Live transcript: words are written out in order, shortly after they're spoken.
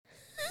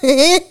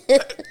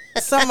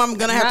Something I'm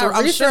gonna have to.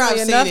 I'm sure I've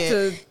seen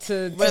it.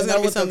 To But it's know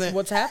gonna be something.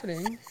 what's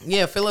happening.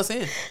 Yeah, fill us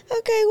in.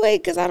 Okay,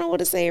 wait, because I don't want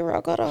to say it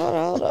wrong.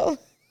 Hold on.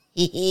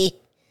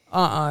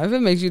 If it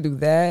makes you do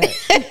that.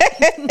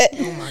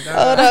 Oh my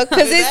god. Hold on,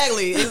 because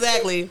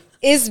Exactly.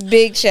 it's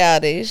big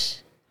childish.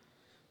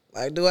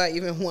 Like, do I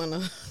even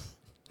wanna?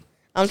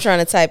 I'm trying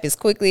to type as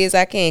quickly as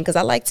I can because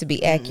I like to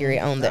be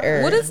accurate on the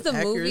earth. What is the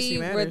Accuracy movie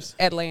matters.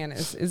 with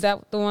Atlantis? Is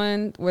that the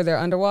one where they're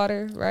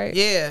underwater, right?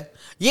 Yeah.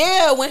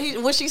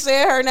 When she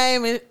said her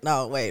name,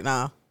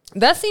 no.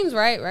 That seems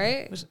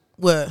right?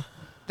 What?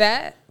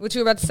 That, what you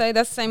were about to say,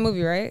 that's the same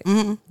movie, right?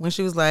 Mm-hmm. When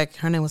she was like,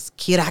 her name was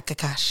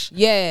Kirakakash.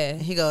 Yeah.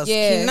 He goes,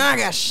 yeah.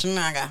 Kinaga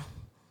Shnaga.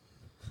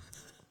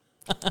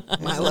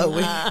 I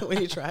love when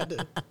he tried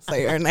to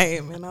say her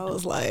name, and I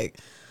was like,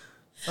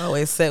 it's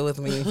always set with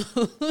me.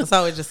 It's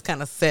always just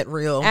kind of set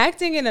real.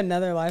 Acting in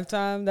another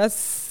lifetime,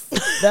 that's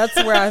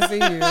where I see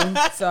you.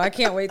 So I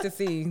can't wait to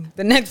see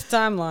the next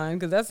timeline,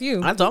 because that's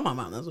you. I told my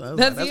mom that's what I was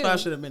That's like, that's you. what I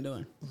should have been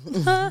doing.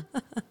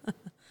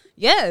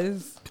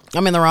 Yes.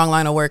 I'm in the wrong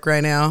line of work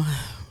right now.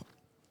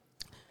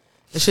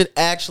 It should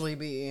actually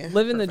be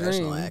Living the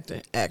professional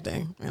dream.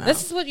 Acting. You know?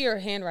 This is what your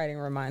handwriting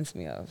reminds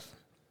me of.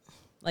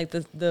 Like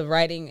the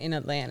writing in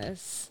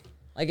Atlantis.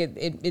 Like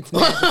it's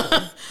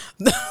magical.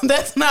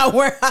 That's not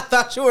where I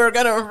thought you were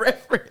gonna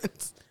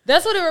reference.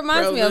 That's what it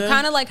reminds me of. Frozen.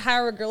 Kind of like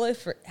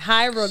hieroglyphic.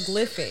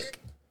 Hieroglyphy.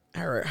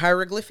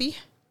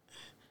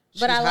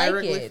 But I She's like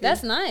hieroglyphy? it.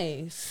 That's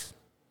nice.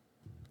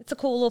 It's a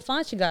cool little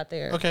font you got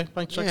there. Okay,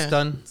 mic check's Yeah.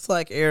 done. It's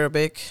like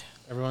Arabic.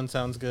 Everyone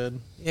sounds good.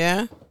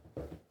 Yeah.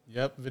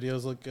 Yep,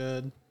 videos look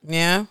good.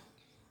 Yeah.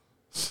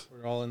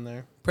 We're all in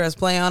there. Press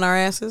play on our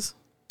asses.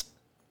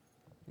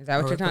 Is that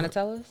what you're trying to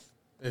tell us?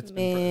 It's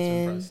Man.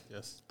 been impressed.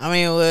 Yes. I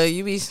mean, well,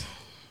 you be.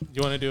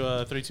 You want to do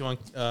a 3, 2, 1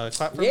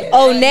 clap for me?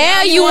 Oh,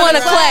 now you want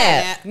to clap.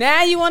 clap.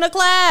 Now you want to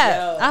clap.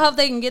 Yo. I hope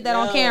they can get that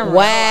on camera.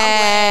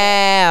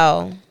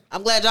 Wow.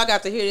 I'm glad y'all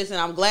got to hear this, and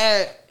I'm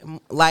glad,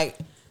 like,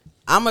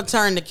 I'm going to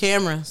turn the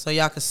camera so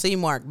y'all can see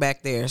Mark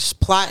back there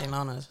plotting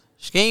on us,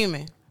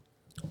 scheming.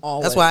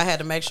 Always. That's why I had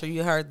to make sure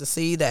you heard the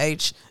C, the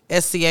H,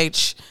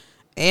 SCH,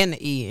 and the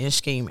E in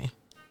scheming.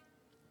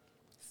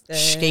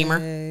 Schemer.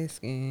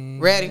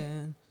 Ready?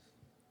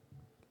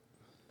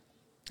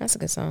 That's a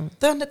good song.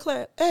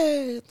 Thunderclap.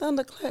 Hey,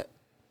 thunderclap.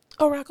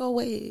 Oh, rock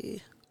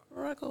away.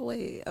 Rock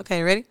away.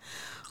 Okay, ready?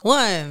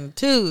 1,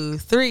 2,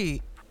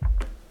 3.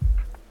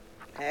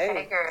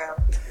 Hey, girl.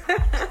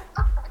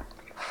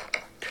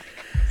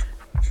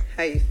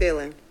 How you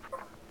feeling?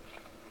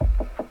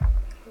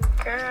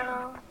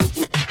 Girl.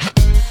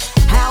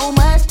 How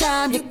much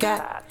time you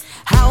got?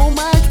 How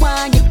much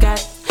wine you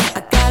got?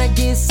 I gotta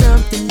get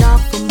something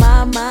off of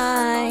my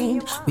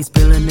mind. We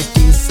spilling the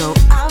tea, so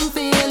I'm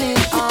feeling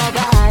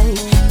alright.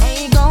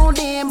 Ain't gon'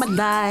 dim my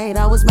light.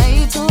 I was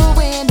made to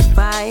win the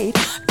fight.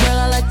 Girl,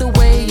 I like the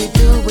way you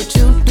do what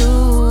you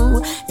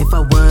do. If I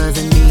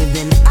wasn't me,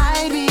 then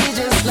I'd be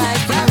just like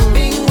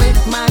rapping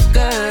with my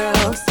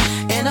girls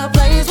in a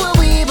place where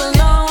we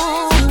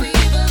belong.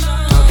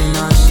 Talking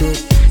all shit,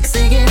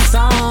 singing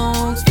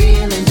songs,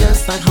 feeling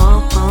just like home.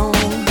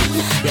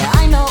 Yeah,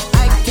 I know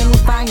I can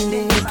find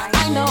it.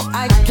 I know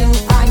I can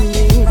find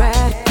it.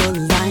 Radical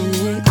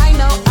lining. I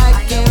know I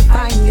can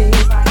find it.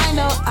 I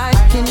know I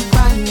can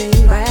find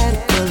it.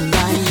 Radical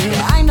lining.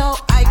 Yeah, I know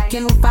I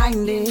can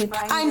find it.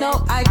 I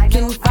know I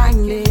can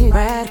find it.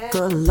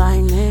 Radical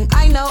lining.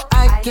 I know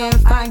I can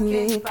find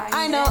it.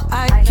 I know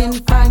I can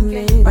find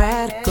it.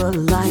 Radical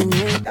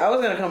lining. I was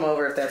going to come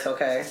over if that's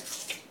okay.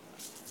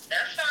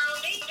 That's fine.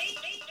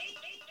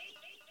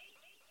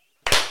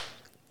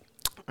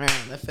 All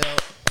right, that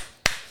felt.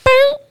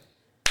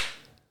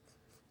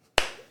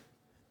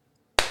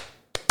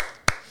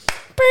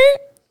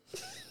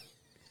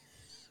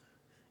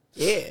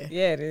 Yeah.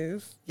 Yeah, it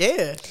is.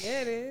 Yeah.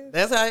 Yeah, it is.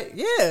 That's how,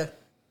 yeah.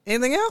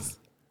 Anything else?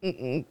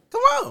 Mm-mm.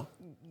 Come on.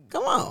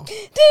 Come on. Full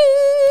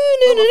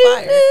of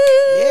fire.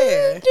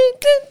 Yeah.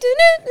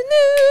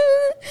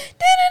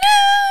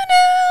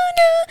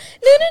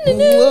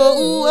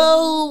 Whoa,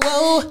 whoa,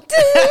 whoa.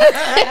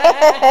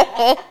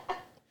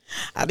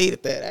 I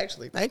needed that,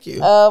 actually. Thank you.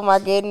 Oh my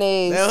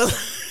goodness. That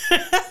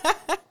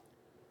was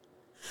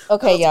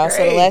Okay, y'all. So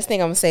the great. last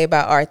thing I'm gonna say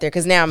about Arthur,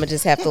 because now I'm gonna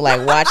just have to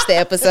like watch the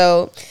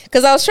episode,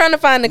 because I was trying to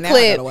find the Now I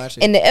clip, gotta watch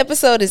it. and the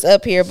episode is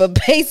up here. But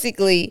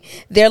basically,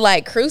 they're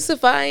like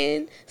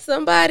crucifying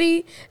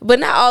somebody, but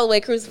not all the way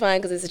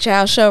crucifying because it's a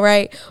child show,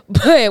 right?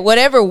 But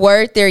whatever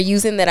word they're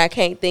using that I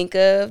can't think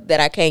of,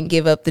 that I can't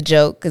give up the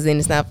joke because then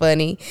it's not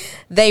funny.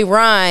 They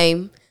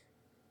rhyme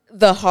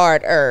the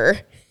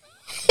harder,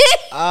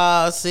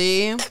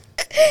 see?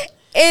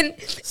 and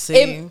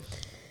See?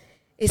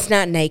 it's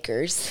not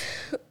Nakers,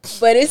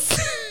 but it's.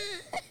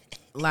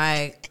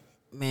 Like,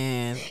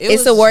 man.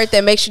 It's a word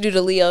that makes you do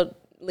the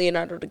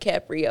Leonardo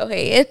DiCaprio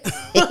hand.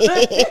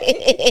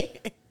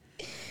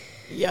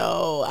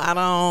 Yo, I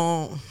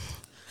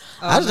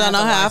just don't know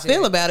how I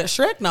feel about it.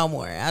 Shrek no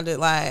more. I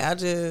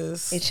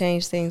just It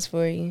changed things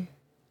for you.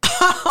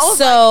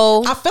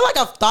 So I feel like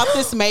I've thought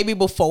this maybe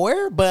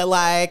before, but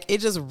like it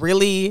just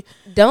really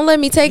don't let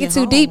me take it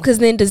too No. deep, because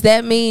then does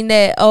that mean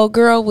that old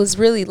girl was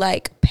really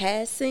like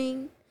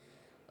passing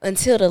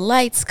until the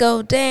lights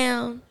go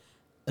down?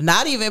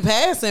 not even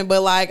passing.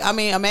 But like, I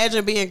mean,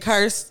 imagine being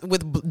cursed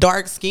with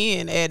dark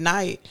skin at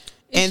night,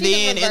 and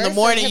then in the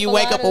morning you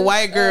wake up a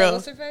white girl.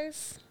 What's her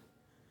face?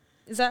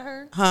 Is that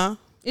her? Huh?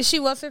 Is she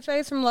what's her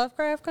face from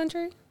Lovecraft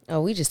Country?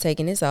 Oh, we just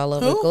taking this all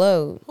over Who? the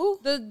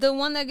globe. The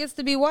one that gets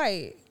to be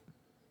white.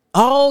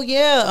 Oh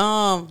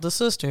yeah, the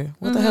sister.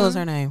 What the hell is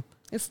her name?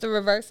 It's the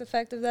reverse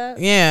effect of that.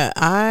 Yeah,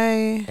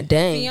 I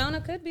Dang. Fiona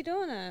could be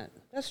doing that.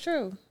 That's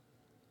true.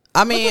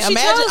 mean, what she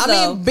imagine. chose,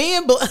 I mean,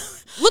 being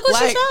Look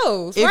what she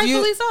chose. if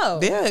Rightfully so.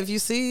 Yeah, if you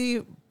see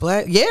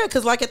black, yeah,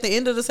 because like at the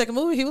end of the second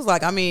movie, he was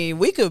like, I mean,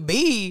 we could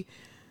be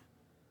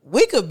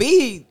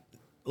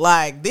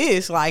like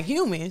this, like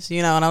humans.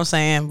 You know what I'm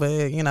saying?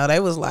 But you know, they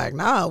was like,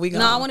 nah, we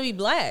gonna. No, I want to be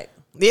black.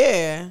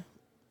 Yeah. You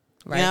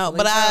know, Rightfully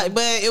but so.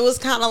 but it was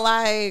kind of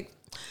like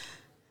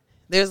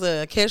there's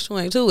a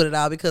catch-22 with it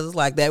all, because it's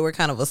like they were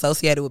kind of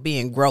associated with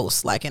being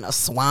gross, like in a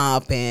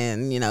swamp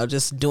and, you know,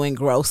 just doing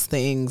gross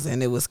things.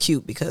 And it was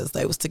cute because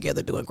they was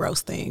together doing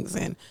gross things.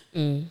 And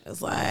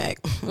it's like,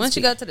 Once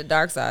you go to the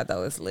dark side,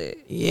 though, it's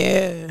lit.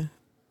 yeah.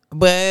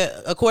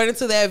 But according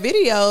to that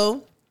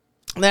video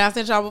that I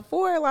sent y'all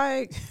before,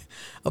 like,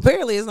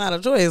 apparently it's not a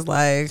choice.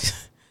 Like,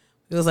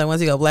 it was like,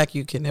 once you go black,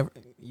 you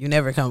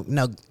never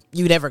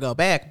go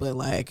back. But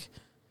like,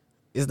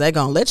 is that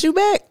gonna let you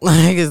back?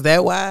 Like, is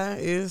that why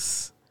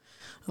it's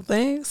a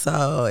thing?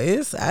 So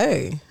it's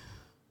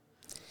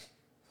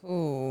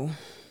Ooh.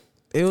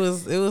 it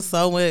was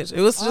so much.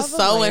 It was All just the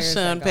so much layers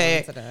that to go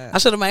unpack. into that. I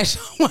should have made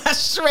sure my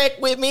Shrek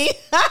with me.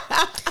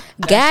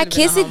 God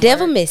kiss it,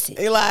 devil miss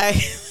it. Like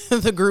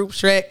the group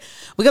Shrek,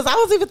 because I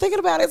was even thinking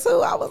about it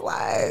too. I was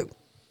like,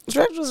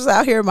 Shrek was just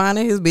out here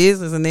minding his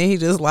business, and then he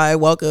just like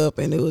woke up,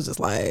 and it was just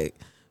like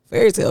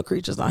fairy tale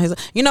creatures on his.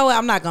 You know what?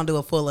 I'm not gonna do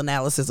a full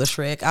analysis of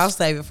Shrek. I'll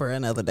save it for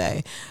another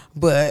day.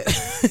 But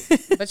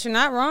But you're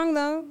not wrong,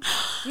 though.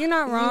 You're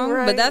not wrong.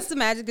 right. But that's the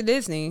magic of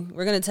Disney.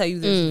 We're going to tell you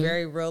this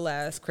very real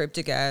ass,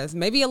 cryptic ass,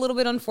 maybe a little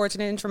bit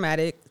unfortunate and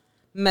traumatic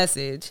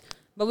message,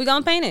 but we're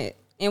going to paint it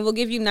and we'll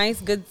give you nice,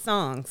 good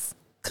songs.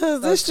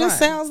 Cause So this it's just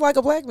fine. sounds like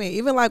a black man.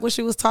 Even like when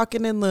she was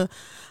talking in the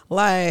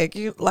it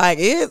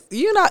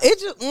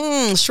just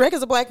Shrek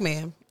is a black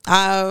man.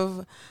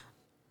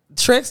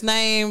 Shrek's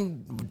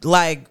name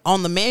like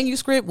on the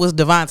manuscript was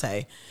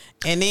Devontae,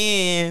 and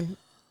then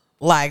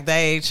like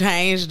they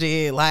changed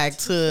it like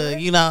to,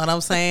 you know what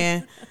I'm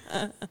saying?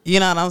 You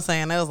know what I'm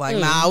saying? They was like,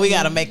 nah, we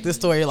got to make this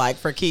story like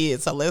for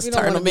kids, so let's You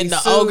don't turn wanna them be into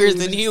sued.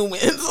 ogres and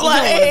humans. You don't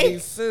wanna be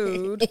Like,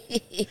 sued.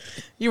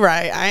 you're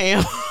right. I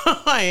am.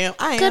 I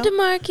am. Go to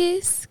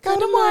Marcus. Go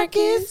to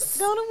Marcus.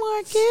 Go to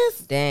Marcus.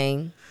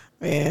 Dang.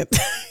 Man.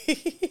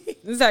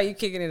 This is how you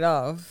kicking it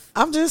off.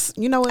 I'm just,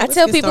 you know what? I let's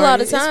tell get people all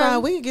the started. It's time.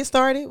 fine. We can get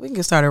started. We can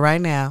get started right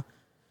now.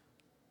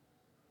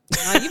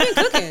 You've been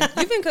cooking.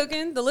 You've been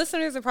cooking. The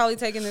listeners are probably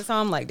taking this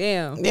home like,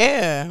 damn,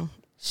 Yeah.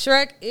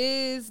 Shrek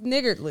is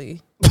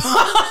niggardly.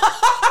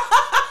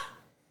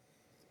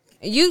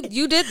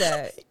 You did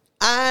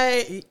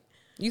that.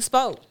 You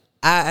spoke.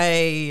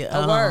 A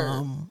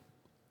word.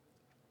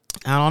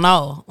 I don't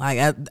know.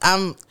 Like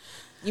I'm.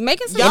 You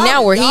making some. And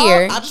now we're y'all,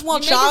 here. I just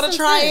want You're y'all making to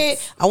some try sense.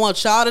 it. I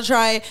want y'all to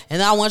try it,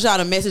 and I want y'all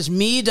to message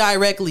me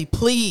directly,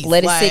 please.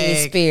 Let it sit in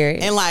your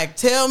spirit. and like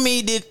tell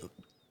me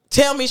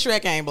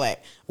Shrek ain't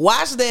black.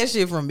 Watch that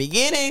shit from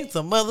beginning to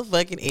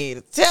motherfucking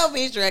end. Tell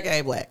me Shrek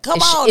ain't black. Come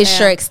on, Is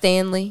now. Shrek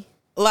Stanley?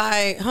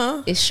 Like,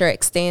 huh? Is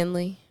Shrek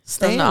Stanley from The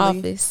Stanley?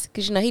 Office?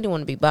 Because you know he didn't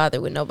want to be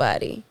bothered with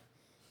nobody.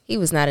 He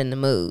was not in the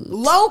mood.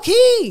 Low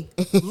key.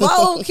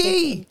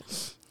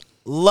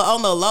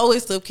 On the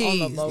lowest of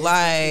keys.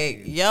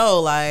 Like,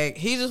 yo, like,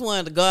 he just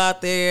wanted to go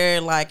out there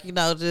and, like, you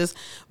know, just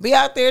be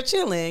out there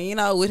chilling, you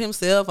know, with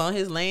himself on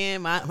his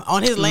land, Mind and I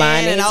his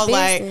was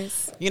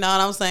business. like, you know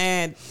what I'm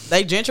saying?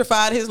 They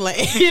gentrified his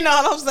land. You know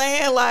what I'm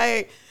saying?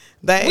 Like,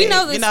 they, We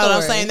know this you know what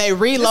I'm story. saying? They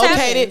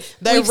relocated,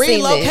 We've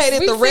seen this. the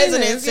We've seen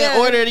residents this, yeah. in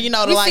order to, you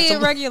know, to We like, see it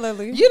some-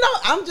 regularly. You know,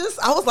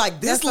 I was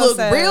like, this That's so look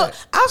sad. real.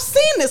 I've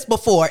seen this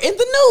before in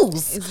the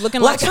news. It's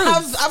looking like truth.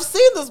 I've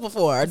seen this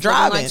before.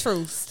 Driving like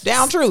truth.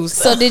 down truth.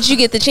 So did you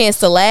get the chance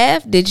to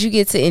laugh? Did you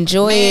get to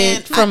enjoy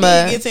Man, it from I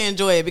a? did get to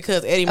enjoy it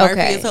because Eddie Murphy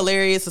Okay. is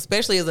hilarious,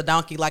 especially as a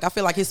donkey. Like I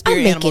feel like his spirit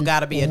I'm animal making got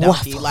to be a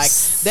donkey. waffles. Like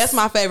that's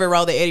my favorite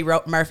role that Eddie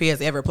Murphy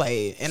has ever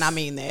played, and I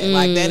mean that.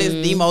 Like that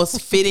is the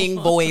most fitting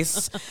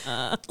voice,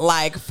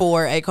 like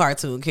for a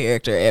cartoon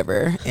character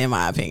ever, in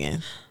my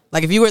opinion.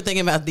 Like if you were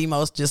thinking about the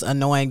most just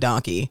annoying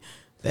donkey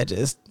that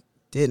just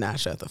did not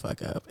shut the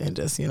fuck up and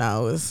just, you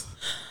know, it was.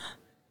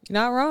 You're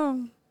not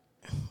wrong.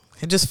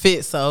 It just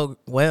fits so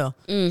well.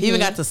 He even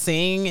got to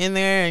sing in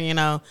there, and you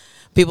know,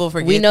 people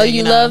forget. We know that,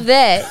 you know, love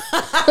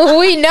that.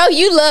 We know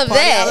you love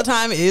Party all the that.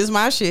 time is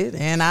my shit,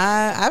 and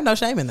I have no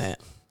shame in that.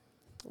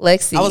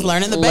 Lexi, I was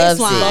learning the loves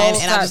bass line,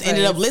 it. and I just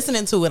ended up Bass.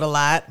 listening to it a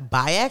lot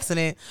by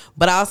accident.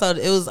 But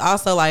it was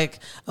also like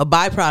a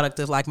byproduct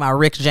of like my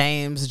Rick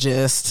James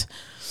just,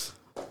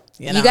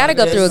 You got to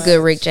go through a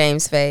good Rick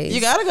James phase.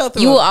 You got to go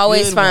through. You will a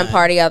always good find one.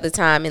 Party All the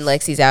Time in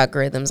Lexi's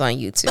algorithms on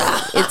YouTube.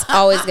 It's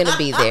always going to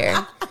be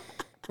there.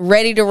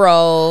 Ready to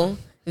roll,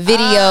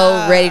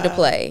 video ready to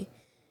play.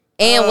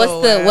 And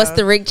what's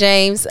the Rick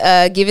James?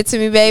 Give it to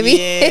me, baby.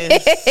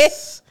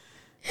 Yes.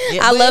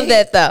 Yeah, I but love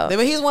that though.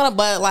 But he's one of,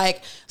 but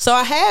like, so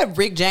I had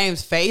Rick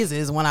James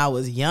phases when I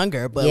was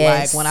younger, but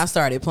Yes. like when I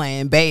started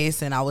playing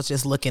bass and I was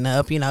just looking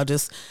up, you know,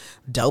 just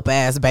dope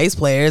ass bass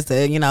players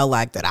that, you know,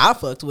 like that I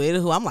fucked with,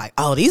 who I'm like,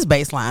 oh, these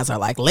bass lines are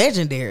like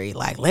legendary.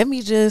 Like, let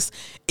me just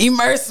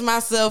immerse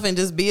myself and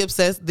just be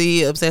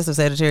the obsessive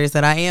Sagittarius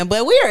that I am.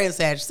 But we are in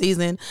Sag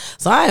season,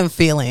 so I am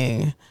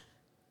feeling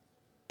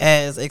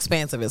as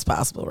expansive as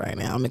possible right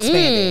now. I'm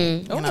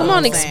expanding. You know Come what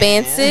on, I'm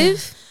saying?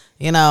 expansive.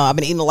 You know, I've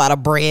been eating a lot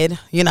of bread,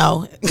 you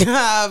know.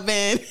 I've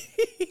been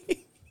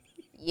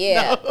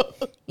Yeah.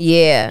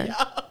 Yeah.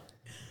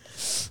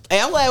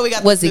 Hey, I'm glad we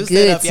got Was this it new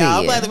good setup, to y'all.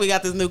 I'm you? glad that we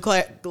got this new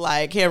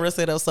like camera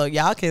setup so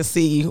y'all can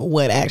see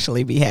what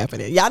actually be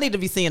happening. Y'all need to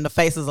be seeing the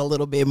faces a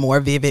little bit more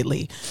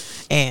vividly.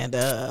 And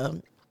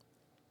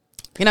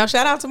you know,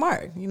 shout out to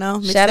Mark, you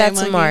know. Shout Mixtape out to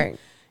Monkey. Mark.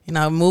 You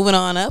know, moving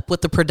on up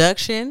with the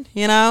production,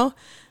 you know.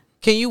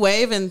 Can you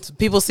wave and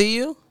people see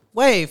you?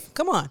 Wave.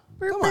 Come on.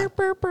 Come on.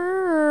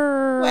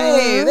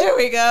 Wave. There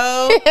we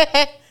go.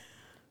 That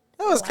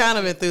was kind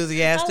of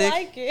enthusiastic. I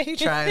like it. He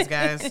tries,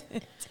 guys.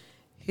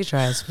 He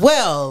tries.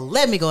 Well,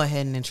 let me go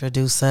ahead and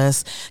introduce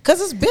us because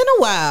it's been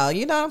a while.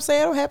 You know what I'm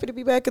saying? I'm happy to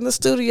be back in the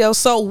studio.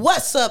 So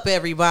what's up,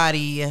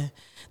 everybody?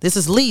 This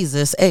is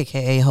Leezus,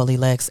 a.k.a. Holy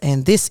Lex,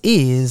 and this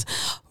is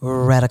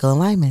Radical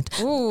Alignment.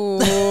 Ooh.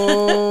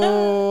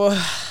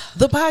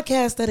 The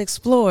podcast that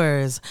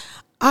explores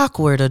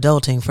awkward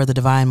adulting for the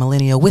divine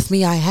millennial. With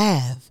me, I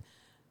have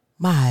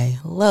my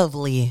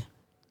lovely,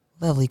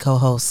 lovely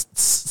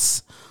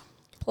co-hosts.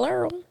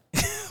 Plural.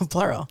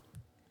 Plural.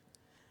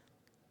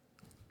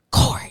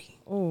 Corey.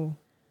 Ooh.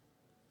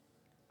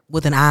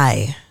 With an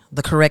I,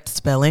 the correct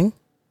spelling,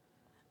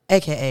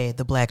 aka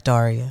the Black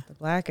Daria. The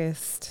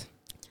blackest.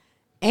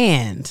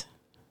 And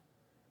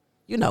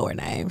you know her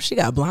name. She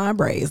got blonde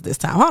braids this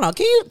time. Hold on.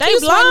 Can you They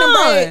swing them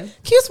blonde. braids?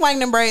 Can you swing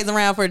them braids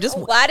around for just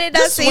Why did I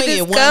just see swing this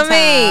it one coming?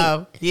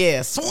 time?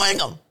 Yeah, swing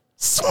them.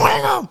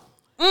 Swing them.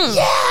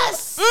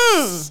 Yes.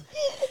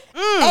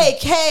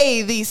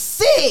 AK the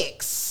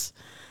 6.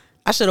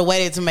 I should have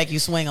waited to make you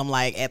swing them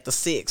like at the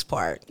 6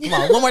 part. Come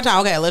on, one more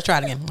time. Okay, let's try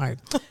it again. All right,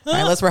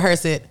 let's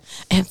rehearse it.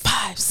 And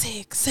 5,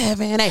 6,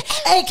 7, 8.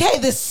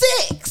 AK the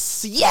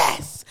 6.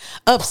 Yes.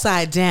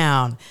 Upside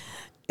down.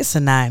 It's a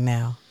 9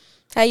 now.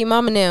 How you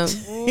mama now?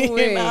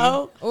 You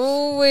know?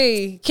 Ooh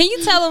wee. Can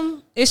you tell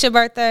them it's your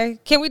birthday?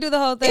 Can we do the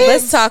whole thing?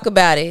 Let's talk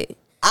about it.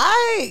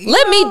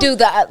 Let Me do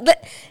the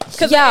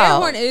Because the air y'all.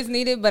 horn is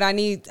needed, but I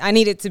need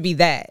it to be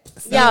that.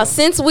 So. Y'all,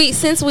 since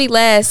we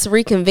last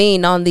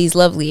reconvened on these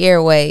lovely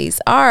airways,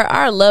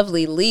 our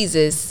lovely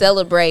Leezus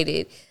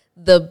celebrated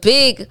the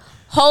big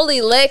Holy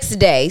Lex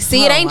Day.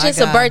 See, it Oh ain't my just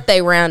God. a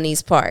birthday round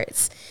these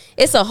parts.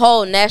 It's a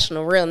whole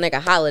national real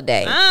nigga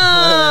holiday.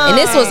 Ah. And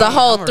this was a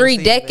whole I'ma 3 receive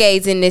it.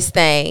 decades in this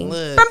thing.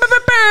 Look,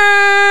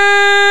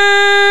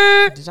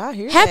 did y'all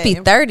hear Happy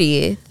that?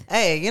 30th.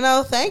 Hey, you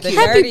know, thank you.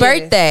 Happy 30th.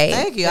 birthday.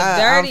 Thank you. The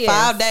I'm dirtiest.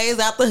 5 days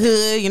out the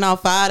hood, you know,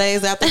 5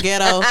 days out the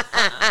ghetto.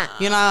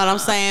 You know what I'm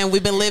saying?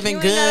 We've been living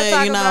You ain't gotta good,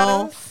 talk you about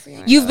know. us.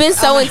 You've been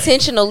so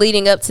intentional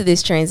leading up to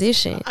this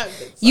transition.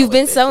 You've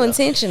been so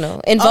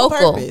intentional and On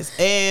vocal. purpose.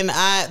 And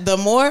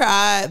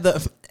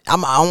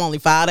I'm only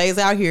 5 days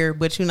out here,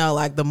 but you know,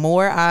 like the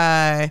more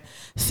I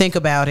think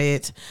about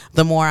it,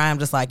 the more I'm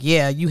just like,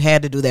 yeah, you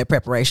had to do that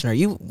preparation, or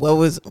what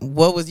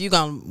was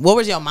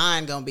your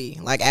mind gonna be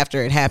like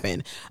after it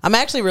happened? I'm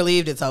actually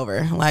relieved it's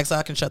over, like, so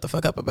I can shut the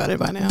fuck up about it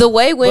by now. The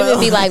way women Well-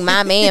 be like,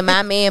 my man,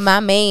 my man, my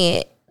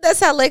man. That's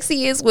how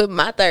Lexi is with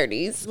my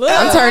 30s.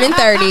 I'm turning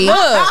 30.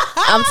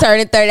 I'm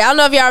turning 30. I don't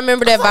know if y'all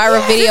remember that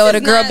viral video of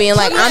the girl being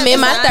like, I'm in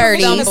my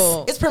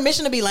 30s. It's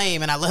permission to be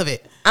lame, and I love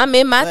it. I'm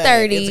in my Like,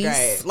 30s.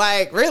 It's great.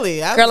 Like,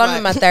 really. I Girl, was I'm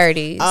in like, my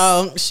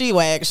 30s. She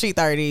whack. She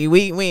 30.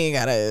 We ain't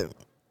gotta.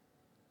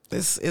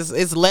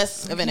 It's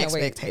less of an I can't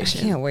wait.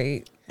 expectation. I can't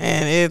wait.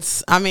 And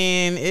it's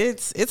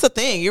a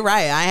thing. You're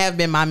right. I have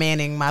been my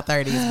manning my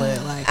 30s,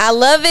 but like, I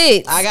love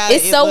it. I got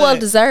it's it, so but- well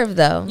deserved,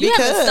 though. You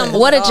haven't Because- stumbled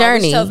What at a all,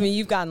 journey. Which tells me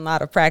you've gotten a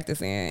lot of practice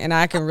in, and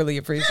I can really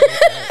appreciate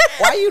that.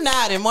 why you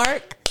nodding,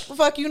 Mark? What the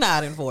fuck you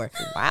nodding for?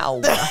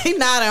 Wow. He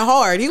nodding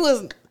hard. He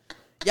was.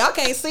 Y'all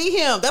can't see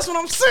him. That's what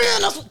I'm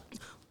saying.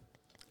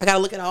 I gotta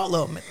look at all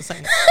of them at the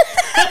same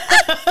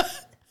time.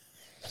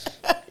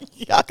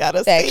 Y'all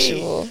gotta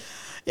Factual. see.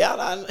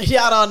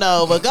 Y'all don't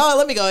know, but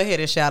let me go ahead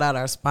and shout out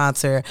our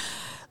sponsor,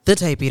 the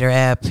Tape Eater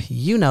app.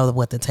 You know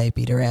what the Tape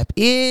Eater app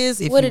is.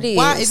 If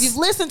if you've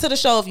listened to the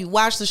show, if you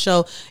watched the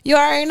show, you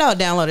already know.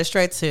 Download it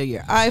straight to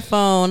your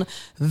iPhone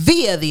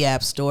via the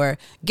App Store.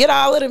 Get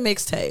all of the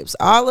mixtapes,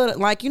 all of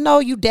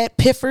you dat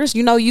piffers,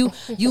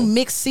 you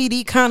mix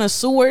CD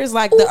connoisseurs,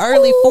 like the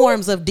early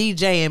forms of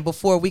DJing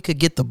before we could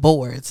get the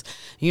boards.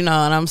 You know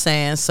what I'm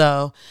saying?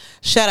 So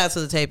shout out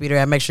to the Tape Eater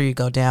app. Make sure you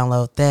go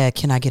download that.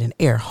 Can I get an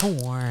air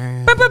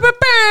horn?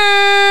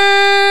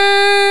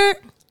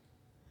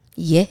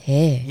 Yeah.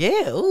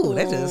 Yeah, ooh,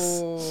 that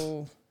just.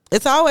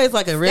 It's always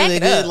like a really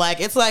it good, up. like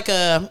it's like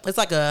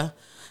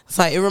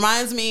it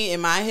reminds me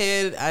in my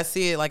head. I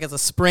see it like as a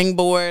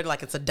springboard,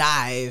 like it's a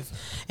dive,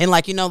 and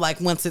like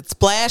like once it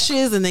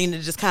splashes and then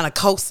it just kind of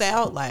coasts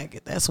out.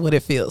 Like that's what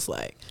it feels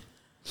like.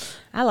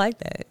 I like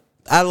that.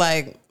 I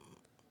like,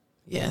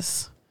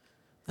 yes.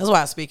 That's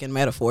why I speak in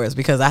metaphors,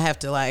 because I have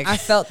to like. I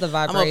felt the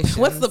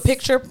vibration. What's the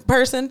picture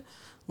person?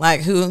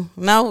 Like who?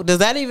 No, does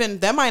that even?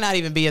 That might not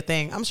even be a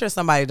thing. I'm sure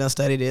somebody done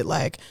studied it.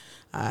 Like,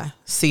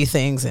 see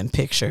things in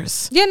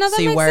pictures. Yeah, no, that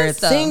see makes words,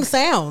 sense, though. sing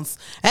sounds.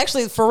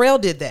 Actually, Pharrell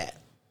did that.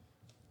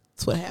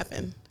 That's what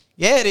happened.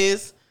 Yeah, it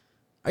is.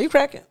 Are you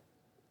cracking?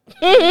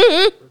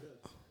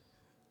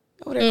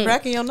 Over there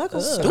cracking your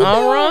knuckles. Stupid.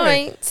 All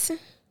right.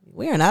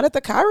 We are not at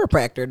the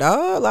chiropractor,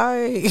 dog.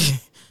 Like,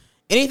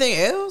 anything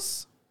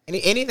else?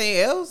 Anything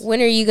else?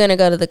 When are you gonna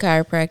go to the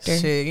chiropractor?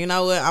 Shit, you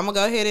know what? I'm gonna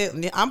go ahead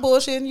and I'm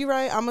bullshitting you,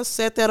 right? I'm gonna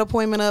set that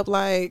appointment up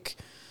like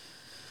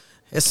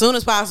as soon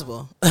as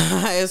possible.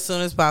 As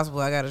soon as possible.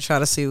 I gotta try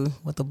to see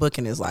what the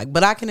booking is like.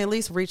 But I can at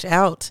least reach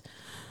out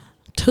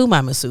to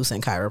my masseuse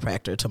and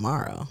chiropractor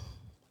tomorrow.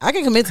 I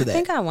can commit to that. I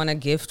think I want to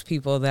gift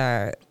people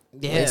that.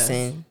 Yeah.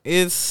 Listen.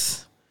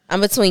 It's I'm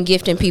between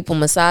gifting people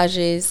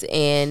massages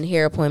and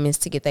hair appointments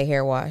to get their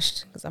hair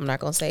washed. Because I'm not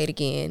gonna say it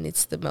again.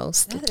 It's the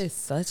most That is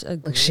such a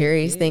good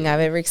luxurious gift. thing I've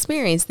ever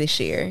experienced this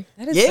year.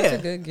 That is yeah. such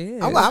a good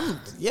gift. I I raving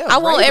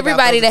want about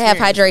everybody those to have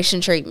experiences.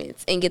 hydration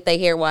treatments and get their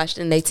hair washed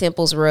and their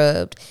temples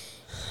rubbed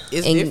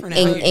It's and- different.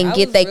 and- out here. and I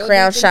get was their real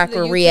crown deep into chakra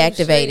the YouTube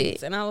reactivated.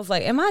 streets, and I was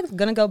like, am I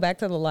gonna go back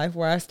to the life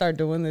where I start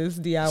doing this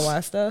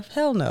DIY stuff?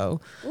 Hell no.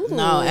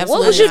 No, absolutely.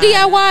 What was you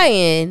not.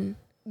 DIYing?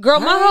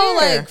 Girl, my Her whole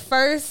hair. like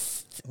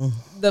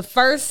the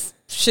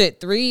first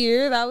 3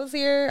 years I was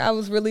here, I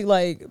was really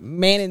like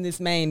manning this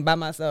mane by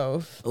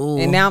myself. Ooh.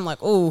 And now I'm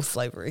like, ooh,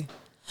 slavery.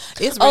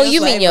 It's Oh, real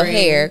you mean your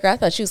slavery. hair? Girl, I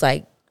thought you was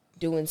like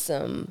doing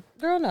some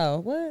Girl, no.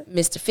 What?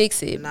 Mr.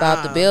 Fix It,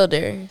 Bob the Nah.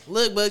 Builder.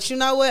 Look, but you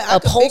know what? I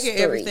could Upholstery.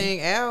 figure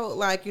everything out.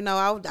 Like,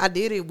 I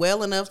did it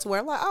well enough to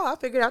where I'm like, oh, I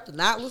figured out the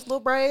knotless little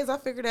braids. I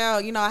figured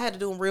out, I had to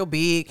do them real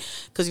big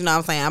because, what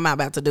I'm saying, I'm not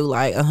about to do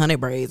like 100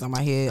 braids on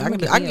my head.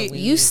 I get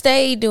You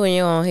stayed doing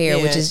your own hair,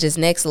 which Yeah. is just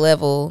next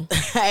level,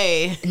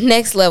 Hey,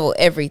 next level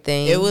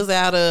everything. it was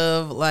out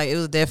of like, it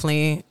was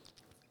definitely.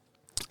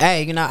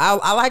 Hey,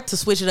 I like to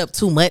switch it up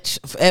too much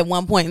at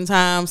one point in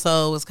time,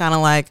 so it was kind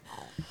of like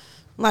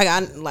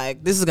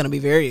this is gonna be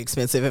very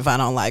expensive if I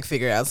don't like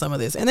figure out some of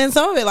this. And then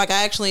some of it, like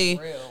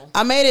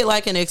I made it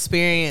like an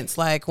experience.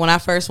 Like when I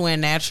first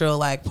went natural,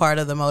 like part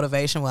of the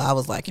motivation, I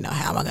was like,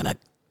 how am I gonna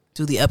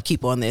do the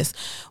upkeep on this?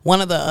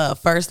 One of the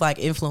first like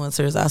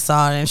influencers I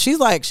saw, and she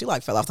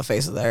fell off the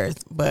face of the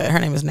earth, but her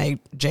name is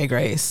J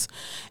Grace,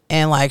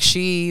 and like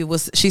she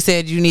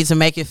said you need to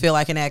make it feel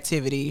like an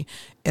activity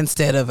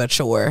instead of a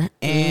chore.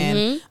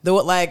 And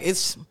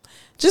it's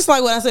just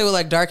like what I say with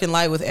like dark and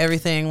light with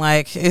everything.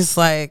 Like it's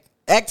like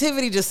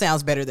activity just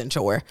sounds better than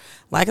chore.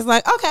 Like it's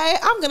like, okay,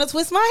 I'm gonna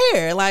twist my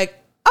hair. Like,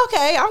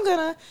 okay, I'm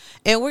gonna,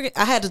 and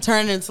I had to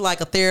turn it into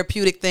like a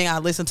therapeutic thing. I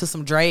listened to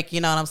some Drake,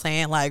 you know what I'm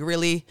saying? Like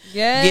really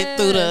get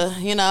through the,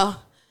 You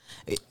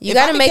if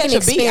gotta I can make catch an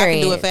a beat, I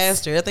can do it experience.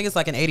 faster. I think it's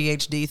like an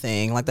ADHD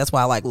thing. Like that's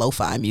why I like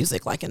lo-fi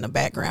music, like in the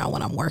background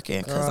when I'm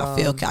working, because I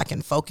feel I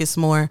can focus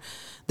more.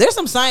 There's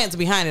some science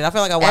behind it. I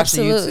feel like I watched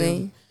the YouTube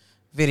Absolutely.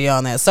 video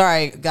on that.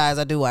 Sorry, guys,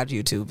 I do watch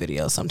YouTube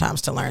videos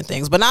sometimes to learn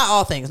things, but not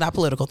all things, not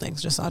political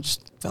things. I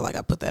just felt like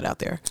I put that out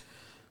there.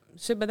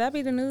 Shit, but that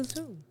be the news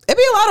too. It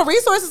be a lot of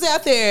resources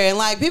out there, and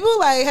like people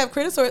like have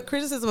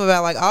criticism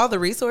about like all the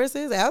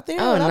resources out there.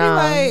 Oh and no,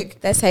 I be like,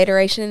 that's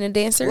hateration in the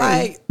dancery.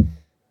 like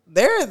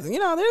there's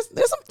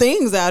some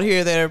things out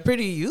here that are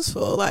pretty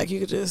useful. Like you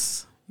can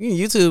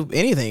YouTube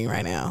anything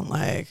right now.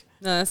 Like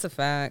No, that's a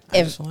fact.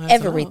 I just wanted to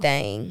know.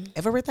 everything.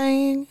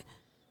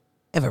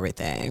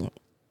 everything.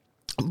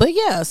 But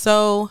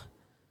so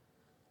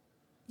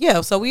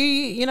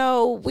we,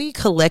 we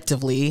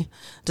collectively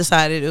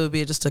decided it would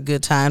be just a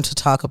good time to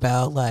talk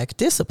about like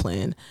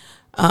discipline.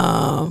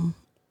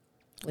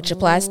 Which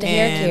applies to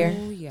hair care.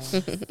 Oh, yeah.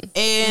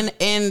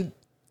 And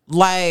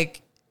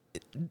like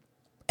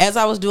as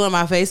I was doing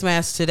my face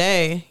mask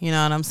today, you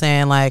know what I'm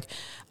saying? Like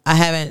I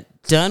haven't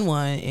done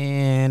one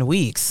in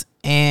weeks,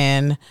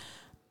 and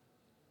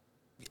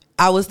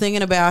I was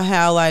thinking about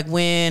how like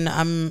when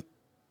I'm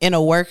in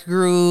a work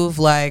groove,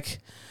 like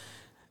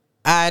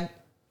I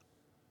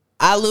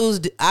lose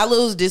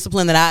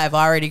discipline that I have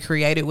already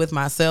created with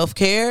my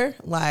self-care.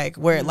 Like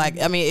where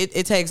like, I mean,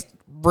 it takes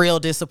real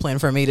discipline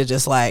for me to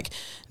just like,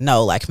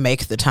 no, like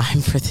make the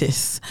time for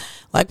this.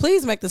 Like,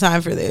 please make the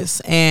time for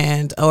this.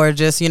 Or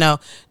just,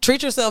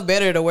 treat yourself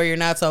better to where you're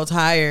not so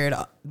tired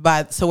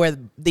so where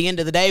the end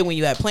of the day when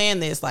you had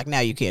planned this, like now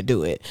you can't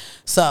do it.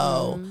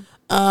 So,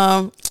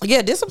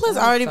 discipline's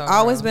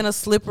always been a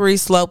slippery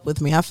slope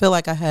with me. I feel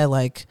like I had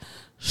like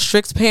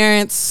strict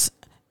parents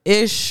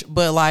ish,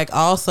 but like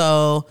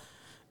also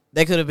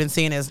they could have been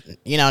seen as,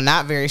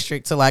 not very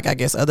strict to like, I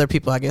guess other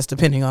people,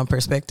 depending on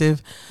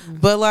perspective.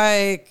 But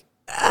like,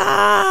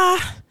 I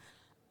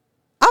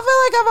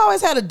feel like I've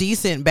always had a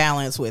decent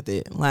balance with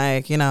it.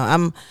 Like, you know,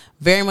 I'm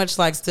very much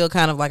like still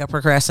kind of like a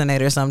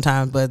procrastinator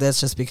sometimes, but that's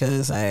just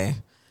because I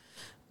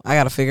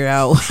gotta figure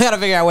out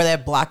where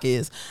that block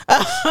is.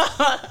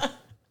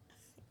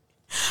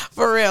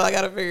 For real, I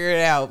gotta figure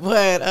it out.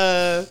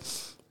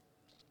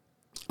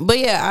 But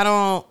yeah, I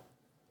don't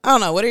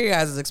know. What are your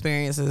guys'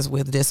 experiences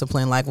with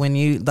discipline? Like when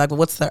you like,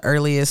 what's the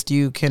earliest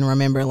you can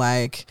remember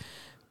like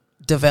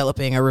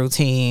developing a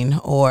routine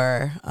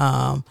or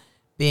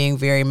being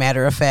very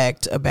matter of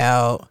fact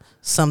about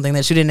something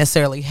that you didn't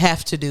necessarily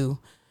have to do,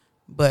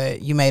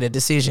 but you made a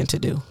decision to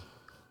do?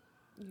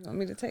 You want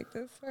me to take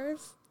this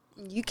first?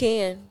 You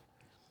can.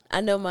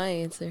 I know my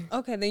answer.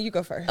 Okay, then you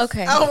go first.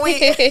 Okay. Oh,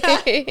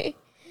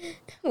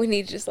 we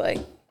need just like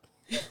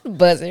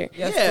buzzer.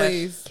 Yes, Yeah.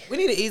 please. We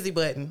need an easy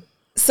button.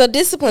 So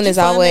discipline is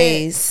find that?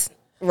 always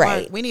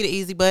right. We need an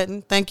easy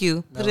button. Thank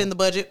you. Put it in the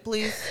budget,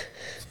 please.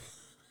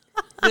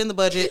 Put it in the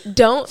budget.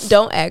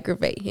 Don't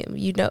aggravate him.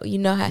 You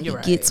know how he You're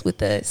right. gets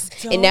with us.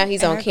 And now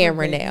he's on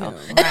camera aggravate now.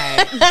 him.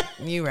 Right.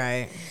 You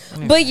right.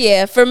 But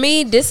yeah, for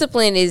me,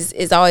 discipline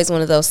is always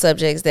one of those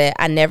subjects that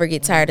I never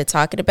get tired of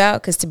talking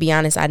about because, to be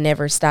honest, I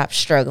never stop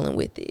struggling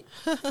with it.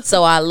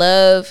 So I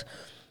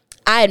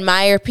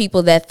admire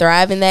people that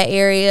thrive in that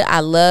area.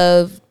 I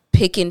love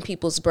picking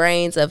people's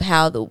brains of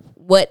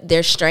what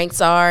their strengths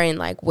are and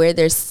like where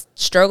their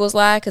struggles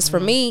lie. Because for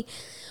me,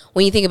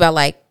 when you think about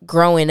like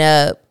growing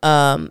up,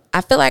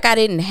 I feel like I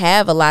didn't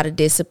have a lot of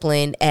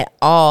discipline at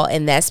all.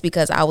 And that's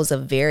because I was a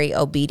very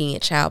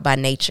obedient child by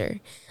nature.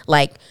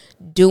 Like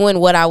doing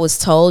what I was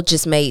told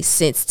just made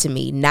sense to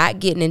me. Not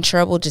getting in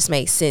trouble just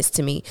made sense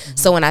to me.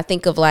 So when I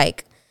think of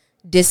like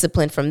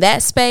discipline from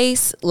that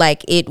space,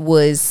 like it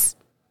was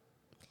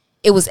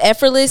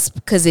effortless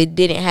because it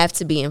didn't have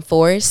to be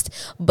enforced.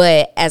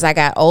 But as I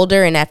got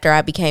older and after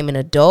I became an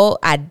adult,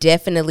 I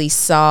definitely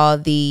saw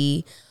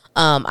the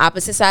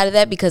opposite side of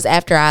that, because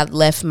after I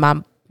left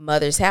my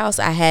mother's house,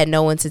 I had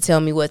no one to tell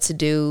me what to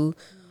do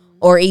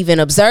or even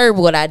observe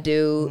what I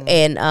do.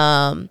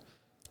 And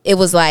it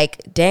was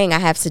like, dang, I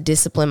have to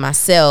discipline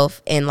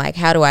myself. And like,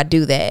 how do I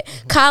do that?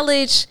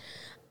 College,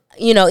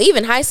 you know,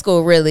 even high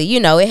school, really, you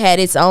know, it had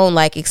its own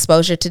like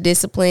exposure to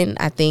discipline.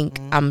 I think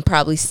I'm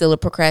probably still a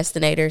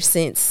procrastinator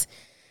since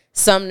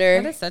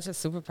Sumner. That is such a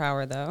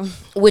superpower, though.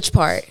 Which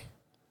part?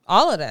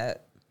 All of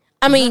that.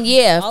 I mean,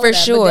 yeah, All for of that,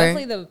 but sure.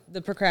 definitely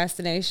the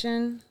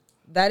procrastination.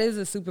 That is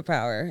a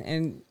superpower,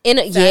 and Yeah.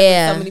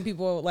 sadly, so many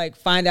people like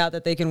find out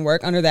that they can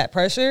work under that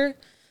pressure,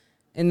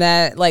 and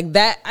that like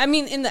that. I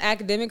mean, in the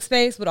academic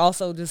space, but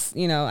also just,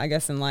 you know, I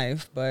guess in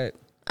life. But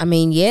I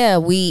mean,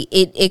 yeah,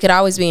 it could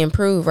always be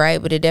improved,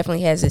 right? But it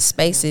definitely has its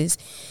spaces.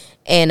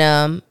 And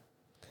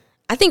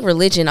I think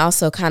religion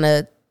also kind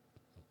of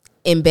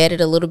embedded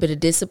a little bit of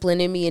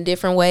discipline in me in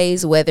different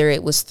ways, whether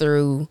it was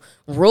through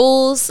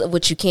rules of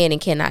what you can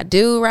and cannot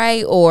do,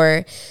 right?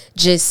 Or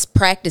just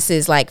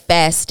practices like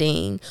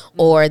fasting,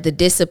 or the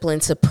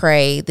discipline to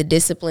pray, the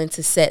discipline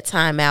to set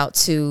time out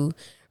to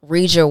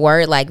read your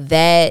word. Like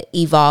that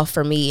evolved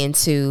for me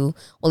into,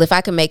 well, if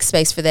I can make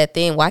space for that,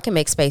 then I can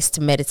make space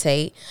to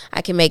meditate.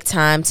 I can make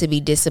time to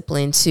be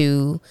disciplined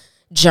to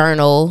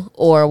journal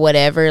or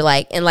whatever.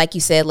 Like, and like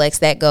you said, Lex,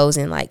 that goes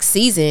in like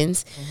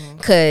seasons,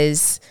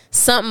 because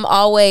something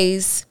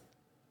always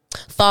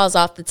falls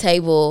off the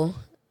table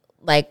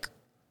like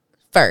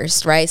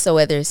first, right? So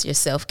whether it's your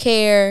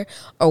self-care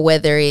or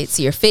whether it's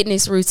your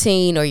fitness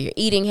routine or your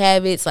eating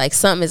habits, like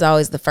something is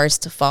always the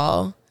first to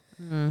fall.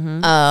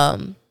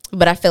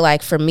 But I feel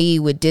like for me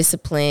with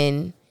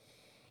discipline,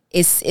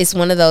 it's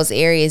one of those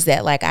areas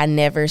that like I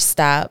never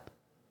stop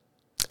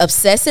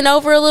obsessing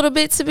over a little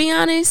bit, to be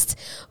honest,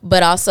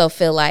 but also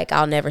feel like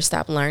I'll never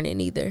stop learning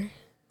either.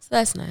 So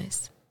that's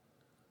nice.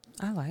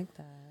 I like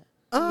that.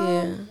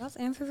 Yeah. Those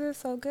answers are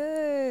so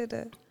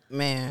good.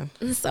 Man,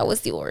 So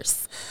what's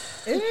yours?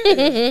 it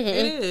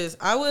is.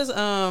 I was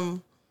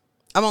I'm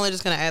only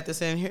just gonna add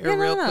this in here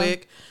real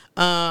quick.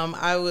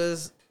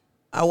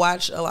 I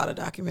watch a lot of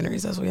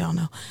documentaries, as we all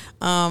know.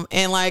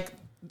 And like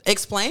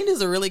Explained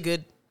is a really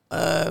good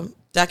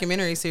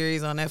documentary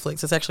series on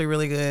Netflix. It's actually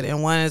really good.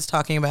 And one is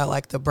talking about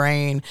like the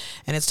brain,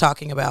 and it's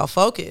talking about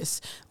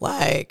focus.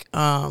 Like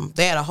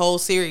they had a whole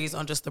series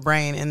on just the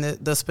brain, and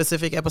the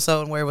specific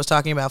episode where it was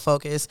talking about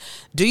focus.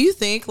 Do you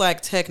think like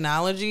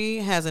technology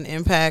has an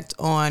impact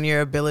on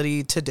your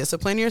ability to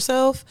discipline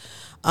yourself?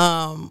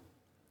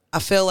 I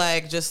feel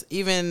like just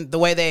even the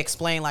way they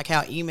explain like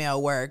how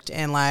email worked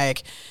and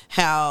like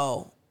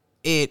how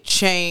it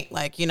changed,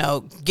 like, you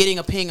know, getting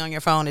a ping on your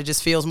phone, it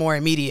just feels more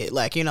immediate.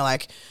 Like, you know,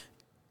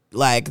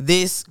 like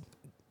this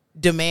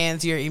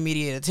demands your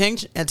immediate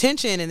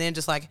attention, and then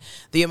just like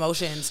the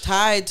emotions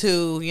tied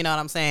to, you know what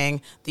I'm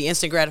saying, the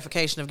instant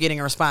gratification of getting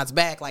a response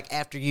back, like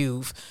after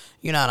you've,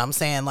 you know what I'm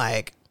saying,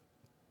 like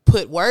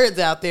put words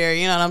out there,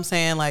 you know what I'm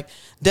saying, like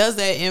does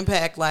that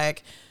impact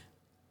like,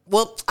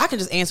 well, I can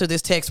just answer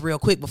this text real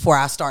quick before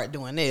I start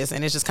doing this,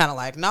 and it's just kind of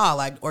like, nah,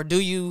 like, or do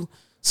you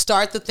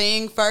start the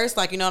thing first,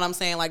 like, you know what I'm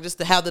saying, like just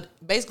to how the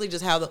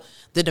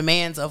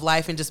demands of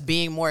life and just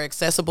being more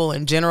accessible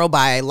in general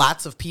by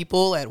lots of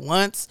people at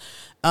once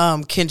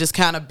can just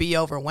kind of be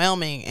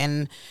overwhelming.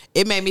 And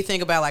it made me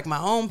think about like my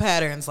own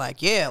patterns.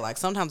 Like, yeah, like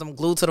sometimes I'm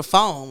glued to the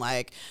phone.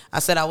 Like I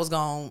said I was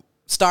gonna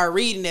start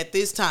reading at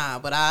this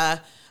time, but I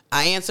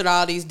answered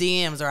all these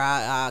DMs, or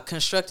I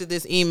constructed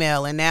this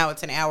email, and now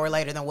it's an hour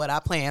later than what I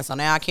planned. So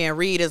now I can't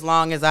read as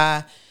long as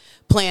I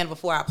planned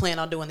before I plan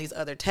on doing these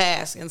other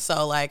tasks. And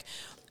so like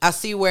I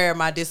see where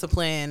my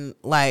discipline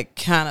like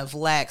kind of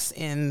lacks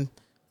in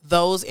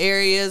those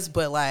areas,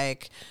 but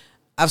like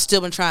I've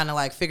still been trying to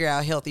like figure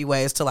out healthy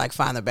ways to like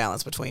find the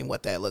balance between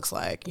what that looks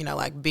like, you know,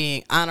 like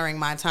honoring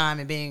my time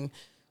and being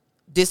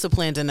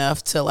disciplined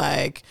enough to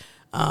like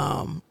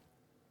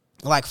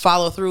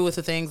follow through with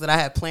the things that I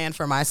had planned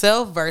for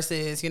myself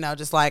versus, you know,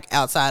 just like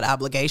outside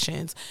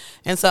obligations.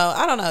 And so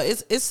I don't know,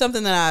 it's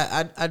something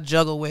that I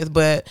juggle with.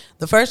 But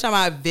the first time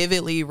I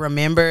vividly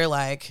remember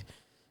like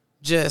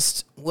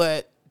just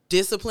what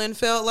discipline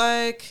felt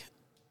like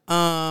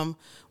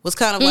was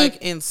kind of like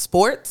in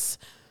sports.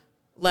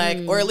 Like,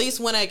 or at least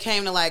when it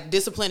came to like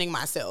disciplining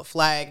myself,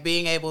 like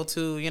being able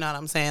to, you know what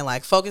I'm saying,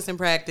 like focus in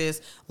practice,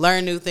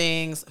 learn new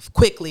things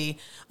quickly.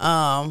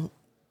 Our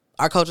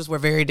coaches were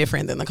very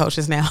different than the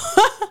coaches now.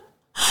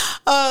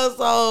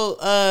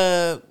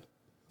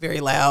 Very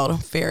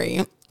loud,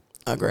 very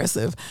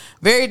aggressive,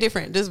 very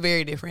different, just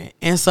very different.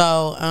 And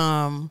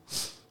so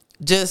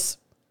just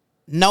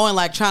knowing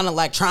like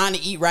trying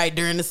to eat right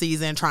during the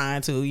season,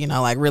 trying to, you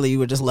know, like really you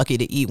were just lucky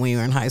to eat when you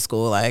were in high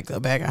school, like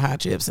a bag of hot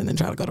chips and then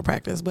try to go to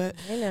practice. But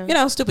you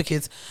know, stupid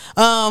kids.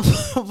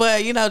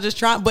 But you know, just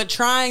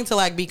trying to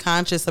like be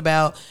conscious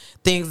about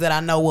things that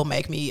I know will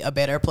make me a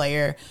better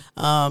player.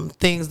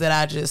 Things that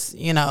I just,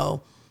 you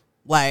know,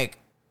 like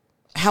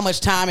how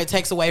much time it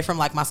takes away from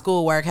like my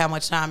schoolwork, how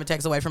much time it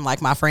takes away from like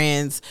my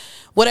friends,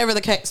 whatever the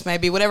case may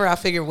be, whatever I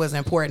figured was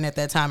important at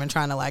that time, and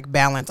trying to like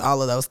balance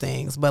all of those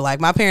things. But like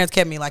my parents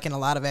kept me like in a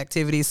lot of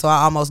activities, so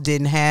I almost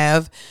didn't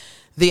have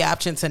the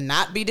option to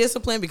not be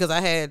disciplined because I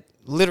had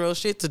literal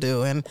shit to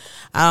do. And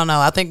I don't know,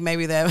 I think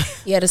maybe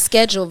that you had a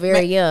schedule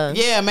very young.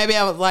 Yeah, maybe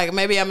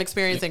I'm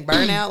experiencing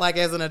burnout like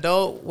as an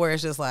adult, where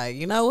it's just like,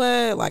 you know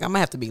what, like I'm gonna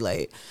have to be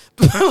late.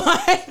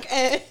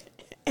 Like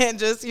and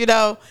just, you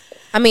know,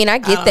 I mean, I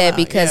get that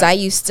because I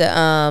used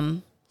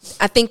to,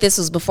 I think this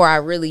was before I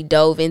really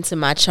dove into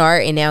my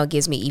chart, and now it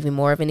gives me even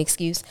more of an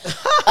excuse.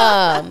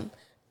 Yeah,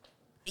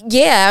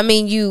 I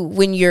mean,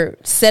 when you're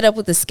set up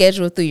with a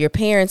schedule through your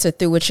parents or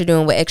through what you're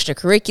doing with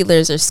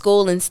extracurriculars or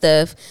school and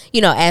stuff,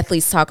 you know,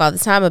 athletes talk all the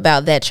time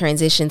about that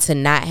transition to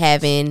not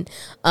having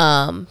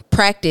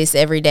practice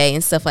every day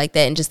and stuff like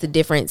that, and just the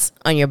difference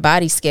on your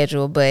body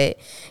schedule. But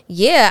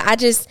yeah, I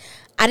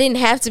didn't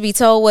have to be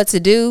told what to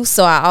do,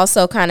 so I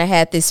also kind of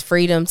had this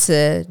freedom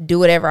to do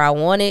whatever I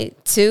wanted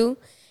to.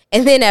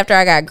 And then after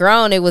I got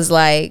grown, it was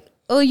like,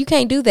 oh, you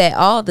can't do that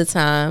all the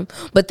time.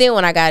 But then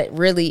when I got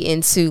really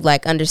into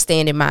like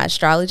understanding my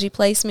astrology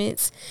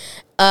placements,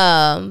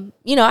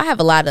 you know, I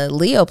have a lot of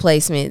Leo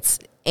placements,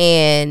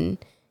 and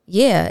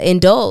yeah,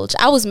 indulge.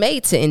 I was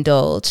made to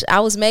indulge.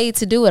 I was made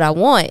to do what I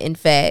want. In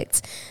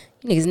fact,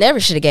 niggas never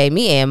should have gave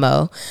me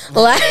ammo.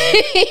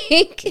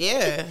 Like,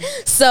 yeah.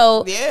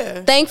 So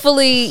yeah,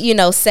 thankfully, you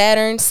know,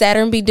 Saturn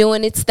be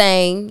doing its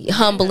thing,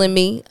 humbling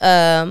me,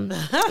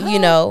 you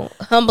know,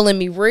 humbling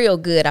me real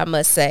good, I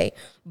must say.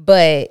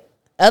 But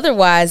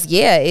otherwise,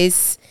 yeah,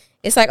 it's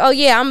like, oh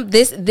yeah,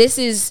 this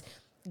is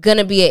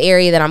gonna be an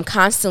area that I'm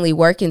constantly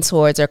working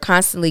towards, or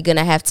constantly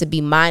gonna have to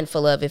be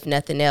mindful of, if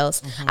nothing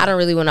else. I don't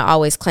really want to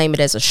always claim it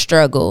as a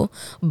struggle,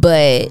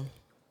 but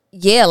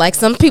yeah, like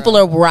some people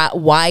are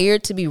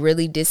wired to be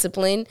really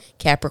disciplined,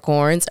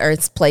 Capricorns,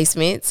 Earth's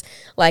placements,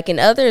 like, and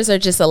others are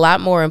just a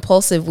lot more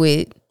impulsive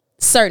with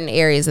certain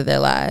areas of their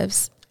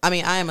lives. I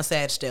mean, I am a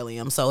Sag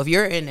stellium, so if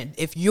your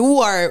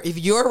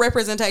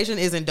representation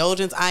is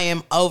indulgence, I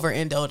am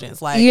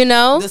overindulgence. Like, you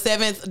know,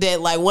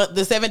 the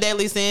the 7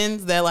 deadly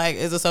sins that like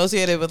is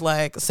associated with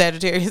like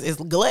Sagittarius is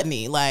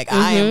gluttony. Like,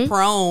 I am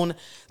prone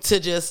to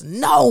just,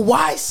 no,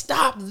 why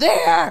stop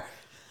there?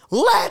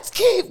 Let's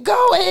keep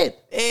going.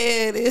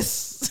 It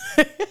is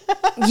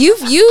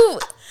you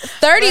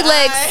 30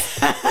 legs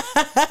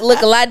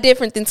look a lot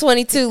different than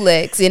 22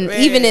 legs, and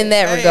man, even in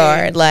that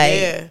regard,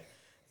 like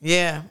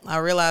yeah, I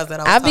realized that.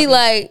 I'd be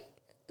like,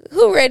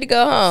 who ready to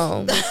go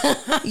home?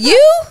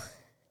 You?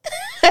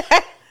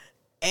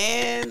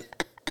 And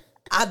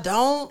I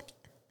don't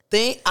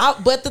think,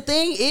 but the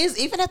thing is,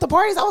 even at the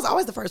parties, I was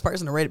always the first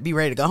person to be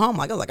ready to go home.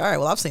 Like, I was like, all right,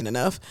 well, I've seen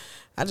enough.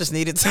 I just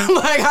needed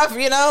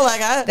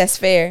to, that's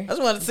fair. I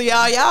just want to see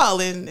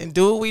y'all and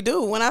do what we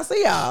do when I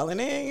see y'all. And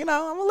then, you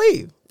know, I'm going to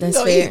leave.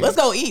 That's fair. Let's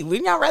go eat.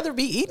 Wouldn't y'all rather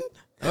be eating?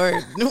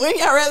 Or wouldn't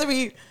y'all rather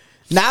be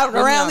not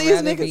around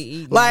these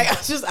niggas? Like,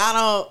 I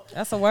don't.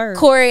 That's a word.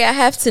 Corey, I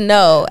have to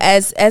know,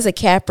 as a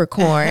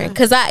Capricorn,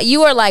 because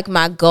you are like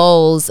my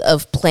goals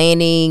of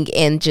planning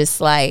and just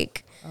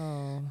like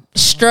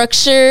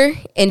structure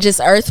and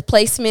just earth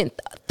placement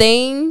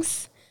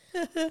things.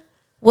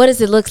 What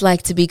does it look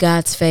like to be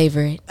God's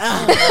favorite?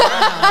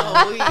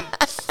 Oh,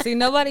 See,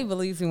 nobody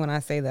believes me when I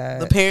say that.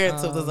 The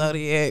parents of the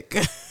zodiac.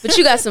 But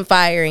you got some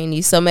fire in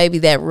you, so maybe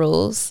that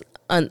rules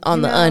on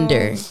the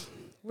under.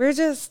 We're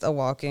just a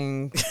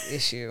walking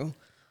issue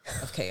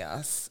of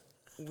chaos,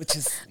 which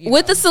is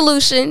With the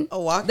solution. A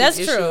walking That's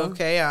issue true. of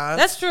chaos.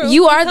 That's true.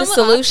 You are Come the with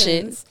solution.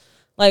 options.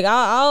 Like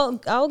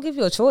I'll give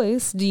you a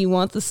choice. Do you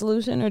want the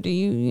solution or do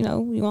you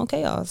want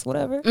chaos?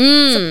 Whatever.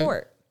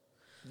 Support.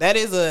 That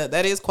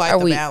is quite Are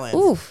the we? balance.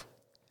 Oof.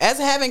 As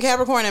having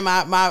Capricorn in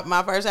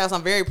my first house,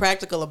 I'm very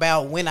practical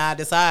about when I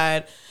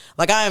decide.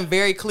 Like, I am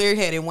very clear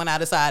headed when I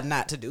decide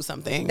not to do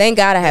something. Thank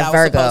God I have that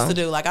I was Virgo. supposed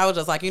to do. Like, I was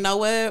just like, you know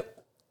what?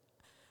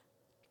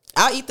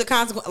 I'll eat the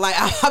consequence. Like,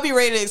 I'll be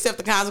ready to accept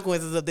the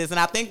consequences of this. And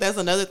I think that's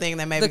another thing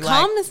that maybe The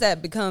calmness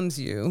that becomes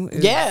you.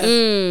 Is, yeah,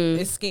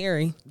 it's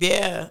scary.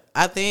 yeah.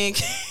 I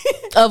think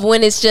Of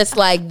when it's just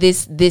like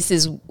this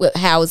is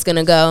how it's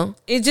gonna go.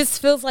 It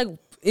just feels like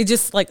it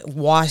just like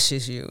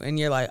washes you, and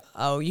you're like,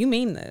 oh, you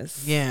mean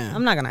this? Yeah.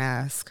 I'm not gonna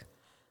ask.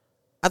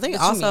 I think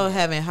What you also mean?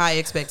 having high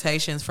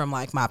expectations from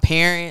like my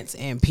parents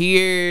and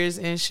peers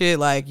and shit,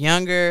 like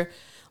younger,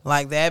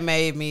 like that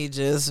made me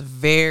just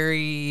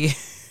very.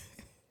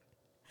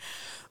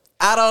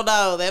 I don't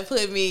know. That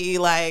put me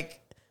like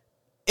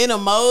in a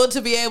mode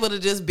to be able to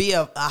just be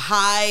a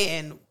high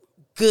and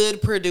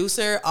good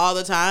producer all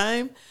the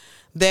time.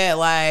 That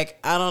like,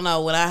 I don't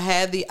know, when I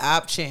had the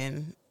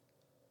option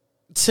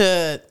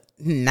to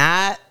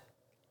not,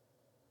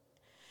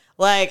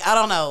 like, I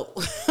don't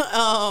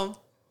know.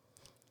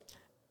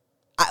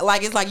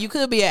 Like, it's like you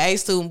could be an A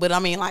student, but I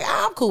mean, like,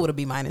 I'm cool with a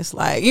B minus.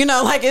 Like, you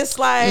know, like, it's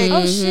like,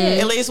 Oh, shit.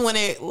 at least when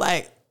it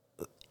like,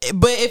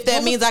 but if that What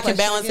was means the I can question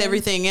balance again?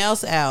 everything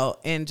else out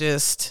and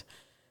just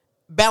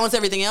balance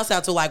everything else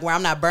out to like where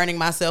I'm not burning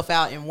myself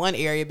out in one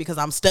area because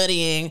I'm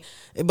studying,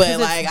 but 'Cause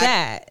like it's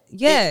that.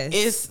 Yes.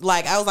 it's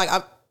like I was like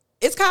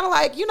it's kind of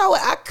like, you know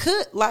what, I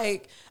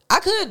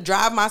could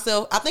drive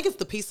myself. I think it's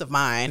the peace of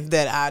mind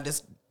that I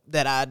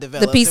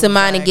developed. The peace It of was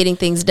mind like, and getting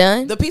things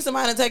done. the peace of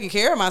mind and taking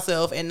care of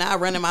myself and not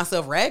running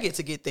myself ragged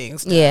to get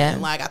things done. Yeah.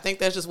 Like, I think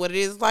that's just what it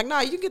is. It's like, nah,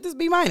 you can get this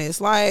B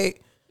minus.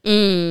 Like,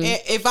 Mm.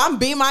 if I'm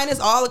B minus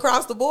all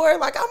across the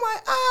board, like, I'm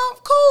like, I'm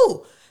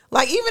cool.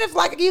 Like, even if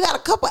like you got a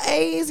couple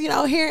A's, you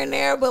know, here and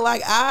there, but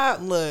like,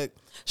 look,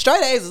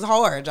 straight A's is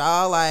hard,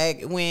 y'all.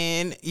 Like,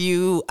 when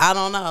I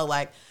don't know,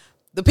 like,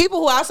 the people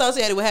who I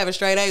associated with having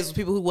straight A's was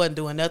people who wasn't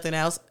doing nothing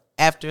else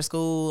after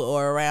school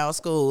or around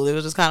school. It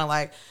was just kind of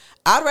like,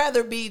 I'd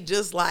rather be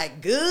just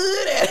like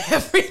good at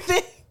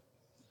everything.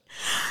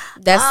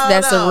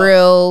 That's know. a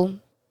real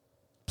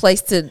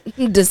place to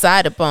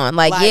decide upon.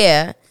 Like,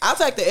 yeah. I'll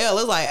take the L.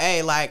 It's like,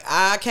 hey, like,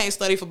 I can't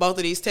study for both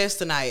of these tests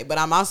tonight, but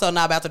I'm also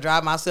not about to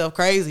drive myself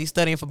crazy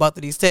studying for both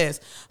of these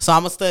tests. So I'm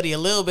gonna study a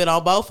little bit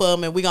on both of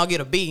them, and we're gonna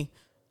get a B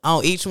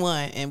on each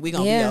one, and we're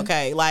gonna Yeah. be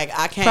okay. Like,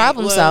 I can't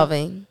Problem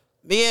solving.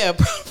 Yeah,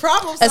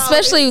 problem solving.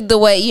 Especially the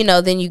way, you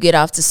know, then you get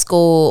off to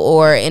school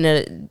or in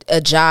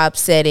a job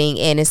setting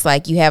and it's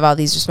like you have all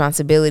these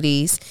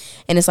responsibilities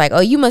and it's like, oh,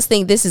 you must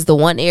think this is the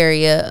one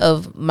area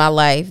of my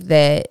life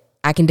that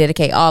I can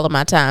dedicate all of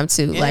my time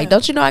to. Yeah. Like,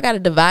 don't you know I got to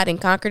divide and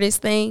conquer this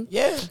thing?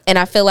 Yeah. And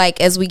I feel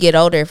like as we get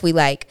older, if we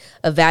like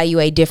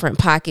evaluate different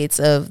pockets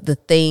of the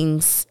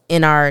things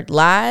in our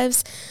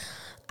lives,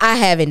 I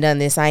haven't done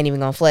this. I ain't even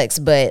gonna flex,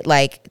 but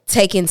like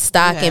taking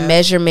stock You and have.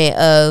 measurement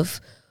of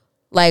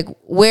like,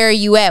 where are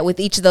you at with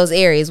each of those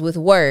areas, with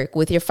work,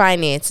 with your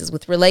finances,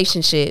 with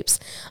relationships?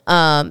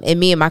 And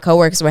me and my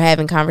coworkers were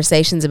having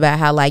conversations about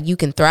how like you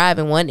can thrive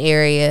in one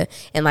area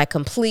and like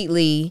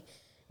completely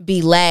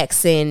be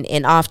lax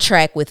and off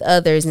track with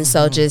others. And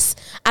so just,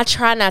 I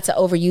try not to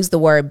overuse the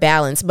word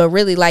balance, but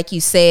really, like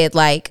you said,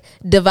 like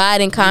divide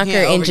and You conquer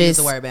can't and overuse just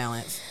the word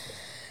balance.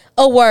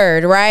 a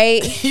word,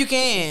 right? You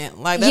can.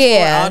 Like, that's what we're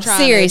Yeah, all trying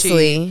to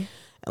seriously. achieve.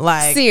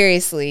 Like,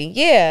 Seriously.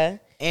 Yeah.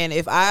 and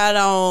if I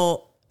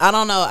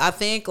don't know. I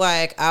think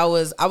like I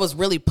was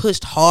really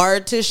pushed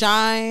hard to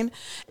shine,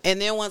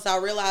 and then once I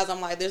realized, I'm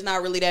like, there's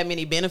not really that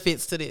many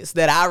benefits to this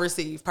that I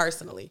receive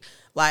personally.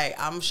 Like,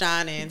 I'm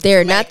shining. There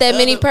to are not make that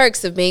many other-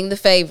 perks of being the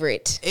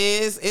favorite.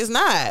 It's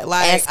not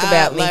like Ask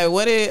about me. Like,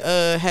 what it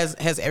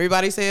has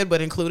everybody said,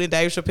 but including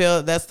Dave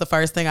Chappelle. That's the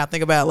first thing I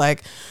think about.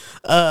 Like,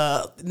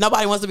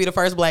 nobody wants to be the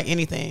first black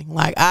anything.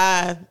 Like,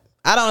 I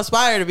don't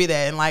aspire to be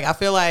that. And like, I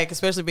feel like,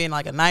 especially being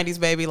like a 90s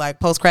baby, like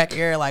post crack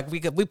era, like we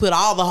put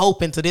all the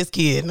hope into this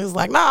kid. And it's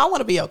like, nah, I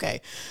want to be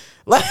okay.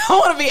 Like, I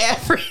want to be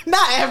average,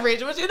 not average,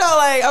 but you know,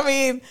 like, I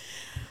mean,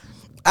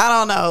 I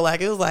don't know.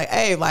 Like, it was like,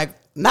 hey, like,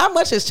 not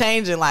much is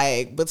changing,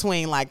 like,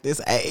 between like this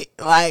A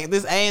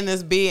and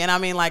this B. And I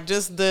mean, like,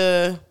 just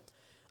I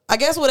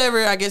guess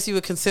whatever, I guess you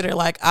would consider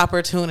like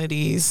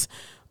opportunities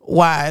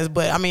wise.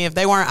 But I mean, if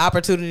they weren't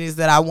opportunities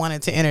that I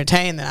wanted to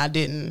entertain,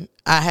 then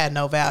I had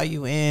no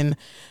value in,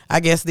 I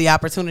guess, the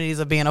opportunities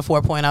of being a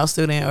 4.0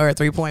 student or a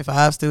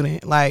 3.5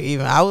 student. Like,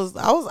 even I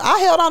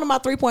held on to my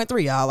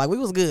 3.3, y'all. Like, we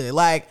was good.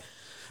 Like,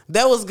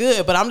 that was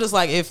good. But I'm just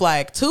like, if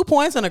like 2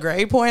 points in a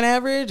grade point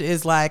average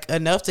is like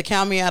enough to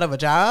count me out of a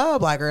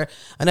job, like, or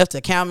enough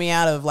to count me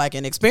out of like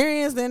an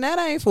experience, then that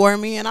ain't for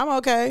me, and I'm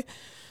okay.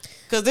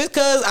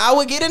 Cause I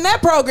would get in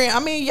that program. I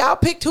mean, y'all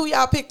picked who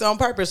y'all picked on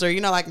purpose, or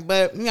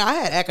but I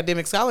had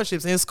academic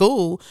scholarships in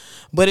school,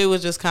 but it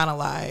was just kind of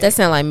like That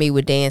sound like me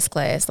with dance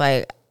class.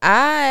 Like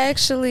I'm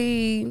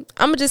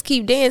gonna just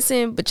keep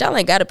dancing, but y'all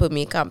ain't got to put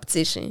me in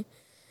competition.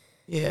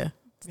 yeah.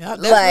 Yeah,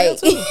 that's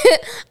Like real, too. I'm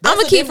gonna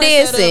That's a keep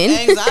different set of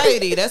dancing.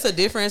 anxiety. That's a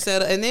different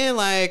set of, and then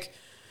like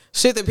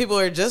shit that people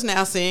are just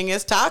now seeing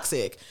as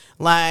toxic.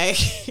 Like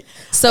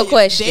So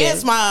question.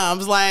 dance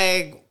moms,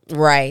 like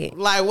Right.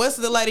 what's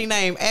the lady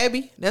name?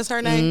 Abby? That's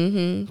her name.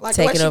 Mm-hmm. Like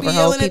Taking what she over be whole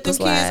yelling at them people's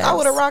kids? I lives.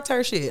 would have rocked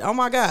her shit. Oh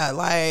my god!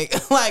 Like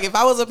if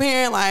I was a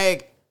parent,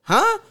 like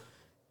huh?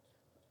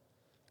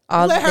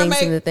 All the Let her things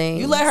make and the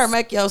things. you let her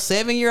make your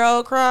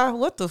 7-year-old cry.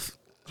 What the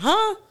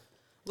huh?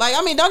 Like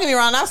I mean, don't get me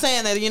wrong. I'm not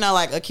saying that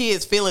like a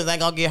kid's feelings ain't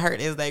gonna get hurt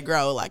as they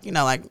grow. Like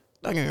like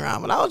don't get me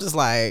wrong, but I was just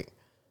like,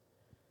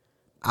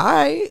 all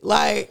right,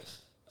 like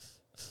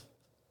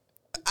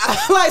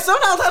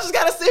sometimes I just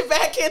gotta sit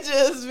back and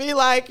just be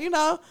like,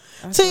 to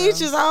each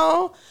his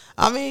own.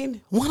 I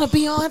mean, want to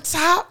be on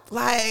top?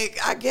 Like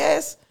I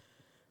guess.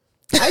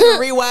 I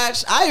even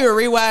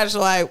rewatched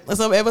like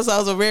some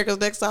episodes of America's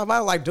Next Top. I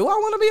was like, do I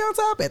want to be on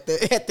top at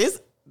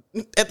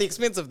the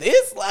expense of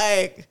this?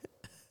 Like,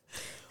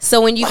 So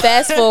when you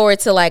fast forward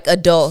to like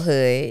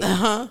adulthood,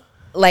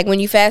 like when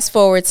you fast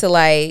forward to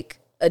like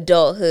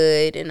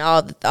adulthood and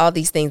all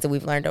these things that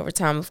we've learned over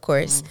time, of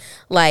course,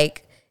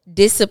 like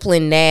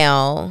discipline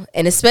now,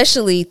 and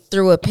especially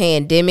through a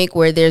pandemic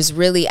where there's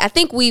really, I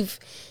think we've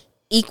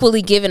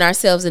equally given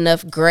ourselves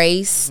enough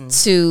grace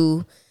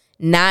to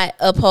not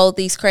uphold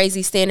these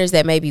crazy standards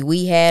that maybe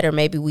we had or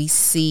maybe we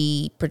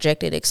see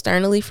projected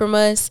externally from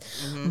us.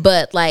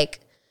 But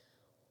like,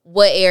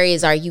 what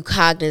areas are you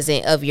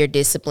cognizant of your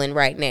discipline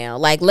right now?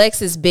 Like Lex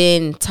has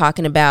been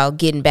talking about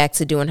getting back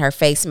to doing her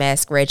face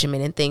mask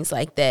regimen and things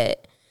like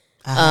that.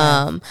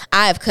 I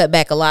have cut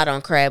back a lot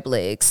on crab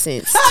legs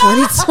since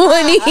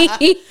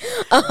 2020.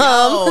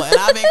 oh, and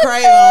I've been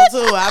craving them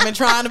too. I've been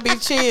trying to be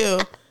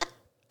chill.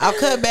 I've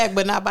cut back,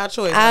 but not by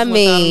choice. I That's what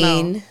y'all don't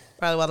know. mean,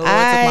 Probably why the Lord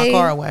took my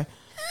car away.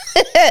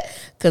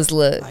 Cause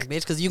look, Like,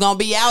 bitch, because you going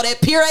to be out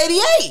at Pier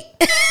 88.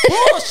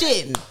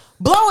 Bullshitting.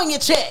 Blowing your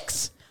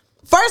checks.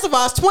 First of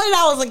all, it's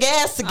 $20 in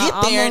gas to get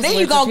there. And then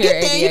you going to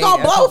get there and you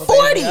going to blow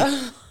 40.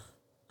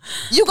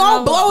 You going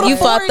to blow the 40. you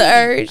fought the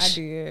urge. I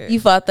did. You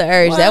fought the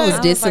urge. That I was was like,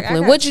 I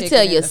discipline. got What'd you chicken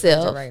tell in the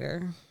yourself?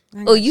 refrigerator.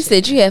 Oh, you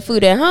said you had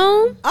food at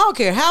home? I don't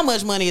care how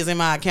much money is in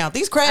my account.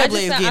 These crab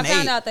legs I getting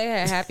found ate. out they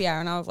had happy hour,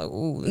 and I was like,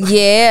 ooh.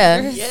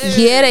 Yeah.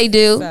 Yeah, they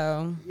do.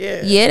 So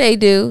Yeah, they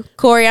do.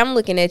 Corey, I'm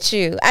looking at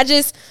you. I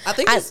think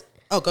it's...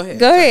 Oh, go ahead.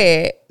 Go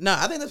ahead. No,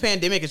 I think the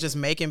pandemic is just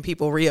making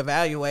people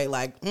reevaluate.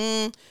 Like,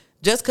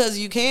 just because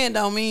you can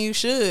don't mean you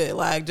should.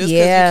 Like, just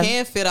because Yeah. you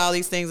can fit all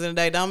these things in a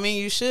day don't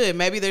mean you should.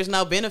 Maybe there's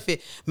no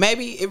benefit.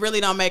 Maybe it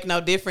really don't make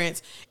no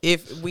difference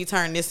if we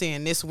turn this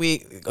in this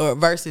week or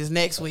versus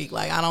next week.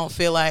 Like, I don't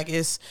feel like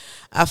it's...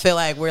 I feel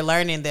like we're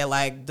learning that,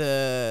 like,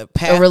 the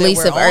path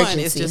release that we're of on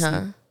is urgency, just...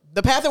 huh?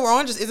 The path that we're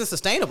on just isn't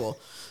sustainable.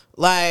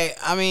 Like,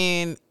 I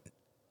mean,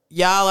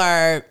 y'all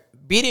are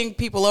beating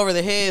people over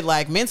the head,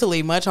 like,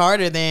 mentally much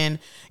harder than,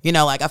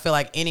 like, I feel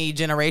like any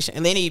generation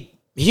and any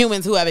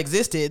humans who have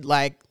existed,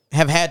 like,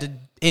 have had to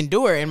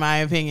endure, in my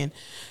opinion.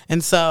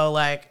 And so,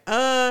 like,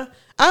 I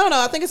don't know.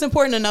 I think it's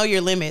important to know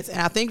your limits. And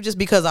I think just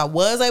because I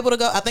was able to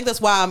go, I think that's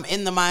why I'm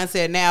in the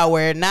mindset now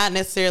where not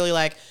necessarily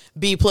like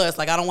B+.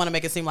 Like, I don't want to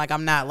make it seem like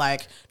I'm not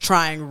like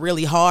trying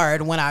really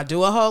hard when I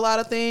do a whole lot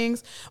of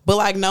things, but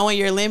like knowing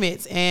your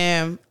limits.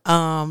 And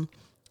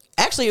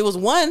actually it was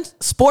one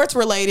sports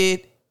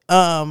related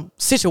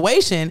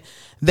situation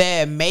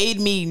that made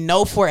me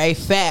know for a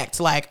fact,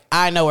 like,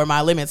 I know where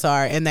my limits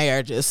are and they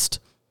are just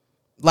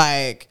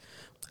like,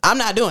 I'm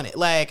not doing it.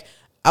 Like,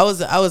 I was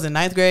in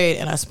 9th grade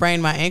and I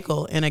sprained my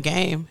ankle in a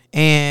game,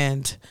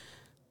 and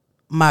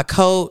my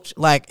coach,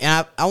 like,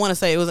 and I want to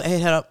say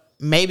it had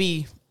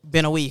maybe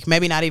been a week,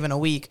 maybe not even a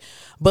week,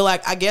 but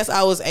like, I guess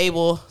I was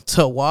able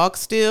to walk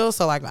still.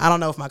 So like, I don't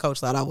know if my coach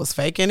thought I was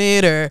faking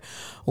it or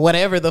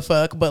whatever the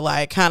fuck, but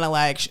like, kind of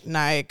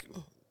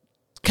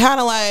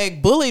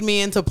bullied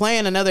me into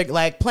playing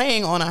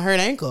playing on a hurt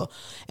ankle.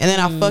 And then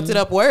I fucked it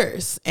up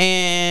worse.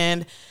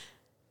 And,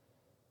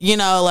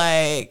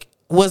 like,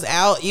 was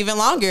out even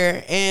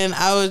longer, and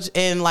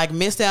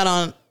missed out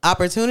on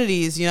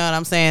opportunities, you know what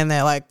I'm saying,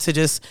 that like to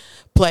just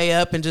play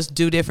up and just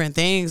do different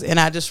things. And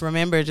I just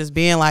remember just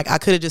being like, I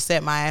could have just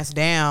set my ass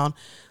down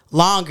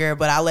longer,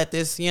 but I let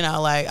this,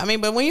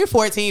 but when you're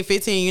 14,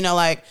 15,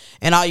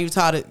 and all you're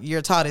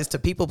taught is to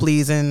people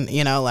please, and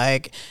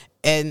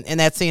and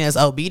that's seen as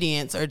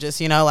obedience, or just,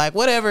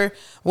 whatever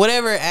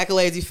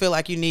accolades you feel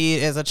like you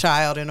need as a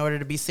child in order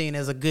to be seen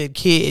as a good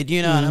kid,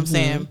 you know what I'm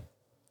saying?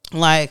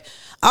 Like,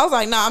 I was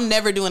like, no, I'm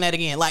never doing that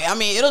again. Like, I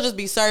mean, it'll just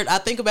be certain. I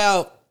think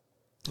about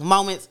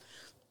moments.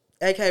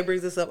 AK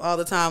brings this up all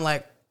the time.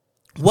 Like,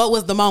 what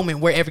was the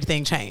moment where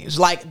everything changed?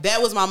 Like, that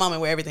was my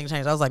moment where everything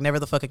changed. I was like, never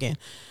the fuck again.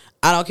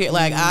 I don't care.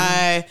 Like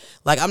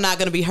I'm not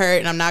gonna be hurt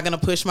and I'm not gonna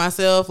push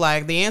myself.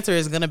 Like the answer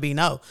is gonna be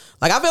no.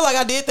 Like I feel like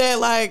I did that.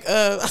 Like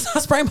I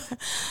sprained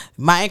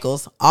my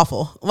ankles.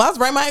 Awful. Well, I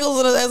sprained my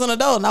ankles as an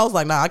adult, and I was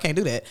like, nah, I can't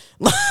do that.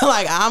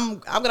 Like I'm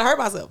gonna hurt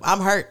myself. I'm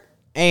hurt,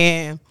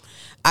 and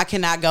I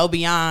cannot go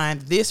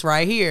beyond this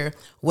right here.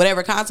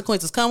 Whatever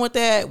consequences come with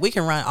that, we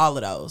can run all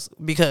of those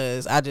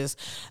because I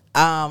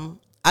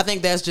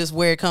think that's just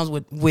where it comes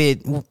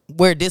with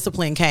where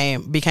discipline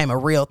became a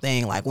real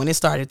thing. Like when it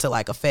started to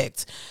like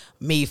affect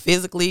me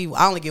physically,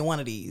 I only get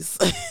one of these.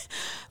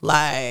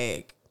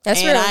 Like,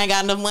 that's and real. I ain't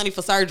got enough money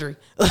for surgery.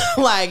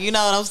 Like, you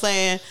know what I'm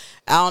saying?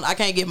 I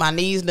can't get my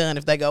knees done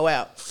if they go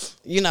out.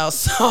 You know,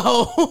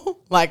 so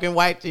like in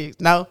white chicks,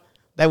 no,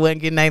 they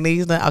wasn't getting their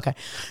knees done. Okay,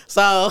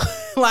 so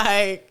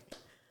like.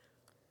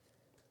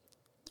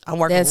 I'm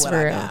working That's with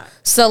what real. I got.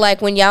 So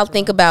like when y'all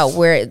think about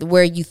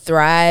where you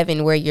thrive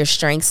and where your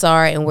strengths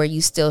are and where you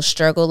still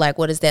struggle, like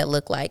what does that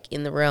look like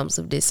in the realms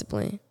of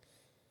discipline?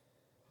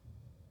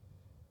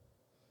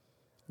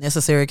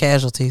 Necessary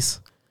casualties.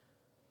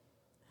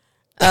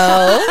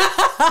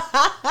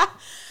 Oh,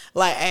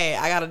 Like, hey,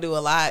 I gotta do a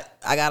lot.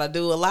 I gotta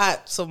do a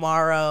lot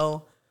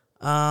tomorrow.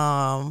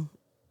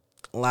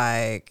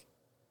 Like,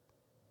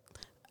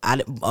 I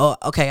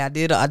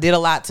did a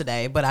lot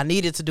today, but I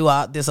needed to do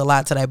this a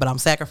lot today. But I'm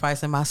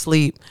sacrificing my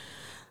sleep.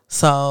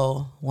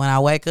 So when I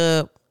wake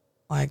up,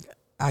 like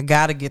I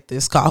gotta get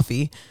this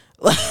coffee.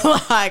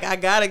 Like I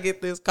gotta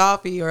get this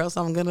coffee, or else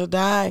I'm gonna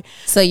die.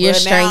 so your But now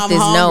strength I'm is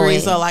hungry, knowing.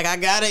 So like I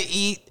gotta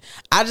eat.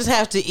 I just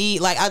have to eat.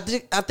 Like I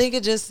think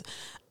it just.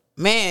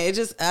 Man,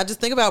 I just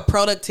think about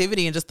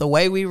productivity and just the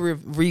way we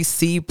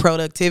receive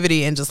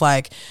productivity, and just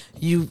like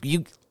you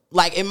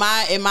like in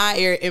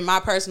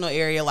my personal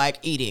area, like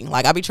eating,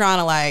 like I be trying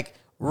to like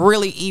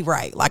really eat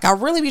right, like I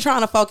really be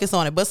trying to focus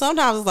on it, but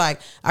sometimes it's like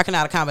I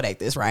cannot accommodate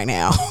this right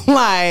now.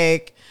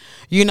 Like,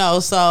 you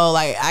know, so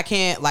like I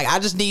can't, like I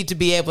just need to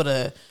be able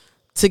to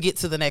get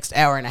to the next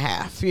hour and a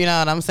half, you know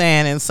what I'm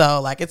saying? And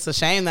so like it's a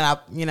shame that I,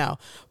 you know,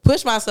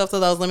 push myself to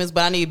those limits,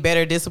 but I need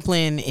better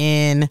discipline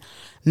in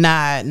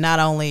not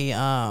only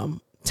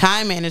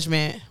time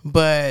management,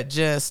 but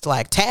just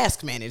like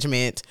task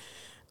management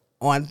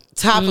on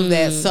top of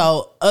that,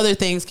 so other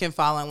things can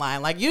fall in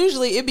line. Like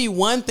usually it'd be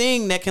one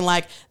thing that can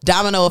like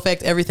domino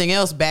affect everything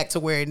else back to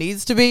where it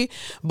needs to be,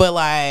 but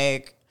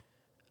like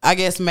I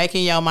guess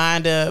making your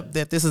mind up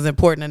that this is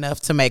important enough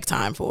to make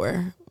time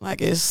for.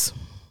 Like it's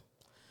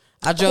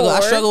I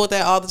struggle with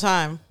that all the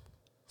time.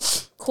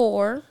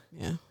 Core.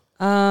 Yeah.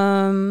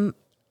 I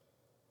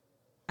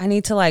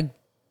need to like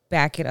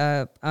back it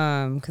up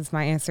because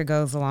my answer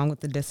goes along with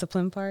the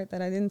discipline part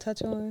that I didn't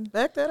touch on.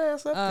 Back that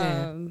ass up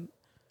there.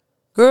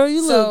 Girl,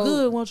 you so look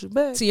good. Won't you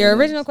back? To your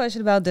original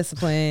question about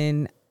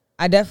discipline,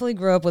 I definitely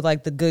grew up with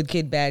like the good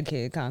kid, bad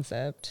kid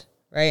concept,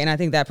 right? And I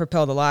think that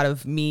propelled a lot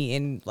of me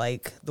in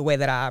like the way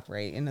that I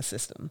operate in the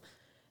system.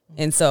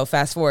 And so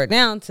fast forward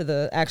now to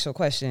the actual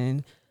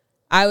question,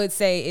 I would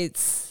say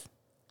it's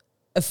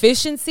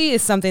efficiency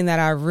is something that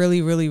I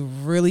really, really,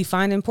 really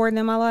find important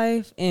in my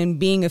life. And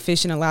being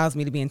efficient allows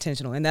me to be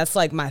intentional. And that's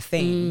like my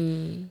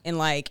thing. And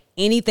like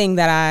anything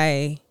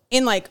that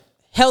in like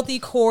healthy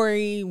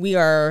Corey, we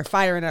are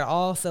firing at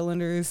all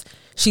cylinders.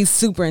 She's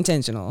super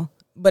intentional.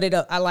 But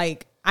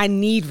I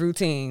need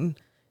routine.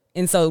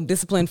 And so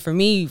discipline for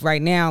me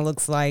right now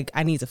looks like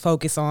I need to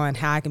focus on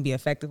how I can be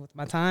effective with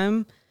my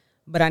time.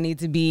 But I need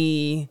to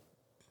be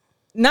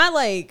not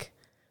like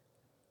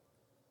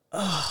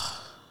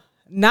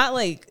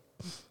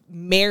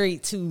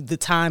married to the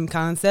time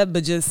concept,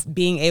 but just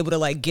being able to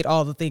like get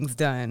all the things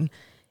done.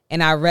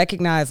 And I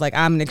recognize like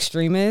I'm an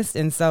extremist.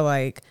 And so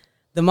like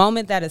the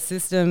moment that a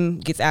system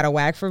gets out of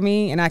whack for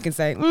me and I can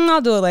say, I'll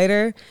do it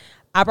later,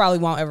 I probably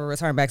won't ever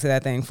return back to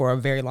that thing for a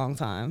very long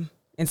time.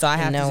 And so I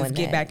have to just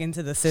get back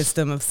into the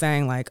system of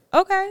saying like,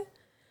 okay,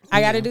 I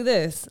got to do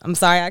this. I'm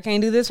sorry I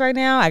can't do this right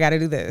now. I got to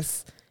do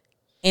this.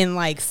 And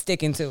like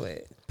sticking to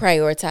it.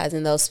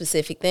 Prioritizing those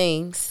specific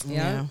things.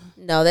 Yeah.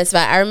 No, that's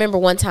fine. I remember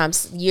one time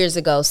years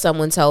ago,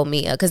 someone told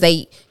me, because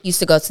they used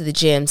to go to the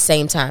gym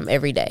same time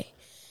every day.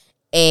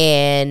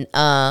 And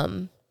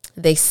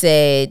they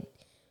said,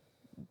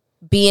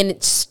 being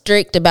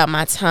strict about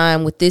my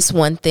time with this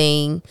one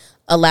thing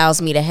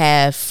allows me to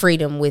have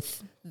freedom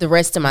with the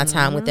rest of my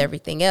time with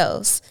everything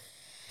else.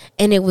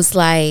 And it was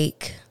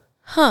like,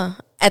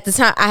 at the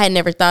time, I had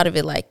never thought of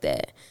it like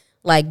that.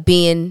 Like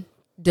being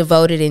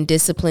devoted and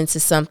disciplined to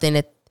something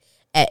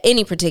at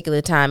any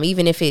particular time,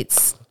 even if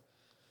it's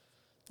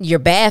your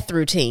bath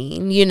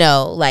routine, you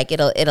know, like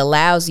it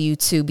allows you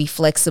to be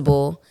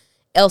flexible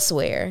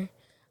elsewhere.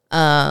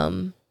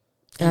 And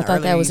I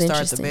thought that was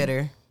interesting. The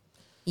better.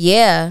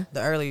 Yeah.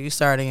 The earlier you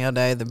start in your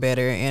day, the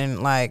better.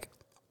 And like,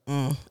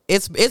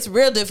 it's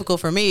real difficult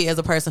for me as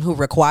a person who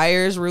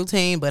requires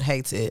routine but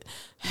hates it.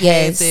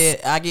 Yes. Hates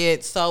it. I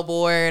get so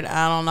bored.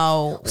 I don't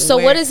know. So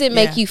what does it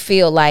make you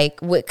feel like?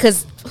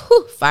 Because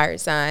fire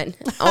sign.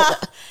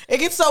 It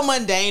gets so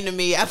mundane to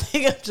me. I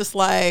think I'm just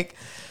like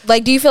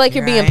do you feel like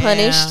you're being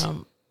punished?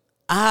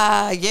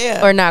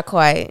 Yeah. Or not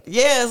quite?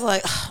 Yeah, it's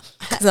like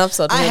 'Cause I'm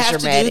so I have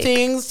dramatic. to do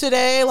things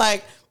today.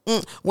 Like,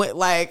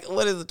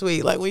 what is the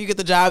tweet? Like, when you get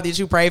the job that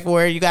you pray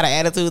for, you got an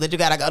attitude that you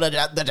got to go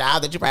to the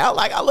job that you pray. I'm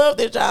like, I love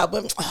this job,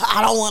 but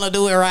I don't want to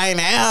do it right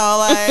now.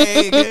 Like,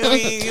 I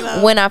mean, you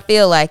know, When I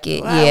feel like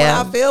it, when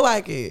yeah. I feel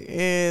like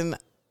it.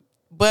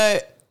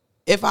 But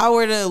if I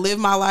were to live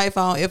my life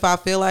on, if I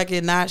feel like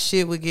it, not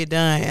shit would get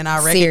done, and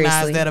I recognize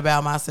Seriously. that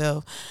about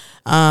myself.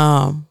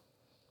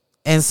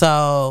 And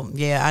so,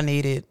 yeah, I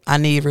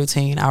need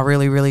routine. I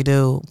really, really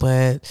do.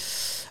 But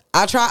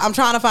I'm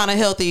trying to find a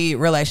healthy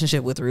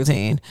relationship with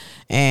routine.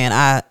 And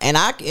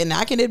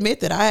I can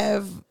admit that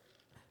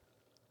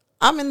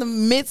I'm in the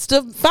midst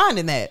of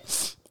finding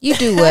that. You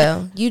do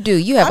well. You do.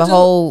 You have I a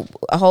do.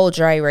 whole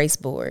dry erase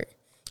board.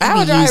 I You have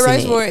a be dry using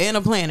erase it. board and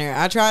a planner.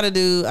 I try to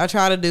do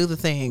the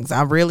things.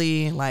 I'm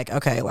really like,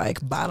 okay, like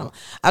bottom.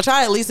 I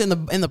try at least in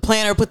the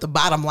planner put the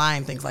bottom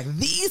line things, like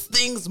these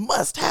things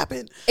must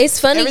happen.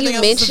 It's funny Everything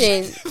you else is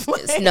mentioned.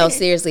 subjective. No,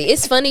 seriously,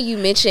 it's funny you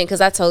mentioned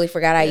because I totally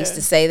forgot I used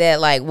to say that.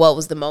 Like, what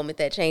was the moment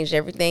that changed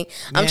everything?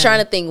 I'm Yeah.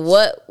 trying to think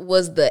what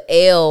was the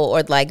L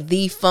or like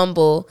the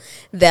fumble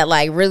that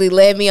like really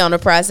led me on the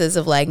process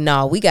of like,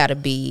 no, we got to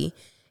be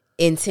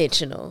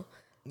intentional.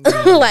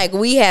 Like,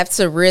 we have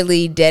to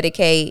really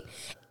dedicate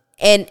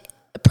and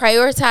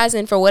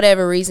prioritizing for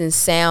whatever reason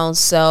sounds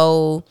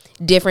so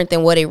different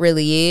than what it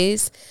really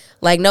is.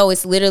 Like, no,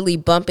 it's literally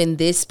bumping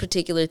this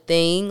particular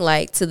thing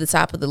like to the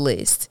top of the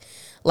list.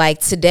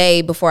 Like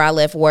today before I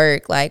left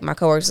work, like my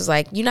coworkers was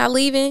like, "You not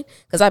leaving?"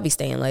 Because I'd be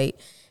staying late.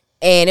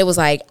 And it was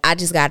like, I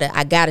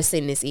gotta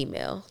send this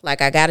email.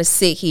 Like, I gotta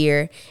sit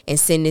here and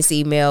send this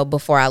email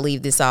before I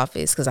leave this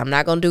office because I'm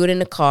not gonna do it in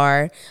the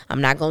car. I'm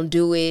not gonna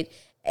do it.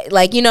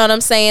 Like, you know what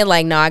I'm saying?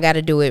 Like, no, I got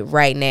to do it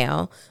right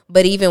now.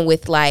 But even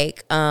with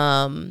like,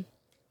 oh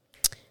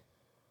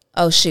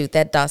shoot,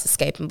 that thought's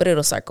escaping, but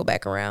it'll circle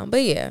back around.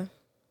 But yeah,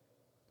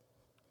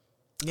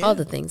 all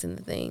the things and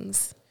the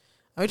things.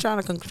 I'm trying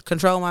to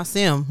control my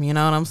sim. You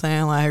know what I'm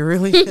saying? Like,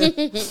 really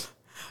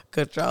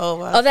control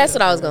my Oh, that's sim.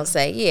 what I was going to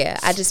say. Yeah.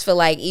 I just feel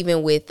like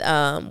even with,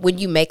 when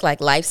you make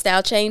like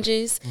lifestyle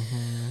changes,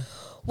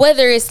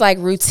 whether it's like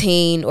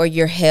routine or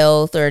your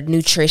health or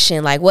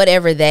nutrition, like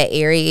whatever that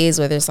area is,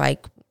 whether it's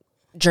like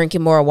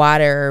drinking more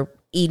water or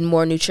eating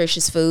more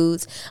nutritious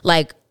foods,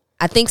 like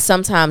I think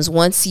sometimes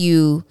once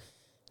you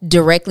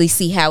directly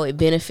see how it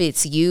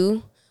benefits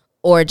you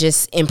or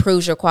just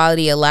improves your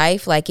quality of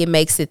life, like it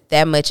makes it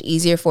that much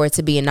easier for it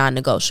to be a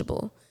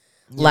non-negotiable.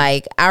 Yeah.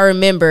 Like I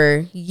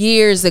remember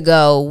years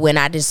ago when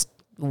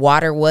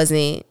water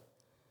wasn't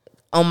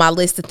on my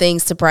list of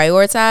things to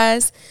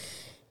prioritize.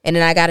 And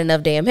then I got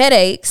enough damn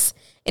headaches.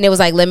 And it was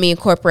like, let me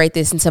incorporate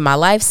this into my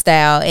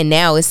lifestyle. And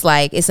now it's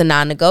like, it's a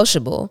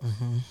non-negotiable.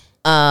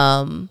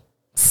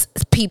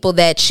 People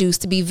that choose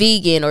to be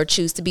vegan or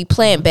choose to be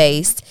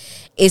plant-based.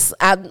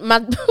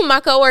 My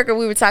coworker,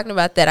 we were talking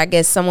about that. I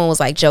guess someone was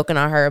like joking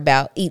on her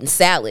about eating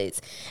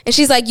salads. And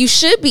she's like, you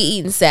should be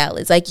eating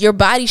salads. Like your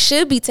body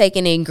should be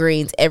taking in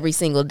greens every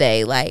single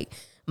day. Like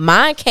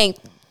mine can't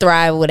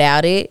thrive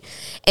without it.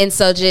 And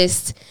so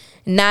just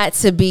not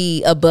to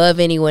be above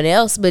anyone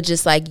else, but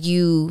just like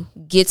you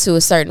get to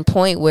a certain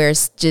point where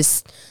it's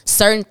just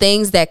certain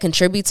things that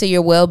contribute to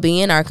your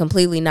well-being are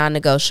completely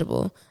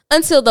non-negotiable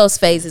until those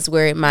phases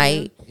where it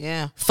might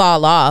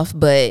fall off.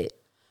 But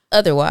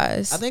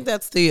otherwise, I think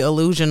that's the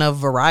illusion of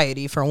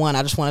variety. For one,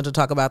 I just wanted to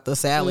talk about the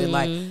salad,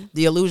 like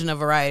the illusion of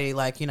variety.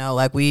 Like, you know,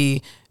 like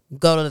we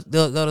go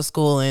to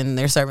school and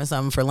they're serving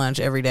something for lunch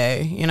every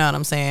day. You know what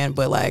I'm saying?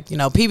 But like, you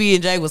know,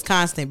 PB&J was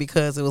constant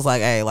because it was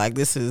like, hey, like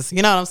this is,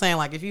 you know what I'm saying?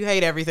 Like if you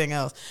hate everything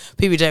else,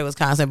 PB&J was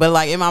constant. But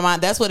like in my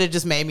mind, that's what it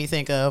just made me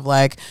think of.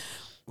 Like,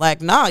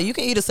 nah, you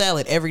can eat a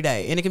salad every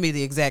day and it can be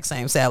the exact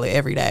same salad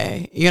every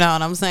day. You know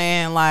what I'm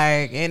saying?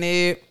 Like, and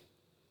it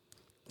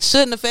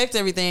shouldn't affect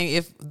everything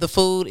if the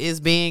food is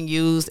being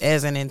used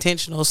as an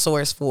intentional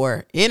source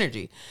for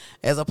energy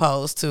as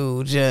opposed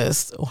to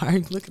just, why are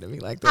you looking at me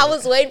like that? I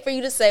was waiting for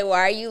you to say, why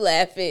are you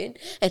laughing?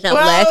 And I'm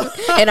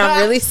laughing. And I'm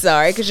really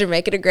sorry because you're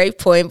making a great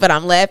point, but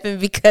I'm laughing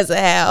because of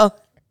how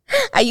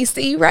I used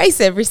to eat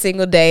rice every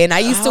single day, and I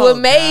used to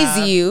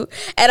amaze you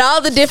at all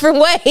the different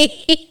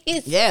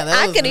ways. Yeah,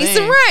 I could eat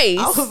some rice.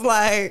 I was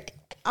like,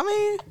 I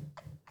mean,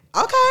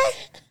 okay.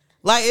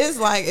 Like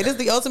it is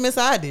the ultimate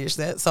side dish.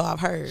 So I've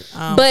heard.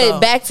 But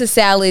back to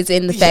salads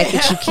and the fact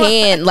that you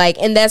can, like,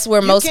 and that's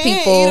where most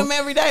people eat them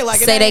every day. Like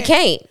say they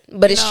can't,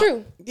 but it's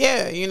true.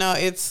 Yeah, you know,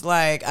 it's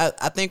like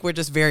I think we're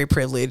just very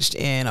privileged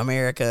in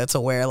America to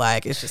where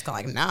like it's just kind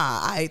of like,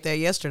 nah, I ate that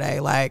yesterday.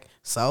 Like,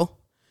 so,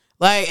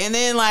 like, and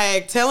then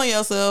like telling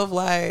yourself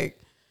like,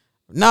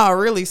 no,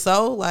 really,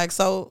 so, like,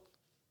 so.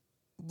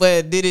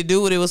 But did it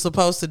do what it was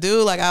supposed to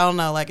do? Like, I don't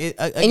know. Like, it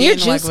again, and your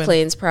juice like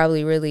cleanse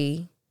probably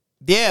really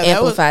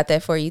amplified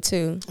that for you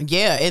too.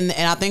 Yeah, and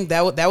I think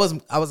that was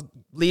I was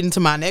leading to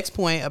my next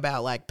point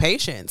about like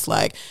patience.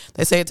 Like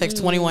they say it takes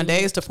 21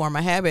 days to form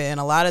a habit, and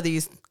a lot of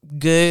these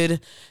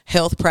good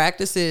health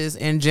practices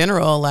in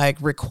general like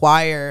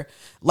require,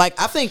 like,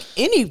 I think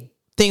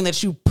anything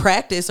that you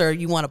practice or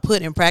you want to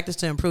put in practice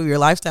to improve your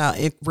lifestyle,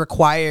 it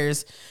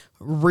requires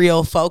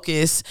real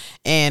focus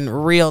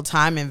and real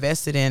time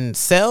invested in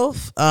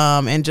self,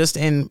 and just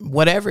in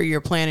whatever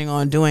you're planning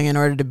on doing in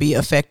order to be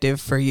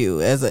effective for you,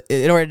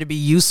 in order to be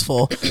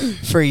useful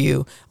for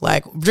you.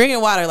 Like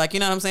drinking water, like, you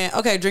know what I'm saying?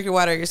 Okay, drink your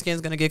water, your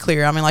skin's gonna get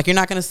clear. I mean, like, you're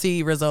not gonna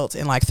see results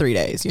in like 3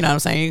 days. You know what I'm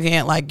saying? You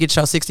can't like get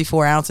your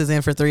 64 ounces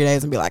in for 3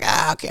 days and be like,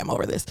 okay, I'm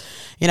over this.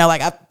 You know,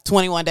 like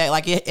 21 day,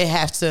 like it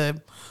has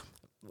to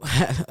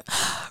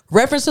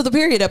reference to the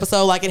period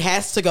episode, like it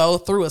has to go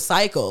through a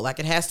cycle, like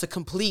it has to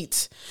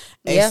complete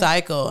a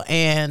cycle.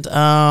 And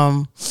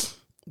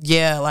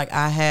like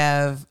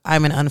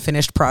I'm an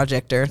unfinished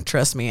projector,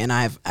 trust me, and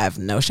I have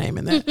no shame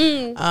in that.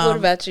 What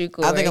about you,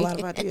 Corey? I think a lot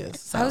of ideas.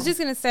 So. I was just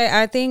gonna say,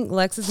 I think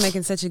Lex is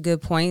making such a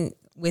good point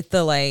with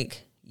the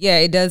like, yeah,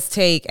 it does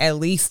take at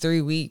least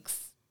 3 weeks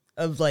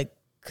of like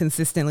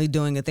consistently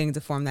doing a thing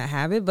to form that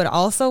habit. But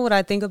also what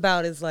I think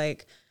about is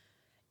like,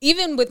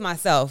 even with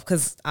myself,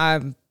 because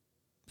I'm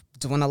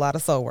doing a lot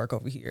of soul work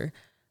over here,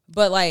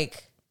 but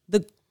like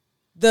the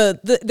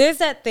there's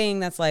that thing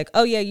that's like,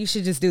 oh yeah, you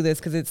should just do this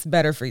because it's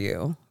better for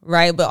you,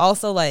 right? But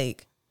also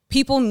like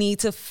people need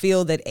to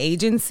feel that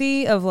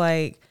agency of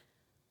like,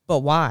 but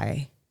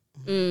why?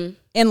 And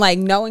like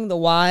knowing the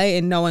why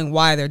and knowing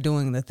why they're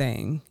doing the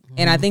thing.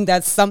 And I think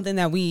that's something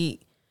that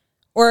we,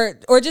 or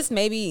just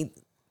maybe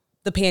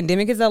the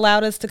pandemic has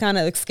allowed us to kind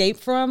of escape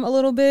from a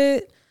little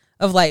bit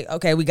of like,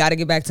 okay, we got to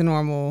get back to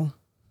normal.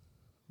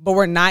 But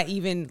we're not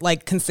even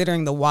like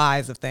considering the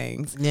whys of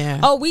things. Yeah.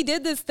 Oh, we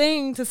did this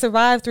thing to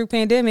survive through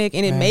pandemic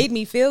and it made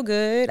me feel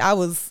good.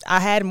 I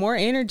had more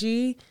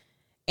energy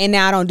and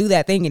now I don't do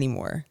that thing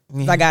anymore.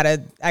 I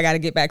gotta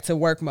get back to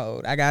work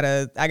mode. I got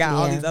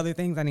all these other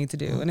things I need to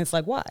do. And it's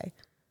like, why?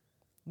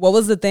 What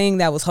was the thing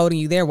that was holding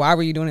you there? Why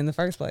were you doing it in the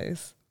first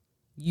place?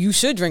 You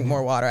should drink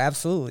more water.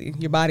 Absolutely.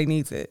 Your body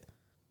needs it.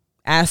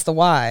 Ask the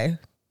why.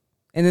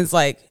 And it's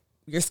like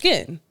your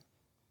skin.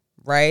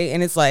 Right.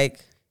 And it's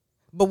like,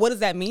 but what does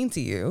that mean to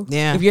you?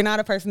 Yeah. If you're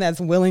not a person that's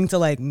willing to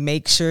like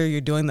make sure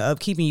you're doing the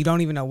upkeep and you don't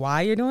even know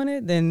why you're doing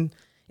it, then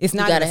it's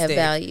not you gotta gonna have stick.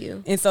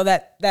 value. And so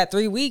that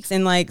 3 weeks,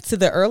 and like to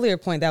the earlier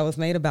point that was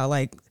made about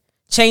like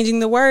changing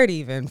the word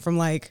even from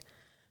like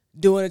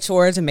doing a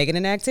chore to making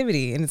an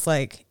activity. And it's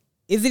like,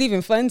 is it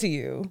even fun to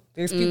you?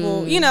 There's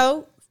people, you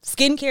know,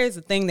 skincare is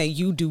a thing that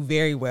you do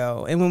very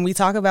well. And when we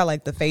talk about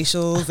like the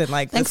facials and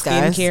like Thanks, the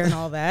guys. skincare and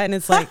all that, and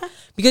it's like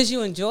because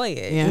you enjoy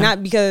it,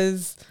 not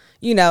because,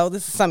 you know,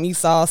 this is something you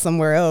saw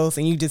somewhere else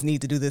and you just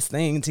need to do this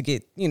thing to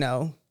get, you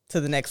know,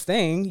 to the next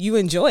thing. You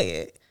enjoy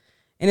it.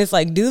 And it's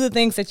like, do the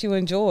things that you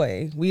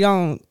enjoy.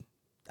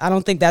 I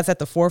don't think that's at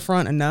the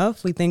forefront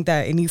enough. We think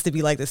that it needs to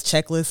be like this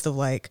checklist of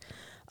like,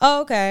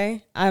 oh,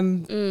 okay,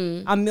 I'm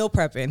meal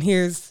prepping.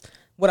 Here's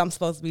what I'm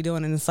supposed to be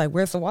doing. And it's like,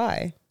 where's the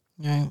why?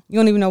 Right. You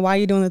don't even know why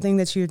you're doing the thing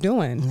that you're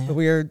doing. But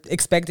we're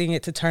expecting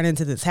it to turn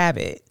into this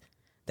habit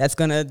that's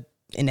going to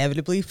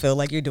inevitably feel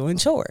like you're doing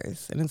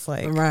chores. And it's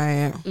like,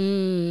 Right. I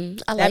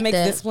like that makes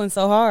that. discipline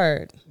so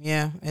hard.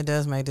 Yeah, it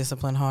does make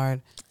discipline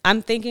hard.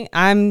 I'm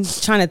trying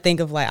to think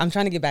of like, I'm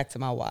trying to get back to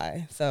my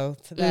why. So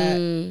to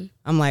that,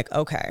 I'm like,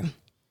 okay,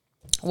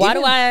 why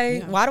do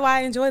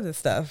I enjoy this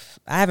stuff?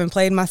 I haven't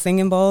played my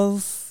singing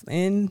bowls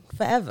in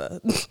forever.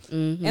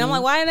 And I'm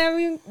like, why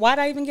did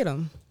I even get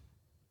them?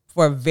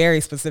 For a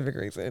very specific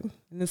reason.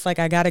 And it's like,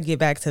 I got to get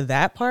back to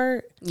that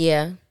part.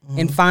 Yeah.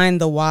 And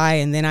find the why,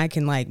 and then I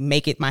can like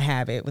make it my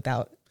habit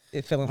without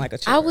it feeling like a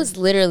chore. I was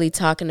literally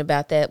talking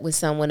about that with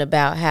someone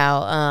about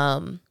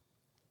how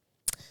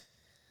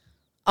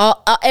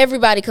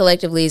everybody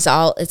collectively it's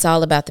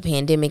all about the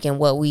pandemic and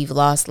what we've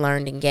lost,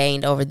 learned, and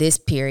gained over this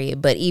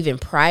period. But even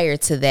prior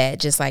to that,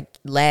 just like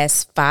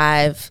last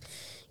 5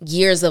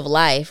 years of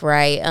life,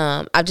 right?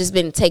 I've just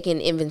been taking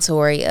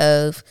inventory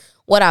of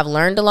what I've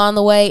learned along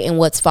the way and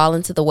what's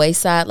fallen to the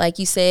wayside, like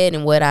you said,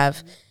 and what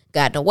I've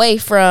gotten away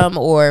from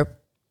or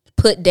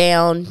put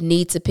down,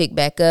 need to pick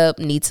back up,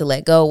 need to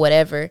let go,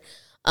 whatever.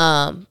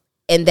 And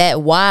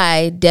that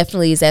why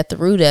definitely is at the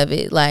root of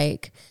it.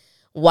 Like,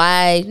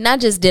 why, not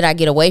just did I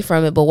get away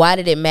from it, but why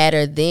did it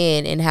matter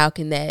then, and how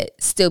can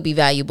that still be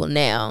valuable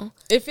now?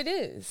 If it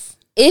is.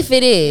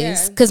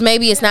 Because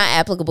maybe it's not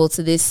applicable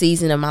to this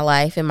season of my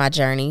life and my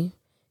journey,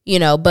 you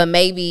know, but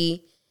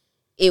maybe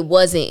it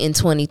wasn't in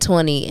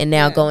 2020, and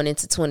now going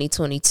into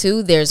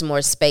 2022, there's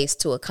more space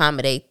to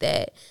accommodate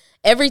that.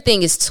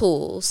 Everything is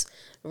tools,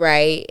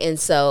 right? And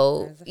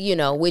so, you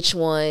know, which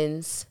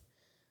ones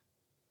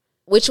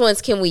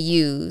can we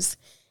use?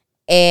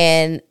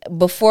 And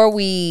before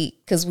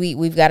because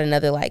we've got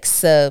another like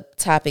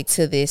subtopic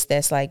to this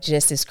that's like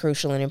just as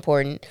crucial and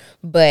important,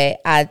 but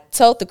I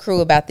told the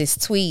crew about this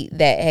tweet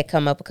that had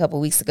come up a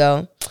couple weeks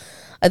ago.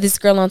 This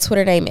girl on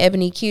Twitter named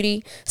Ebony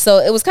Cutie. So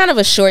it was kind of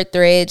a short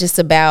thread just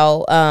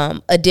about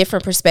a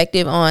different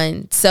perspective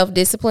on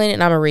self-discipline,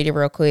 and I'm gonna read it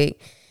real quick.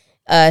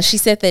 She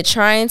said that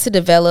trying to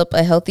develop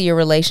a healthier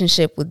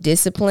relationship with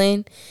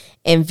discipline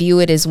and view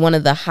it as one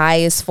of the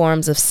highest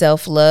forms of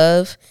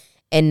self-love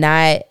and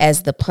not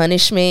as the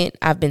punishment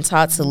I've been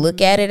taught to look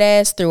at it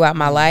as throughout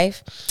my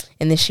life.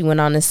 And then she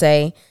went on to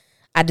say,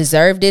 I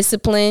deserve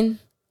discipline,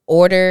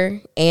 order,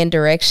 and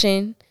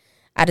direction.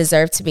 I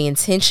deserve to be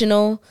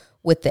intentional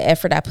with the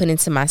effort I put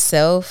into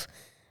myself.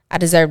 I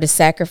deserve to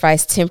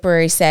sacrifice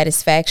temporary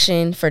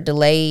satisfaction for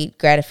delayed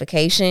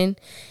gratification.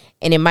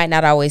 And it might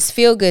not always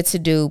feel good to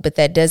do, but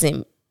it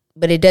doesn't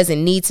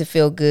need to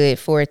feel good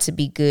for it to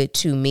be good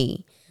to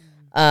me.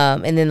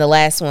 And then the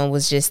last one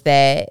was just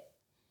that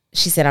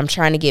she said, I'm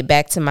trying to get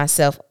back to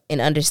myself and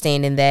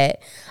understanding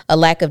that a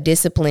lack of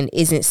discipline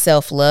isn't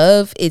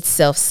self-love, it's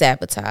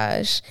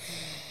self-sabotage.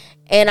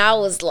 And I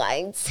was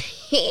like,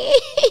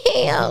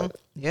 damn.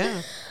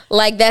 Yeah.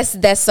 Like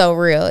that's so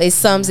real. It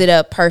sums it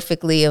up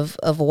perfectly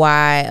of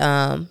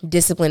why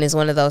discipline is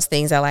one of those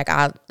things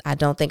I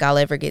don't think I'll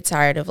ever get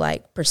tired of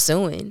like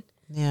pursuing.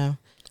 Yeah.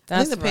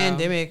 That's I think the real.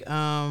 pandemic,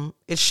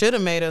 it should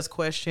have made us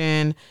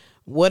question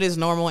what is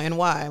normal and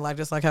why. Like,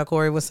 just like how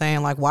Corey was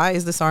saying, like, why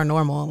is this our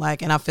normal?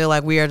 Like, and I feel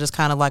like we are just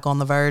kind of like on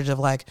the verge of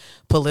like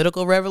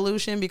political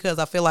revolution, because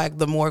I feel like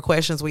the more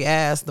questions we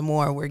ask, the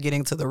more we're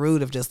getting to the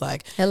root of just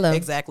like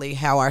exactly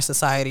how our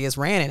society is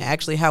ran and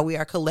actually how we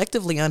are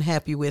collectively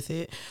unhappy with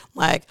it.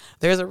 Like,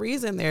 there's a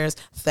reason there's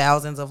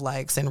thousands of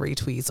likes and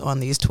retweets on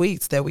these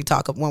tweets that we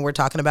talk when we're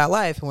talking about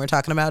life, when we're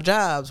talking about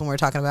jobs, when we're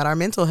talking about our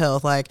mental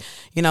health. Like,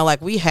 you know,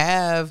 like we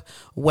have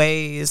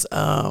ways,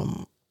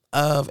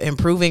 of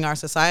improving our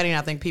society, and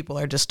I think people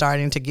are just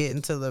starting to get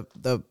into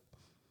the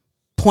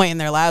point in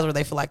their lives where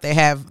they feel like they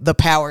have the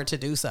power to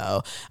do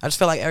so. I just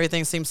feel like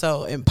everything seems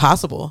so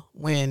impossible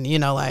when, you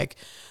know, like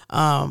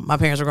my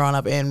parents were growing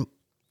up and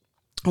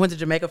I went to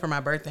Jamaica for my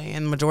birthday,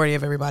 and the majority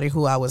of everybody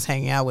who I was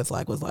hanging out with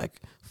was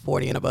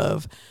 40 and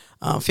above,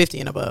 50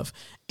 and above,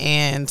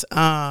 and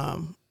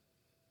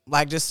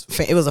like just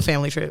it was a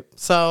family trip.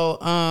 So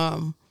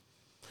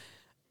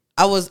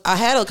I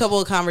had a couple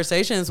of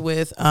conversations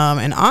with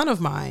an aunt of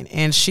mine,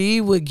 and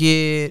she would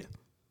get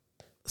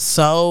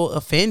so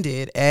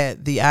offended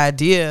at the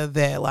idea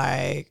that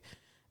like,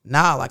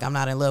 nah, like I'm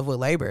not in love with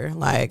labor.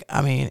 Like,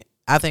 I mean,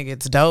 I think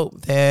it's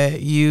dope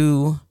that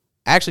you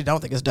actually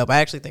don't think it's dope. I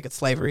actually think it's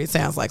slavery. It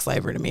sounds like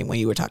slavery to me when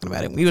you were talking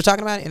about it. When you were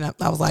talking about it, and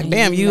I was like,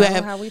 damn, you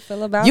have how we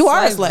feel about you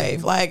slavery. are a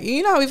slave. Like,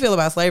 you know how we feel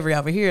about slavery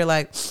over here.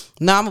 Like,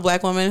 no, I'm a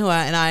black woman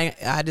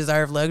I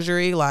deserve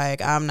luxury.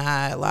 Like, I'm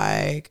not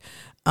like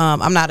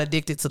I'm not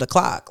addicted to the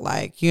clock,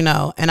 like, you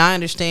know, and I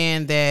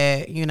understand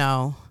that, you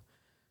know,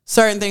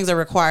 certain things are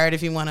required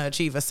if you want to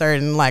achieve a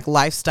certain like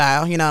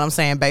lifestyle, you know what I'm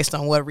saying, based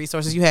on what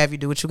resources you have, you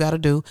do what you got to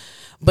do.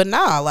 But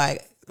nah,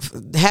 like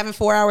having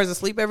 4 hours of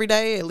sleep every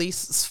day, at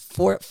least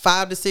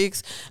 5 to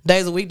 6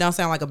 days a week, don't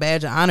sound like a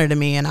badge of honor to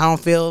me. And I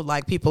don't feel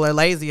like people are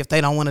lazy if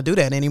they don't want to do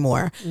that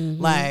anymore. Mm-hmm.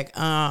 Like,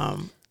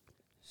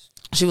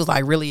 she was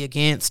like really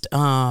against,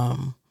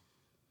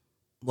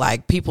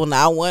 like people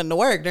not wanting to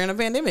work during the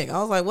pandemic. I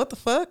was like, what the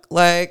fuck?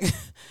 Like,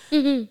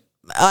 I'm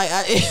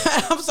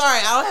sorry,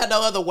 I don't have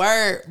no other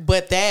word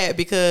but that,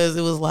 because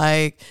it was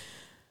like,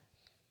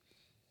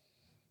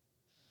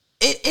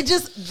 it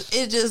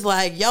just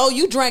like, yo,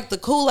 you drank the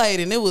Kool-Aid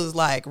and it was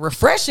like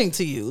refreshing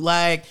to you.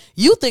 Like,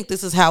 you think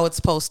this is how it's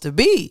supposed to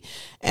be.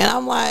 And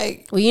I'm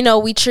like, well, you know,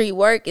 we treat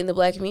work in the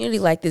black community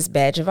like this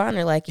badge of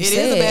honor, like you said.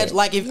 It is a badge.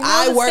 Like, if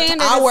I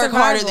work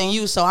harder than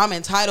you, so I'm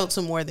entitled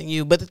to more than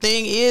you. But the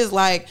thing is,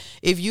 like,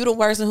 if you the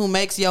person who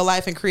makes your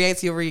life and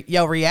creates your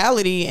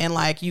reality, and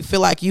like you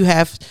feel like you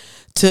have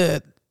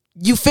to,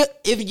 you feel,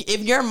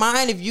 if your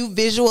mind, if you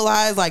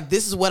visualize like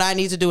this is what I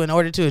need to do in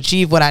order to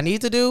achieve what I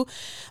need to do,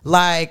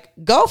 like,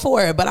 go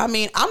for it. But I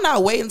mean, I'm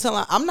not waiting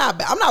until I'm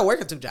not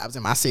working 2 jobs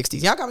in my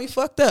 60s. Y'all got me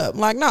fucked up.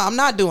 Like, no, I'm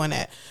not doing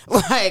that.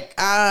 Like,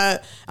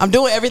 I'm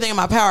doing everything in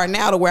my power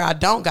now to where I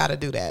don't got to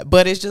do that.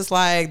 But it's just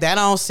like, that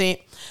don't seem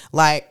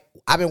like,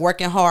 I've been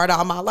working hard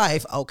all my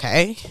life.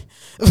 Okay.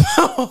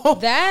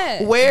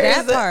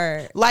 that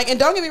part. Like, and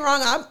don't get me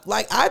wrong,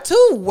 I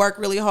too work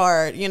really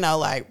hard, you know,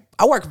 like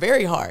I work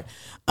very hard.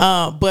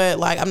 But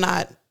like, I'm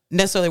not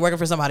necessarily working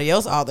for somebody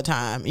else all the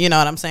time. You know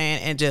what I'm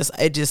saying? And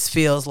it just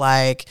feels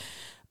like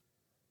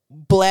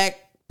black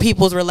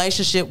people's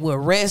relationship with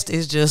rest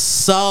is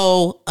just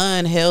so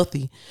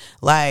unhealthy.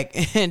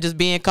 Like, and just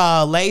being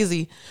called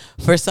lazy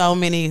for so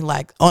many,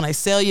 like on a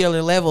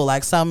cellular level,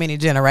 like so many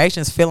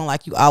generations, feeling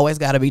like you always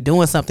got to be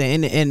doing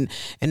something in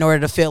order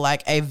to feel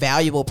like a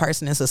valuable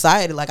person in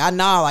society. Like, I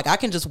know, like I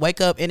can just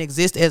wake up and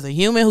exist as a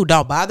human who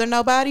don't bother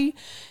nobody.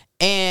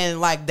 And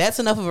like, that's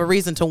enough of a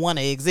reason to want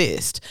to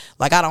exist.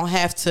 Like, I don't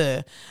have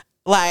to,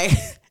 like,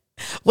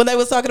 when they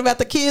was talking about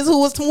the kids who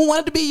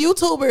wanted to be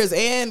YouTubers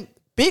and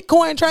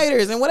Bitcoin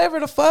traders and whatever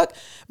the fuck,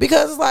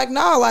 because it's like,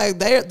 no, like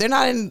they're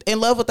not in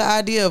love with the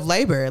idea of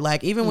labor.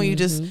 Like, even when you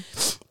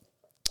just,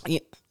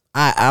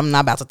 I'm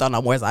not about to throw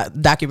no more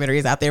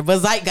documentaries out there, but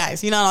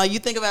zeitgeist, you know, like you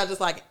think about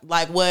just like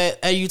what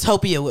a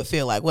utopia would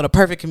feel like, what a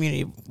perfect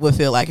community would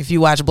feel like if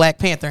you watch Black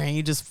Panther and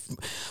you just,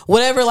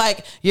 whatever,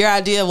 like your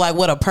idea of like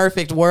what a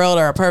perfect world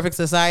or a perfect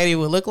society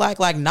would look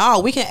like, no,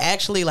 we can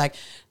actually, like,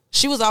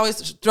 she was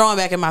always throwing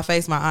back in my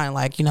face, my aunt,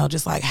 like, you know,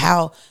 just like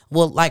how,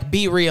 well, like,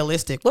 be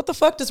realistic. What the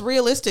fuck does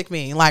realistic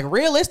mean? Like,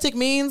 realistic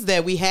means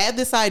that we had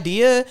this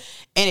idea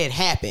and it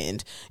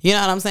happened. You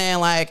know what I'm saying?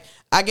 Like,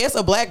 I guess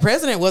a black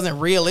president wasn't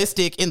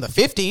realistic in the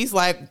 50s.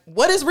 Like,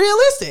 what is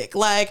realistic?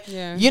 Like,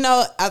 Yeah. you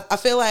know, I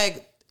feel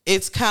like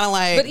it's kind of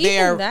like But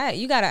even that,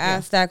 you got to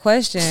ask that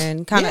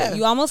question. Kind of, Yeah.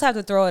 you almost have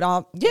to throw it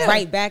all Yeah.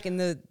 right back in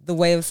the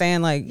way of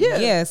saying like, Yeah.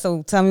 yeah.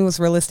 So tell me what's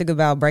realistic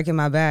about breaking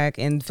my back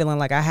and feeling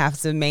like I have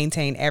to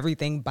maintain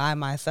everything by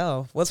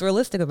myself. What's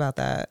realistic about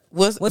that?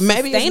 What's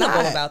maybe it's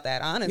sustainable not. about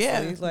that? Honestly,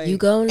 Yeah. like You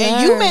go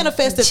And you learn.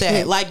 manifested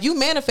that. Like, you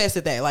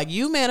manifested that. Like,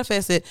 you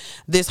manifested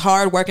this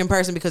hard-working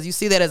person because you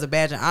see that as a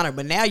badge of honor.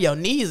 But now your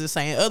knees are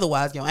saying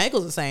otherwise. Your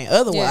ankles are saying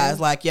otherwise. Yeah.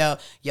 Like,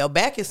 your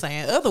back is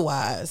saying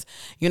otherwise.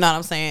 You know what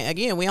I'm saying?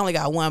 Again, we only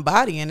got one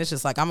body, and it's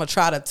just like, I'm going to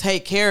try to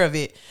take care of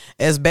it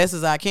as best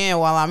as I can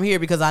while I'm here,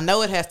 because I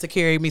know it has to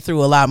carry me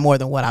through a lot more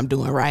than what I'm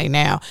doing right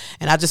now.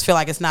 And I just feel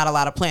like it's not a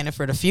lot of planning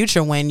for the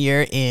future when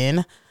you're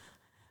in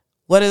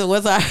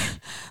what's our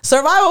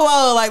survival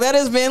mode. Like, that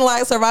has been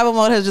like, survival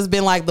mode has just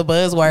been like the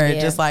buzzword,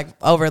 Yeah. just like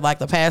over like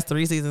the past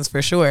 3 seasons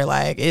for sure.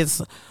 Like,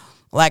 it's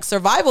like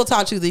survival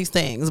taught you these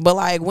things, but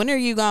like, when are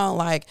you gonna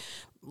like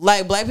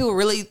black people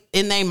really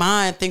in their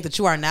mind think that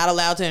you are not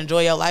allowed to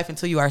enjoy your life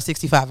until you are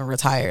 65 and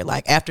retired.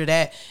 Like, after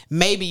that,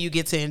 maybe you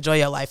get to enjoy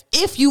your life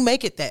if you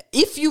make it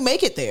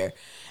there.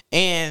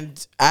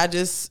 And I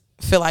just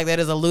feel like that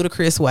is a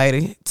ludicrous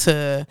way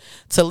to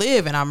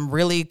live, and I'm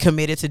really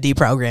committed to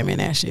deprogramming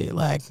that shit.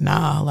 Like,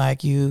 nah,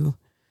 like,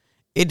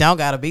 it don't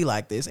gotta be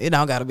like this. It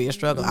don't gotta be a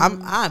struggle.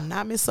 I'm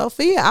not Miss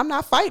Sophia. I'm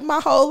not fighting my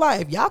whole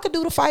life. Y'all can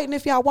do the fighting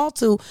if y'all want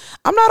to.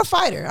 I'm not a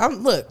fighter.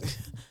 Look,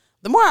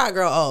 the more I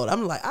grow old,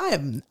 I'm like, I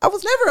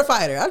was never a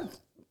fighter.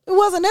 It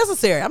wasn't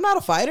necessary. I'm not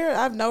a fighter.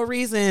 I have no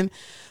reason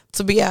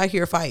to be out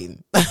here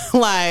fighting.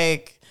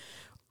 Like,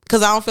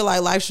 because I don't feel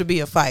like life should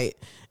be a fight.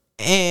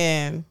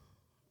 And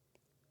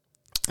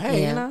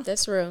hey, Yeah, you know,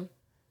 that's real.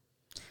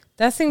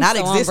 that seems not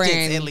so on existence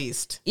brand. at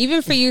least.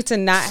 Even for you to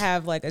not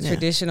have like a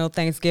traditional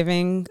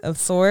Thanksgiving of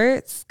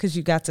sorts because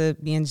you got to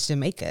be in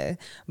Jamaica.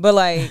 But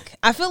like,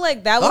 I feel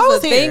like that I was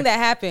was the here. thing that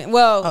happened.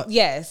 Well,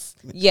 yes.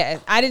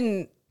 I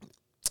didn't.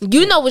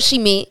 You know what she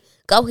meant.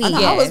 Go ahead.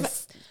 I was-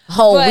 Yes.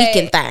 Whole But-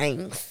 weekend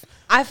things.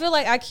 I feel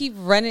like I keep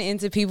running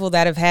into people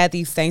that have had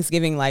these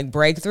Thanksgiving like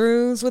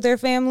breakthroughs with their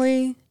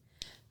families.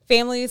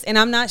 And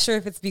I'm not sure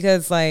if it's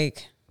because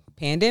like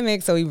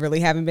pandemic, so we really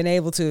haven't been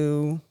able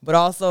to, but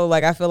also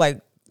like, I feel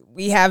like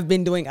we have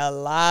been doing a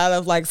lot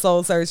of like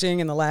soul searching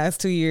in the last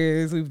 2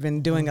 years. We've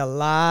been doing a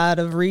lot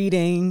of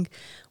reading.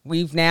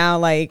 We've now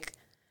like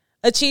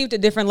achieved a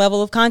different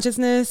level of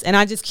consciousness. And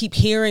I just keep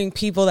hearing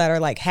people that are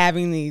like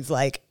having these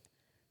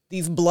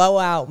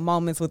blowout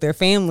moments with their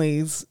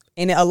families.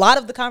 And a lot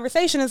of the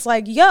conversation is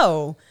like,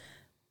 yo,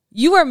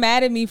 you are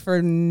mad at me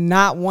for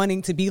not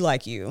wanting to be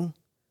like you.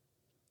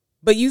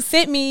 But you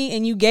sent me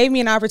and you gave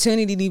me an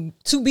opportunity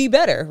to be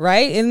better,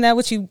 right? Isn't that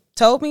what you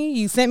told me?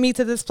 You sent me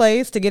to this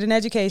place to get an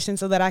education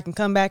so that I can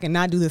come back and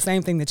not do the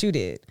same thing that you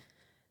did.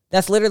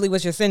 That's literally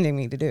what you're sending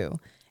me to do.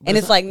 And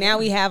it's like, now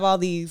we have all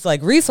these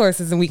like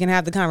resources and we can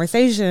have the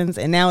conversations.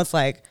 And now it's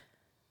like,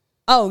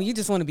 oh, you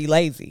just want to be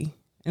lazy.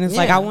 And it's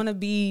like, Yeah. I want to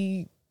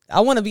be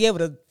able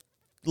to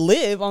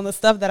live on the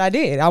stuff that I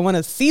did. I want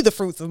to see the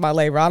fruits of my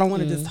labor. I don't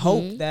want to just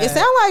hope that It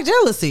sounds like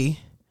jealousy.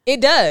 it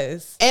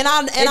does. And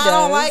I does.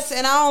 don't like,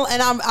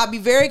 I'll be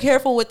very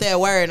careful with that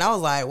word. And I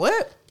was like,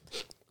 what?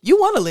 You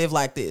want to live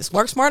like this?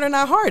 Work smarter,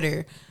 not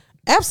harder.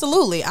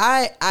 Absolutely.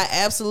 I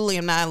absolutely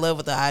am not in love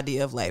with the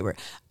idea of labor.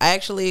 I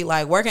actually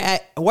like working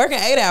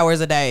 8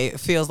 hours a day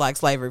feels like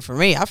slavery for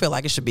me. I feel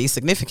like it should be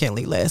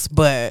significantly less,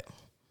 but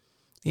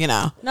you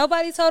know.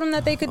 Nobody told them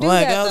that they could do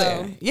Like, that go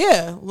though. there.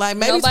 Yeah, like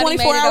maybe Nobody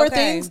made 24-hour it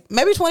okay. things.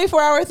 Maybe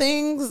 24-hour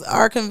things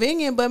are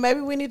convenient, but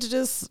maybe we need to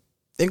just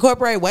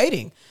incorporate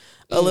waiting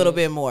a little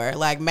bit more.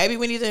 Like, maybe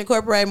we need to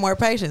incorporate more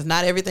patience.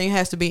 Not everything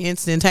has to be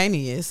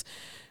instantaneous.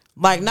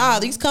 Like, nah,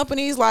 these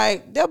companies,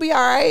 like, they'll be all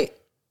right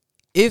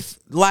if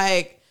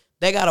like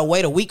they gotta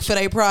wait a week for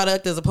their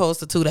product as opposed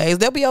to 2 days.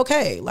 They'll be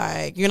okay.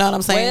 Like, you know what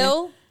I'm saying?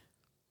 Well,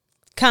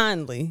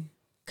 kindly.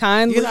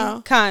 You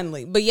know.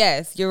 Kindly. But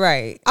yes, you're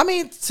right. I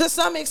mean, to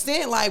some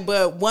extent, like,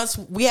 but once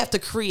we have to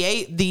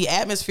create the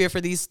atmosphere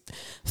for these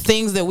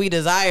things that we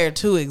desire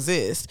to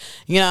exist,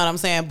 you know what I'm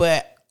saying?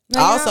 But No,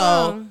 you're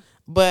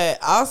not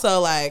also,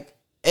 like,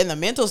 in the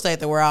mental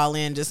state that we're all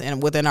in, just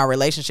and within our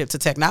relationship to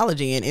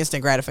technology and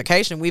instant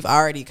gratification, we've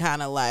already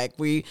kind of like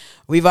we've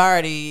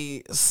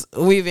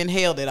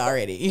inhaled it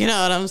already. You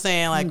know what I'm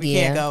saying? Like, we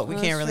Yeah. can't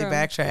really true.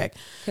 backtrack.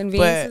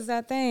 Convenience But is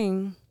that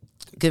thing.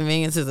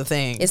 convenience is a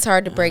thing. It's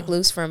hard to break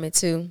loose from it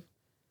too.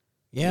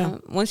 yeah.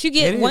 Once It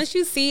is. once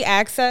you see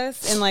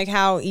access and like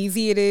how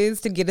easy it is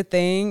to get a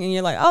thing and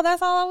you're like, oh,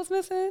 that's all I was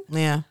missing.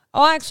 Yeah.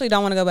 Oh, I actually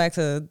don't want to go back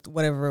to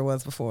whatever it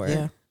was before.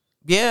 Yeah.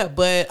 Yeah,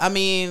 but I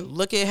mean,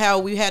 look at how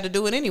we had to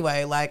do it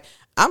anyway. Like,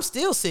 I'm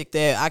still sick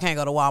that I can't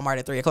go to Walmart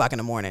at 3:00 in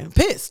the morning.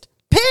 Pissed.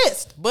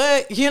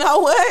 But you know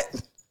what?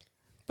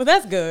 But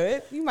that's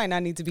good. You might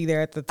not need to be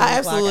there at the 3 I o'clock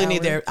absolutely hour.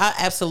 need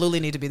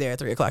to be there at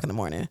 3:00 in the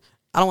morning.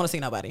 I don't want to see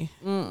nobody.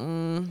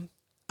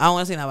 I I don't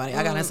want to see nobody.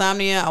 I got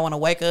insomnia. I want to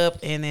wake up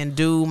and then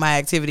do my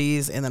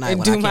activities in the night And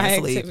when do I my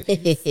can't sleep.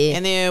 activities.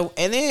 And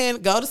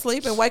then go to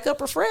sleep and wake up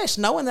refreshed,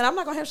 knowing that I'm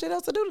not gonna have shit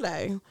else to do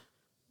today.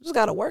 Just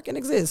gotta work and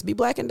exist, be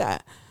black and die.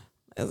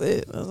 That's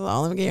it. Those are the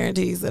only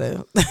guarantees that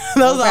those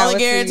are the only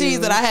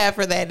guarantees that I have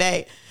for that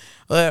day.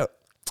 But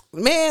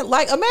man,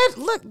 like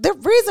imagine, look, the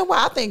reason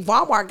why I think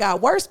Walmart got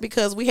worse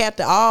because we have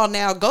to all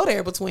now go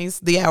there between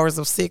the hours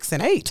of 6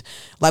 and 8.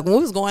 Like when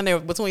we was going there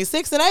between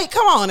 6 and 8,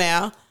 come on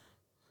now.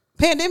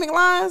 Pandemic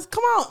lines,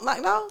 come on.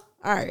 Like, no?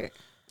 All right.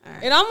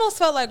 It almost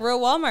felt like real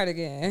Walmart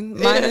again,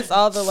 minus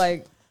all the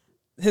like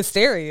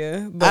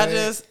hysteria. But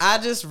I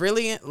just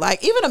really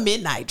like even a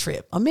midnight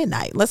trip. A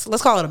midnight. Let's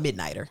call it a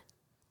midnighter.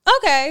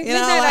 okay, You know,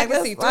 midnight like, I can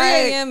that's see. 3 like-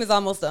 a.m. is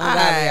almost the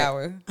ungodly Alright.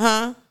 hour.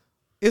 Huh?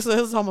 It's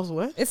almost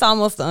what? It's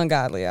almost the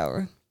ungodly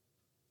hour.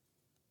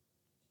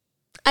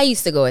 I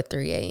used to go at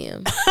 3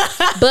 a.m.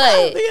 but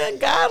The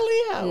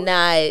ungodly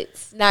hour.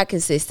 not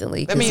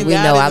consistently That because means we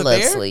God know I isn't love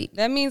there? sleep.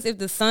 That means if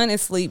the sun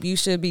is asleep, you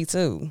should be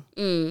too.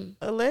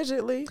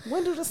 Allegedly.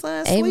 When do the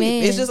sun Amen.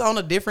 sleep? It's just on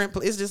a different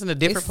it's just in a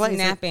different It's place.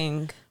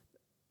 napping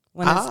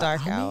when Ah, it's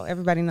dark I out.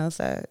 Everybody knows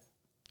that.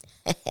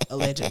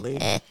 Allegedly.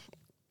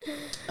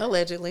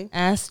 Allegedly.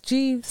 Ask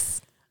Jeeves.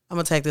 I'm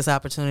gonna take this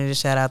opportunity to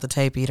shout out the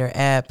Tape Eater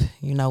app.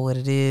 You know what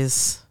it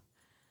is.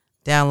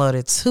 Download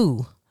it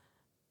to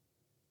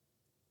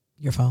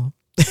your phone,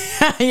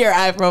 your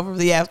iPhone from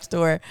the App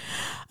Store.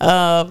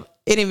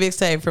 Any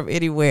mixtape from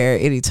anywhere,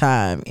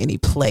 anytime, any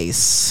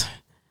place.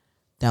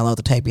 Download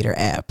the Tape Eater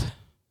app.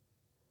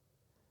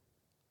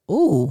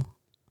 Ooh,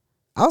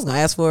 I was gonna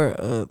ask for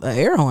an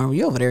air horn.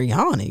 You over there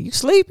yawning? You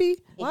sleepy?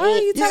 Why are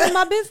you telling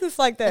my business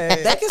like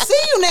that? They can see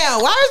you now.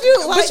 Why are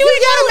you? Like, But you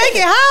gotta make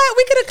it hot.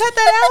 We could have cut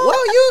that out.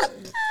 Well, you.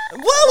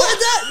 What was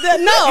that?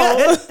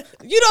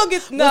 No, you don't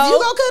get no. Was you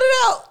gonna cut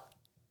it out?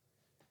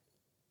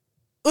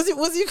 Was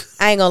you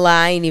I ain't gonna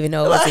lie, I ain't even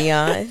know it was a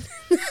yawn.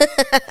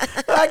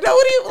 like no?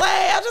 What do you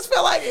like? I just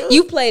feel like it was,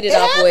 You played it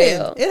off happened.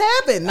 well. It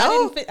happened.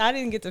 No, I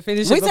didn't get to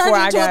finish we it turned before it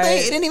I into a got thing.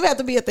 It it. didn't even have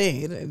to be a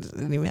thing. It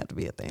didn't even have to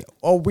be a thing.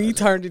 Oh, we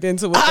turned it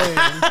into a thing.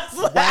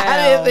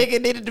 I didn't think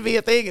it needed to be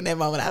a thing in that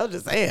moment. I was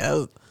just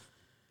saying.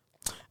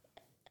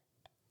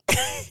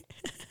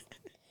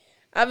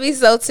 I'll be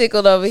so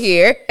tickled over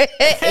here.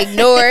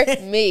 Ignore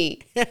me.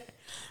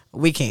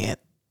 We can't.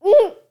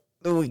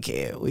 We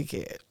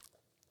can't.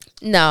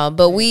 No,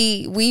 but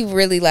we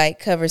really like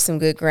cover some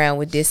good ground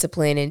with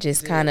discipline and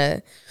just kind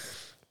of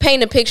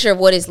paint a picture of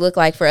what it's looked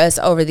like for us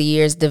over the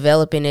years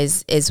developing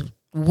as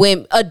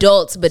women,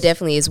 adults, but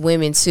definitely as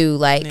women too.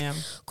 Like Yeah.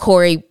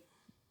 Corey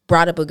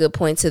brought up a good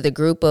point to the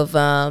group of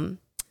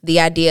the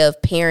idea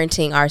of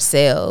parenting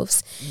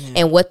ourselves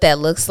and what that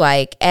looks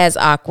like as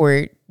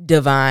awkward,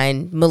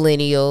 divine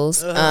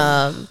millennials.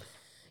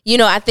 You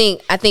know, I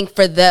think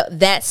for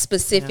that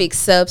specific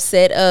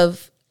subset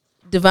of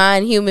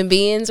divine human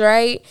beings,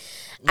 right?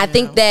 I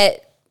think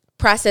that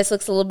process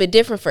looks a little bit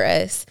different for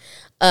us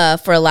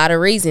for a lot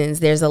of reasons.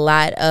 There's a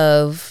lot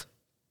of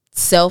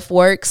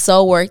self-work,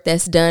 soul work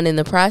that's done in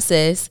the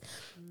process.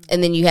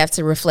 And then you have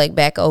to reflect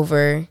back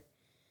over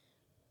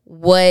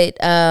what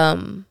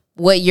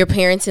your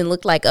parenting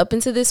looked like up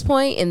until this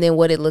point and then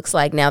what it looks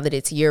like now that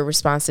it's your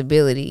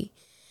responsibility.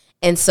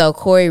 And so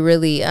Corey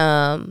really,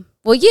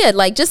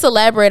 like just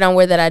elaborate on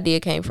where that idea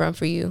came from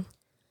for you.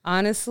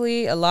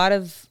 Honestly, a lot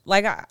of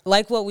like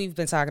what we've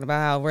been talking about,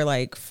 how we're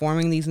like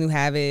forming these new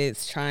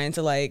habits, trying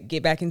to like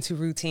get back into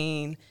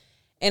routine.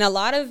 And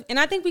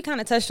I think we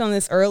kind of touched on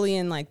this early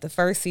in like the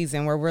first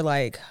season where we're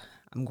like,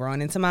 I'm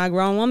growing into my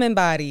grown woman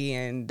body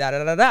and da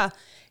da da da.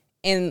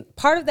 And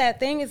part of that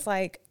thing is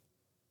like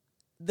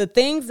the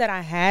things that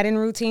I had in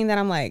routine that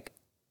I'm like,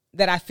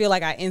 that I feel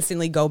like I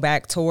instantly go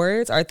back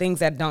towards are things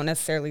that don't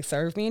necessarily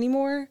serve me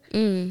anymore.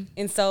 And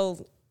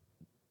so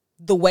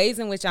the ways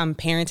in which I'm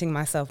parenting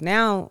myself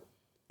now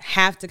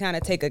have to kind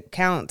of take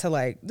account to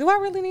like, do I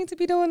really need to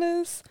be doing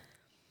this?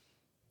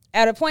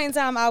 At a point in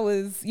time, I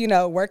was,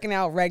 working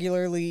out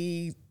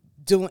regularly,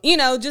 doing,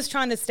 just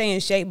trying to stay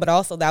in shape. But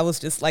also that was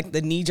just like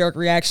the knee-jerk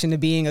reaction to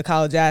being a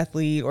college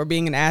athlete or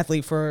being an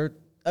athlete for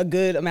a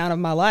good amount of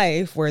my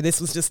life where this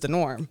was just the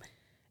norm.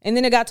 And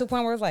then it got to a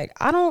point where it's like,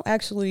 I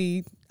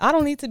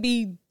don't need to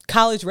be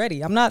college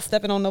ready. I'm not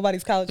stepping on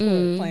nobody's college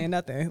court playing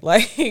nothing.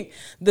 Like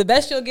the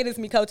best you'll get is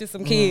me coaching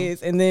some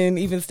kids. And then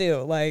even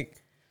still,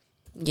 like,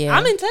 Yeah.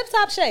 I'm in tip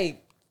top shape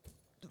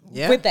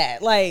Yeah. with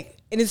that. Like,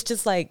 and it's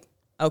just like,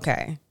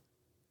 okay,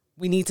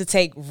 we need to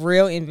take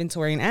real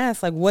inventory and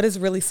ask, like, what is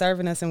really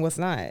serving us and what's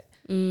not?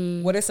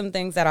 What are some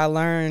things that I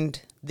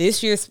learned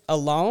this year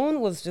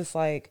alone was just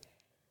like,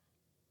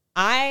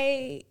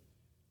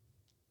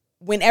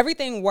 when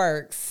everything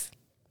works,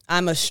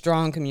 I'm a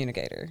strong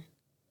communicator.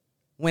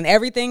 When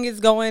everything is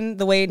going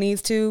the way it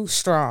needs to,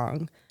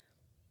 strong.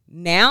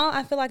 Now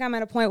I feel like I'm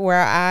at a point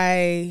where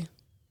I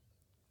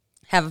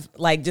have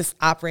like just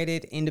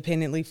operated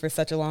independently for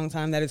such a long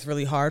time that it's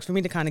really hard for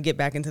me to kind of get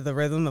back into the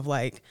rhythm of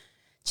like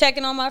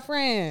checking on my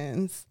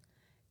friends,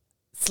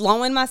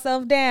 slowing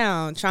myself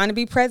down, trying to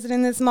be present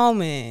in this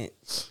moment,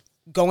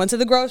 going to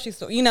the grocery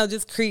store,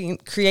 just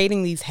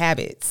creating these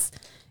habits.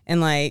 And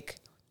like,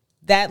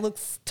 that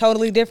looks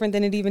totally different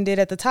than it even did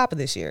at the top of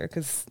this year.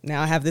 Cause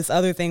now I have this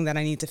other thing that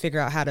I need to figure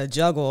out how to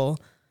juggle,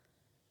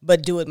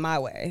 but do it my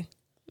way.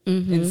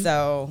 And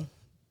so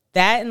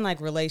that and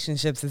like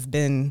relationships has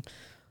been,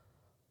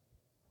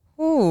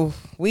 ooh,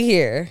 we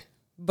here.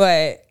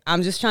 But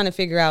I'm just trying to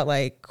figure out,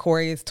 like,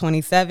 Corey is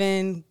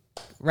 27,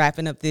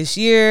 wrapping up this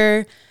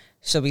year.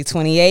 She'll be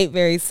 28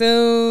 very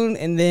soon.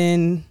 And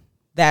then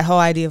that whole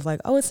idea of like,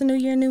 oh, it's a new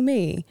year, new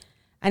me.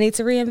 I need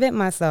to reinvent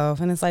myself.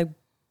 And it's like,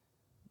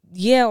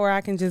 yeah, or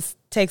I can just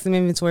take some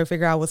inventory,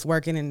 figure out what's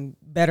working and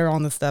better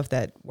on the stuff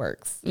that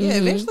works. Yeah,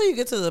 eventually you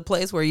get to the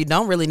place where you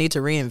don't really need to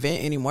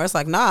reinvent anymore. It's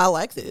like, nah, I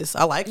like this.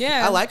 I like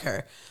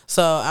her.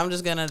 So I'm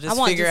just gonna I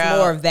want figure just out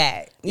more of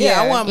that.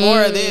 Yeah, I want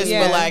more of this,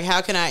 Yeah. but like,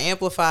 how can I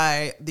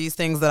amplify these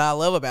things that I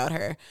love about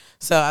her?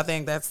 So I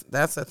think that's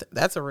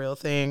a real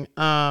thing.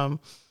 At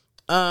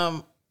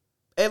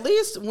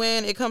least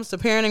when it comes to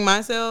parenting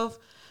myself,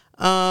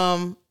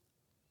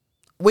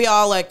 we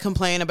all like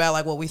complain about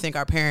like what we think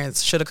our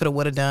parents shoulda, coulda,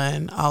 woulda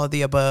done, all of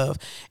the above.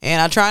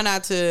 And I try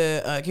not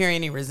to carry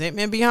any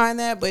resentment behind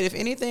that. But if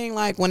anything,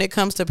 like when it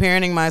comes to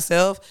parenting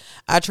myself,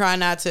 I try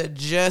not to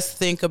just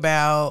think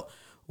about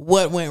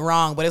what went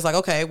wrong. But it's like,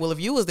 okay, well, if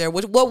you was there,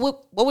 what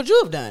would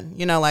you have done?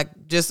 You know, like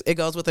just it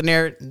goes with the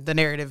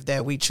narrative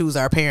that we choose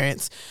our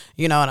parents.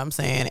 You know what I'm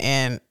saying?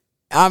 And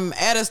I'm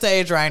at a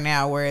stage right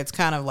now where it's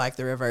kind of like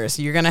the reverse.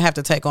 You're going to have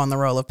to take on the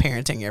role of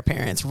parenting your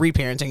parents,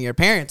 reparenting your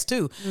parents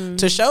too,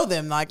 to show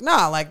them like,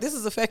 nah, like this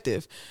is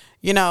effective,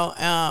 you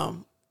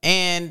know?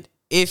 And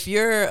if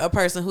you're a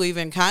person who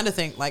even kind of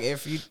think like,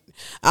 if you,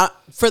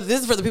 for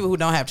the people who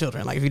don't have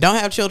children, like if you don't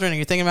have children and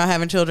you're thinking about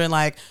having children,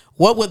 like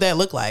what would that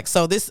look like?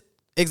 So this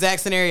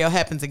exact scenario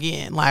happens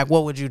again. Like,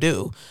 what would you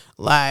do?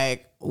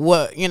 Like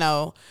what, you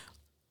know,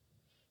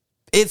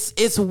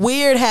 it's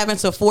weird having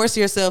to force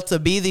yourself to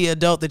be the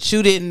adult that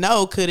you didn't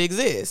know could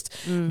exist,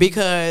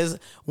 because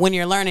when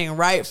you're learning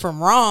right from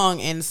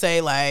wrong and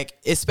say like,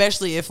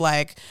 especially if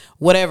like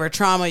whatever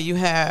trauma you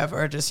have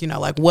or just, you know,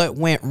 like what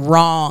went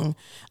wrong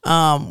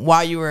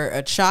while you were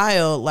a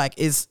child, like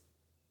is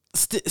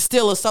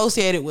still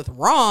associated with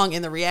wrong,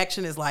 and the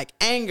reaction is like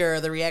anger,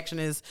 the reaction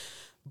is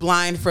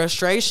blind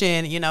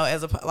frustration, you know,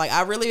 like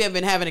I really have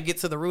been having to get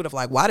to the root of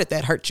like, why did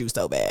that hurt you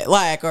so bad?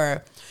 Like,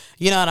 or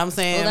you know what I'm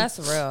saying? Well, that's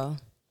real.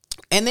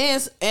 And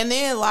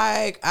then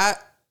like I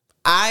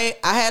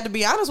had to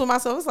be honest with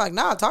myself. It's like,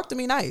 nah, talk to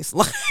me nice.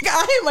 Like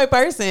I am a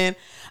person,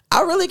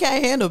 I really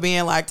can't handle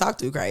being like talk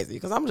too crazy,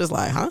 because I'm just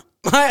like, huh?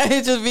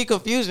 It just be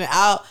confusion.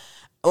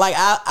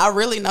 I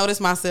really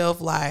notice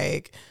myself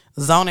like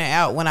zoning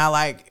out when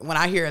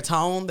I hear a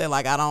tone that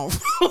like I don't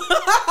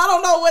I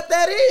don't know what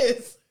that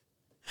is.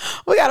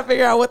 We got to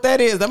figure out what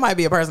that is. That might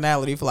be a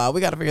personality flaw.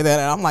 We got to figure that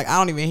out. I'm like,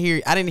 I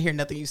didn't hear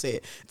nothing you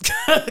said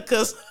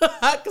because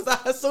I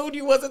assumed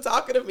you wasn't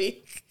talking to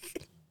me.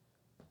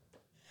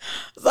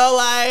 So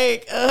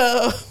like,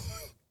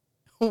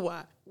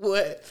 why?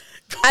 What?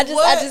 I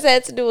just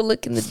had to do a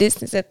look in the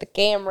distance at the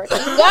camera.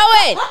 Keep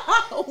going.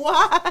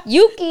 Why?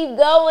 You keep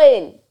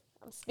going.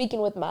 I'm speaking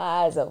with my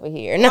eyes over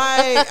here. No.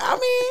 Like, I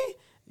mean,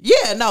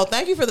 yeah, no,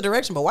 thank you for the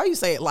direction, but why you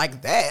say it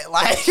like that?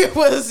 Like it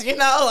was, you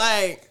know,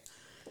 like.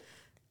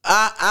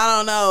 I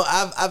don't know.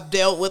 I've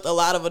dealt with a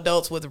lot of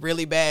adults with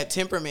really bad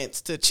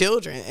temperaments to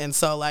children, and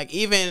so like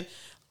even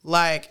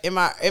like in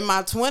my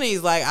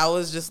 20s, like I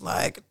was just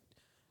like,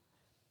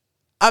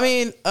 I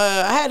mean,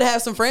 I had to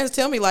have some friends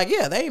tell me like,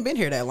 yeah, they ain't been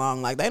here that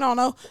long, like they don't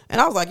know,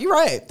 and I was like, you're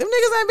right, them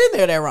niggas ain't been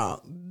there that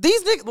long.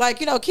 These niggas,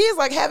 like, you know, kids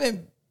like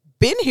haven't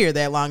been here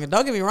that long, and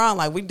don't get me wrong,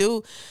 like we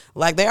do,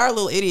 like they are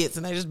little idiots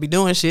and they just be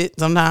doing shit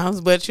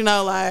sometimes, but you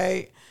know,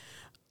 like.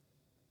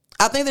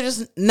 I think there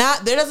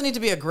doesn't need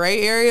to be a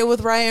gray area with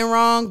right and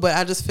wrong, but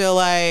I just feel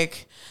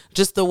like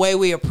just the way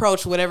we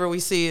approach whatever we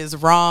see is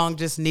wrong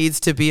just needs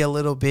to be a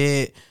little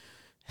bit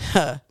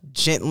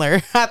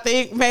gentler, I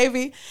think,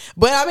 maybe.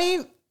 But I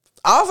mean,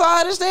 also I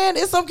understand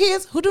it's some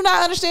kids who do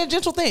not understand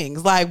gentle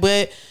things. Like,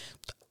 but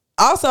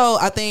also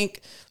I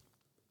think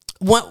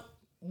one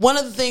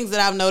of the things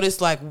that I've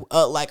noticed like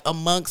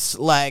amongst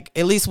like,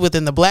 at least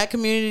within the Black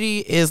community,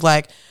 is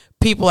like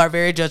people are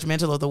very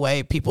judgmental of the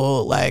way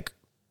people like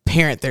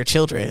parent their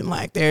children.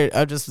 Like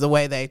they're just the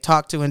way they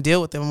talk to and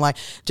deal with them. Like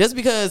just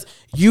because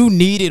you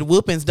needed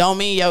whoopings don't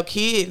mean your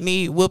kid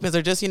need whoopings,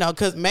 or just, you know,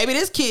 because maybe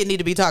this kid need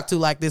to be talked to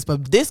like this,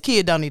 but this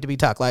kid don't need to be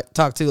talked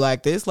to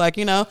like this. Like,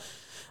 you know,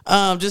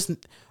 just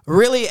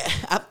really,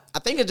 I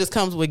think it just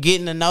comes with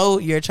getting to know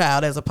your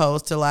child as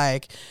opposed to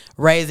like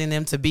raising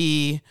them to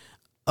be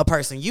a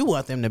person you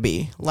want them to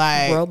be,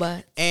 like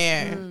robot.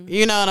 And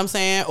you know what I'm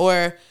saying?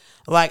 Or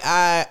like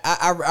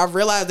I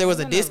realized there was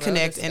a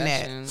disconnect in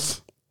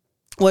that.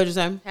 What did you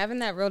say? Having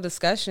that real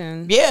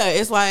discussion. Yeah,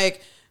 it's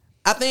like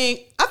I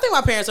think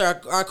my parents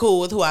are cool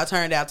with who I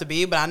turned out to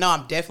be, but I know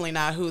I'm definitely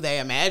not who they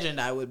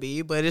imagined I would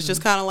be. But it's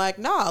just kind of like,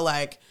 nah,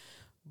 like,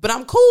 but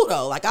I'm cool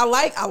though. Like I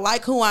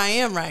like who I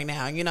am right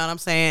now. You know what I'm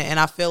saying? And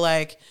I feel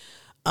like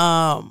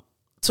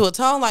to a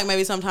tone, like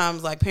maybe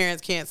sometimes like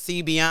parents can't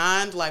see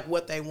beyond like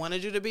what they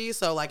wanted you to be.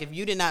 So like if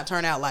you did not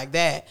turn out like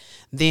that,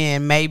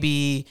 then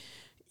maybe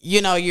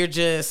you're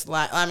just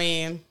like, I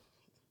mean,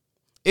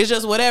 it's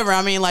just whatever.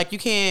 I mean, like, you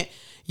can't,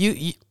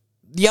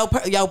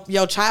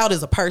 your child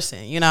is a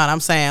person, you know what I'm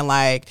saying?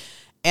 Like,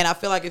 and I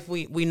feel like if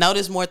we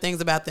notice more things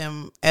about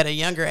them at a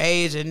younger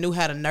age and knew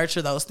how to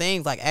nurture those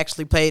things, like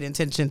actually paid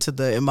attention to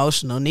the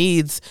emotional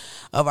needs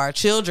of our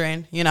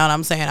children, you know what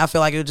I'm saying? I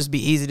feel like it would just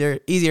be easier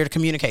to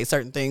communicate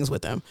certain things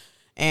with them.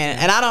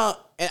 And I don't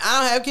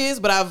have kids,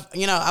 but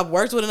I've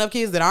worked with enough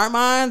kids that aren't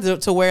mine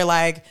to where,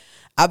 like,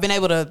 I've been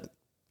able to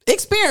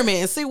experiment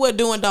and see what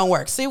do and don't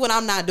work. See what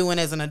I'm not doing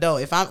as an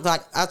adult. If I'm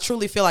like, I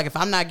truly feel like if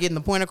I'm not getting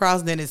the point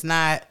across, then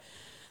I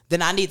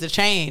need to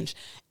change.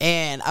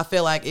 And I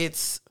feel like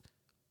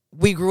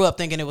we grew up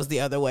thinking it was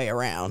the other way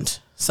around.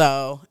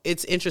 So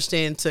it's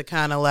interesting to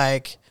kind of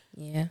like,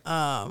 even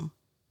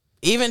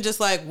just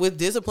like with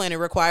discipline, it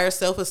requires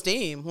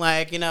self-esteem.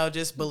 Like,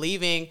 just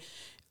believing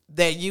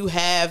that you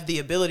have the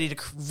ability to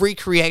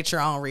recreate your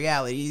own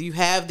reality. You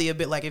have the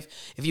ability, like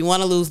if you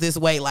want to lose this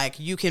weight, like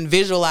you can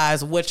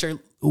visualize what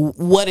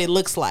it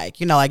looks like.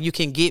 Like you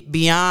can get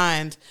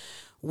beyond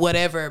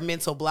whatever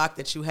mental block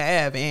that you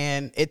have,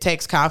 and it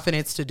takes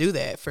confidence to do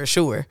that for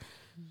sure.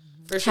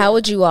 How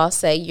would you all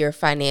say your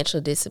financial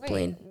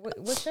discipline? Wait,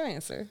 what's your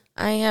answer?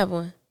 I ain't have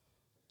one.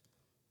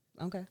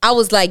 Okay. I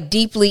was like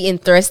deeply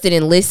interested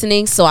in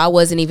listening, so I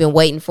wasn't even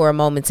waiting for a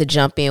moment to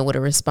jump in with a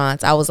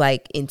response. I was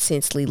like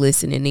intensely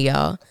listening to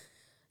y'all.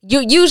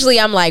 Usually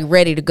I'm like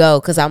ready to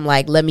go because I'm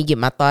like, let me get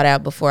my thought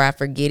out before I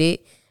forget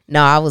it.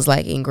 No, I was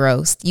like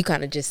engrossed. You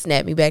kind of just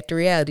snapped me back to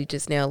reality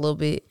just now a little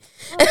bit.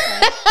 Okay.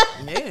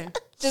 Yeah.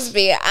 Just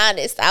being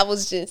honest, I'll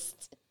receive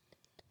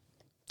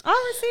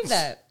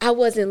that. I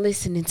wasn't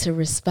listening to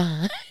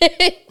respond.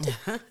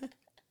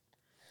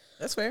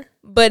 That's fair.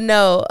 But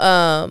no,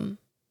 well,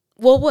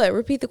 what?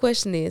 Repeat the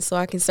question then so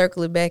I can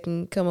circle it back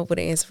and come up with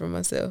an answer for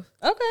myself.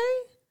 Okay.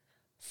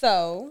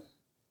 So,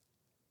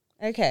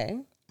 okay.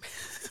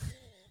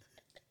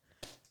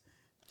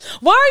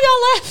 Why are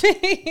y'all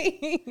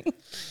laughing?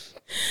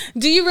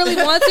 Do you really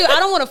want to? I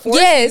don't want to force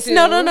Yes. you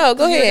to. No.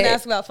 Go ahead. You can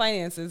ask about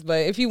finances,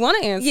 but if you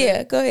want to answer.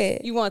 Yeah, go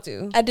ahead. You want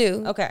to? I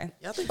do. Okay.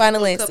 Y'all think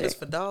Final the cup answer. is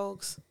for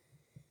dogs?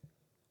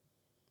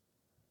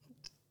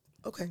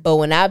 Okay. But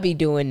when I be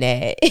doing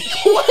that,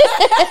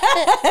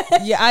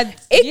 Yeah, I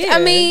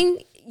mean,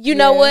 you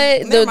know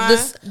what? Never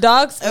mind.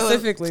 dog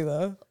specifically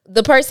though.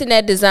 The person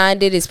that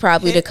designed it is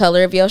probably the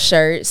color of your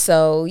shirt.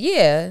 So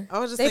yeah, I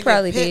was just they thinking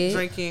probably pet did.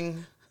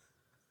 drinking.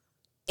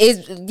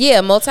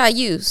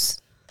 Multi-use.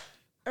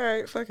 All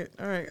right, fuck it.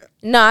 All right.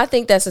 No, I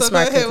think that's a So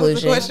smart go ahead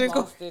with the conclusion. question.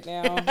 Lost it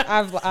now.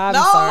 I'm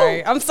No.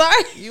 sorry. I'm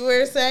sorry. You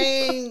were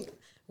saying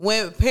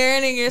when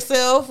parenting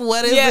yourself,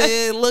 what does Yes.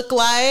 it look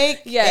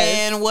like?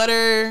 Yes. And what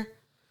are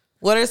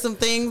some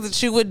things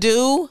that you would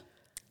do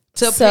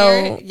to So-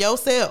 parent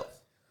yourself?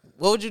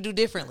 What would you do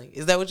differently?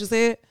 Is that what you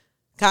said?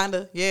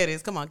 Kinda. Yeah, it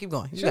is. Come on, keep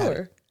going. You got it.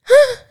 Sure.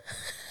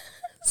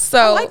 So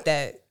I like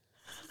that.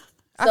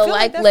 I So feel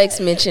like that's Lex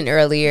it. mentioned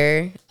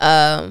earlier,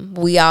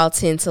 we all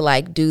tend to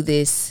like do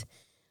this.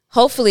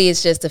 Hopefully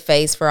it's just a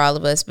phase for all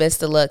of us.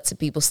 Best of luck to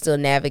people still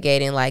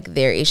navigating like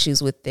their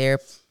issues with their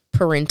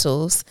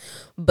parentals.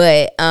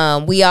 But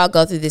we all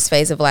go through this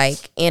phase of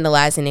like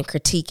analyzing and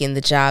critiquing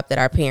the job that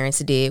our parents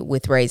did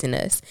with raising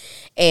us.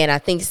 And I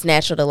think it's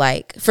natural to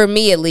like, for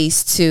me at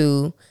least,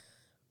 to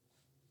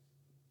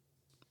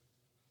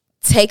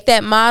take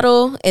that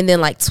model and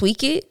then like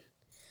tweak it.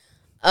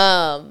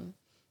 This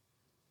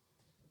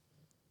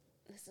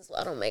is why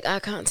I don't make eye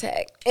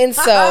contact. And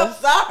so I'm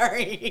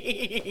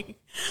sorry.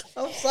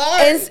 I'm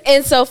sorry.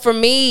 and so for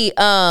me,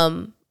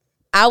 I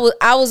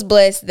was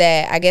blessed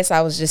that I guess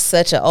I was just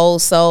such an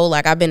old soul.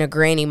 Like I've been a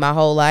granny my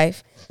whole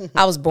life.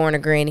 I was born a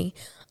granny.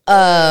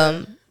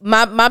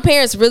 My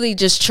parents really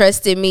just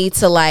trusted me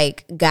to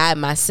like guide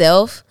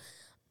myself.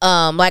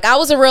 Like I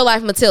was a real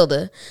life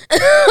Matilda,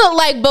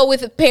 like, but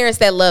with parents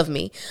that love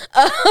me.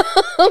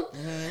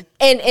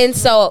 And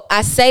so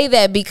I say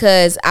that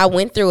because I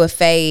went through a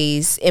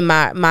phase in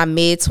my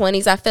mid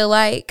 20s, I feel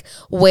like,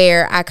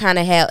 where I kind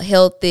of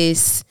held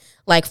this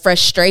like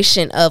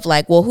frustration of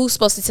like, well, who's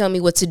supposed to tell me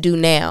what to do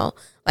now?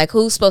 Like,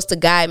 who's supposed to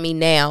guide me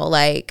now?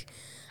 Like,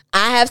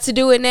 I have to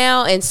do it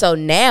now. And so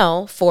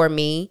now for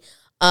me,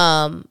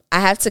 I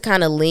have to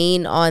kind of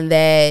lean on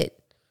that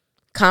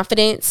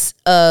confidence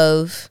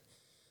of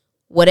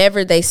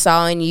whatever they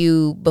saw in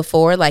you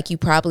before, like you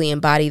probably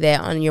embody that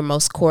on your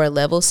most core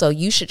level. So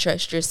you should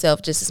trust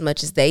yourself just as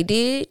much as they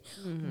did.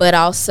 Mm-hmm. But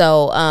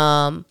also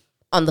on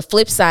the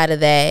flip side of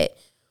that,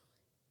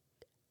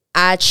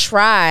 I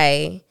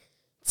try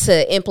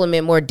to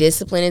implement more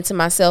discipline into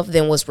myself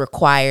than was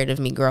required of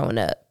me growing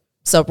up.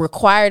 So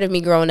required of me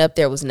growing up,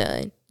 there was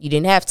none. You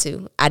didn't have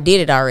to. I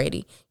did it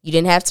already. You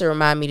didn't have to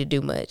remind me to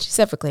do much,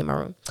 except for clean my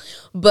room.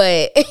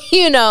 But,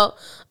 you know,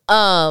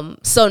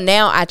 so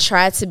now I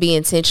try to be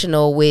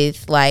intentional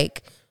with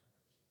like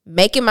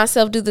making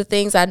myself do the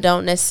things I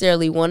don't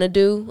necessarily want to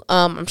do.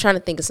 I'm trying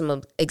to think of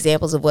some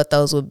examples of what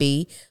those would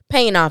be.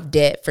 Paying off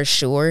debt for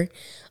sure.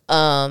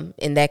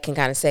 And that can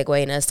kind of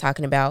segue in us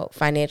talking about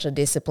financial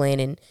discipline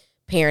and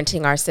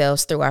parenting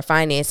ourselves through our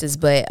finances.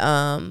 But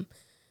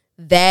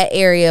that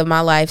area of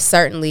my life,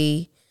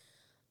 certainly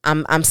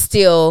I'm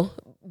still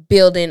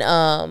building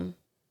a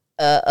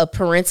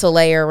parental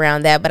layer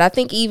around that. But I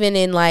think even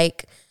in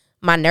like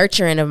my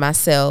nurturing of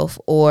myself,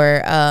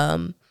 or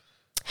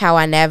how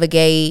I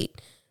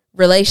navigate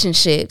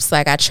relationships,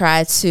 like I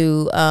try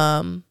to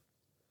I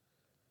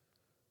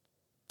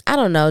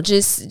don't know,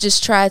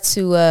 just try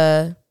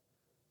to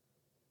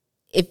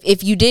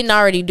if you didn't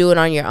already do it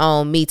on your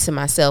own, me to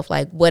myself,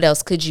 like what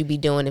else could you be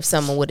doing if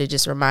someone would have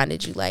just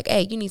reminded you, like,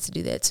 hey, you need to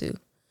do that too.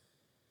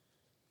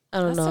 I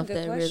don't know if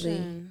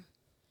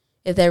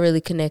that really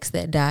connects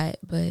that dot,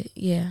 but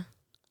yeah.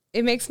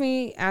 It makes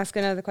me ask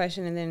another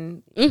question and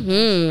then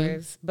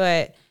Mm-hmm.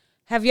 But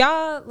have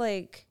y'all,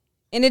 like,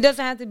 and it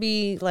doesn't have to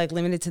be like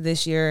limited to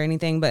this year or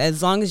anything, but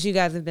as long as you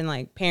guys have been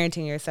like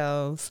parenting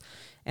yourselves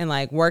and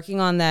like working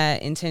on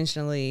that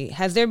intentionally,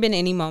 has there been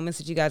any moments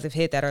that you guys have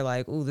hit that are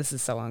like, ooh, this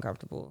is so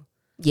uncomfortable?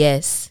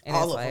 Yes. And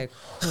All it's of like,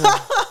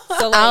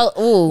 so like,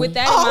 Ooh. with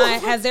that in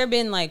mind, has there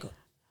been like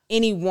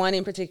any one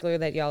in particular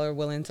that y'all are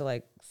willing to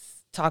like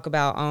talk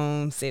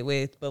about, sit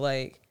with, but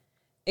like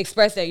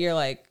express that you're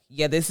like,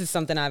 yeah, this is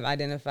something I've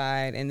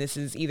identified, and this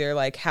is either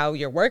like how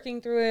you're working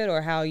through it or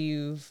how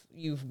you've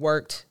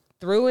worked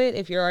through it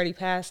if you're already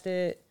past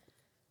it?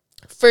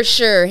 For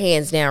sure,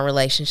 hands down,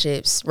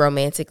 relationships,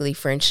 romantically,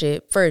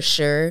 friendship, for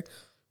sure.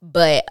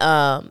 But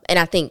and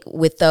I think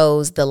with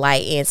those, the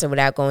light answer,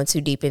 without going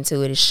too deep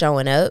into it, is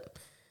showing up.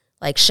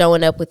 Like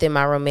showing up within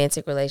my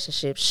romantic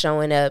relationships,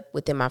 showing up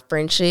within my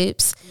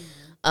friendships.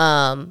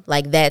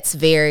 Like that's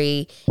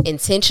very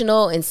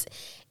intentional, and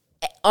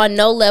on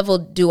no level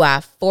do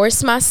I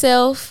force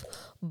myself,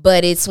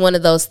 but it's one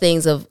of those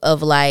things of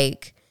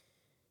like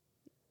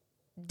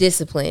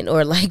discipline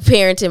or like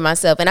parenting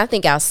myself. And I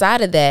think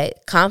outside of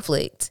that,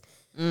 conflict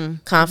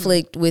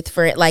with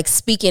friends, like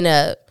speaking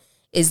up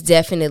is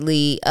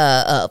definitely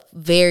a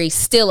very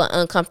still an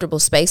uncomfortable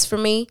space for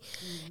me.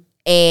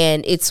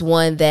 And it's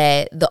one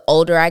that the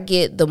older I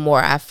get, the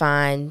more I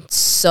find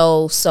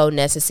so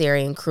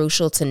necessary and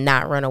crucial to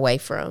not run away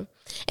from.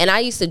 And I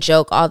used to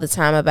joke all the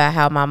time about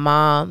how my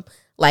mom,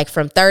 like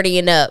from 30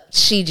 and up,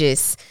 she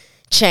just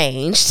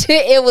changed.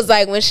 It was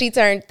like when she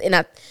turned, and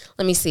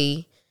let me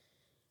see,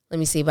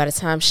 by the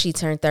time she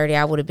turned 30,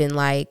 I would have been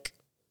like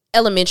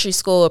elementary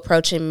school,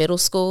 approaching middle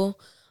school.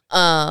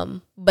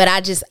 But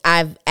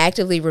I've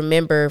actively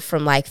remember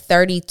from like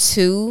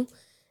 32,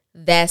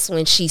 that's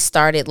when she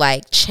started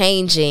like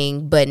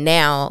changing. But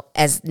now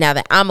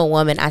that I'm a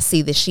woman, I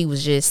see that she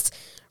was just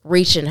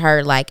reaching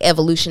her like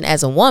evolution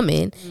as a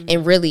woman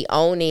and really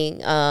owning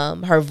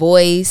her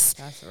voice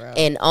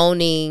and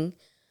owning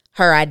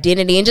her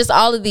identity and just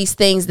all of these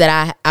things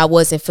that I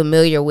wasn't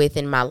familiar with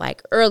in my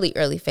like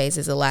early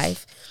phases of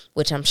life,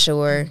 which I'm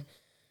sure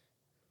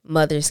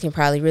mothers can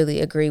probably really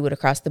agree with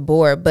across the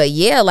board. But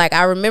yeah, like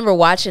I remember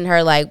watching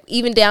her, like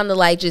even down to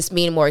like just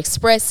being more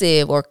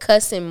expressive or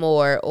cussing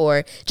more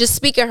or just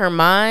speaking her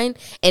mind.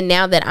 And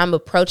now that I'm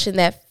approaching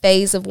that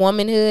phase of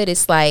womanhood,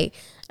 it's like,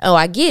 oh,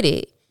 I get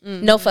it.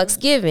 No fucks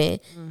given.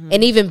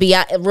 And even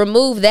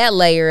remove that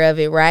layer of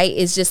it, right?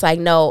 It's just like,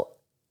 no,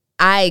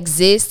 I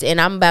exist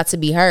and I'm about to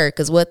be heard,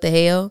 because what the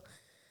hell?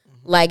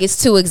 Like,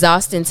 it's too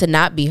exhausting to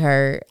not be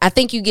heard. I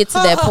think you get to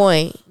that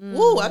point.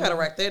 Woo, I gotta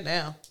write that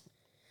down.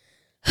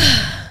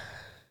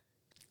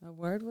 A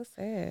word was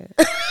said.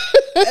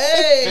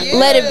 Hey, yeah.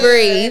 Let it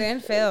breathe.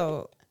 And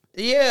felt.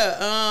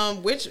 Yeah,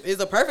 which is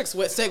a perfect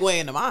segue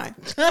into mine.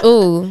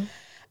 Ooh.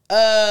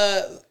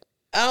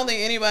 I don't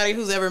think anybody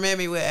who's ever met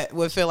me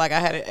would feel like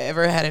I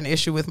ever had an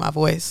issue with my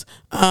voice.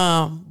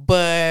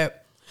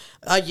 But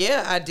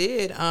yeah, I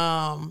did.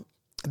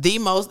 The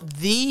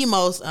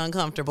most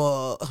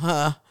uncomfortable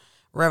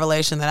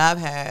revelation that I've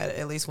had,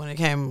 at least when it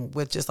came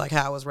with just like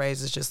how I was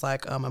raised, is just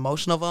like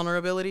emotional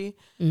vulnerability.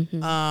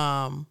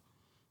 I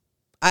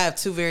have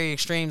two very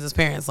extremes as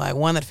parents, like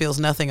one that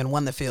feels nothing and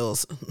one that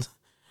feels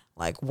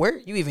like, where are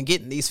you even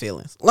getting these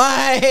feelings?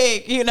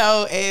 Like,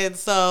 and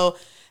so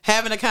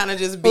having to kind of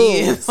just be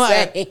in,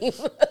 like, I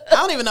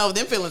don't even know if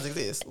them feelings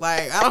exist.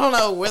 Like, I don't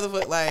know where the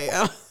fuck,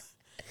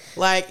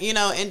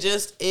 and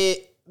just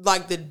it,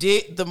 like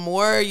the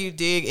more you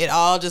dig, it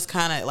all just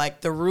kind of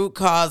like the root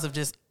cause of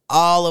just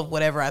all of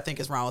whatever I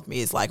think is wrong with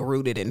me is like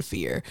rooted in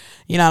fear.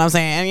 You know what I'm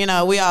saying?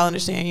 And, we all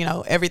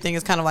understand, everything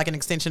is kind of like an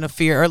extension of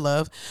fear or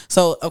love.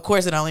 So of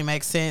course it only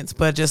makes sense,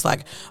 but just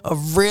like a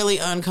really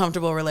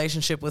uncomfortable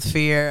relationship with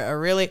fear, a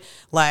really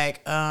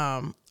like,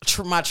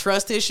 my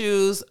trust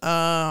issues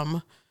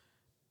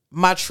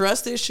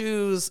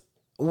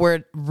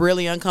were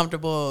really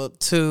uncomfortable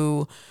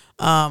to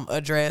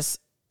address,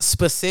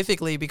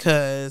 specifically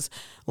because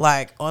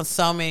like on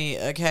so many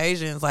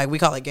occasions, like we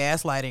call it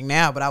gaslighting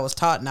now, but I was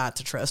taught not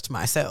to trust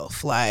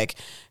myself. Like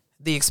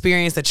the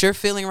experience that you're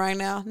feeling right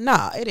now,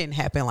 nah, it didn't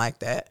happen like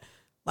that.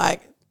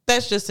 Like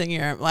that's just in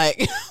your,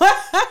 like,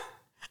 I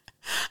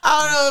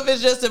don't know if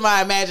it's just in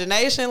my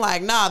imagination.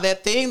 Like, nah,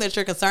 that thing that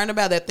you're concerned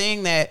about, that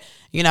thing that,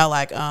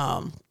 like,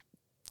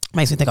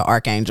 makes me think of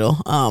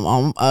Archangel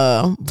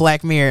on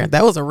Black Mirror.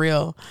 That was a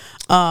real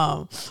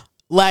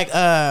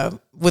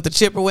with the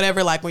chip or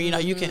whatever, like when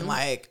you can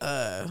like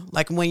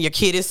when your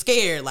kid is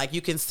scared, like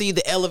you can see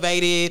the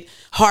elevated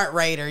heart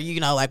rate, or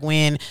like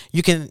when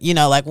you can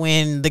like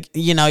when the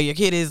your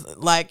kid is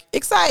like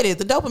excited,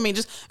 the dopamine,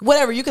 just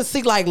whatever, you can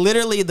see like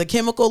literally the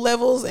chemical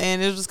levels.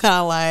 And it was just kind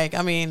of like,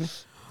 I mean,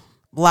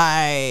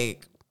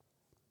 like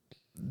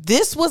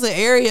this was an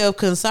area of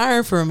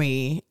concern for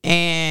me.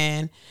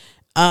 And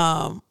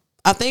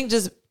I think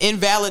just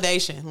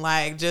invalidation,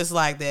 like just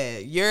like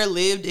that, your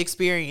lived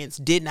experience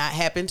did not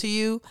happen to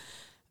you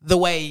the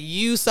way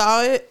you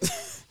saw it.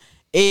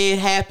 It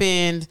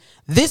happened.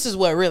 This is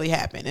what really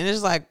happened. And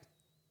it's like,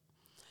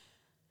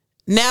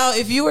 now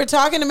if you were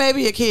talking to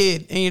maybe a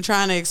kid and you're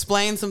trying to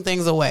explain some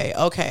things away,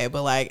 okay,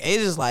 but like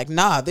it's just like,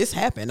 nah, this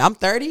happened. I'm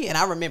 30 and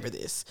I remember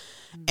this.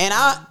 And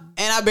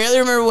I barely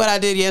remember what I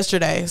did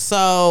yesterday.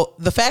 So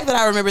the fact that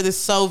I remember this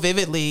so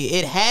vividly,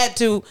 it had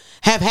to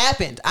have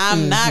happened.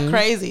 I'm not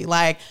crazy.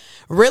 Like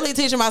really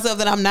teaching myself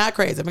that I'm not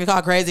crazy. I've been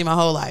called crazy my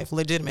whole life,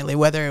 legitimately,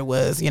 whether it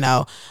was,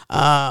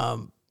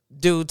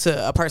 due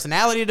to a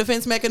personality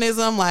defense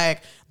mechanism,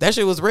 like that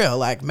shit was real.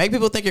 Like make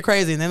people think you're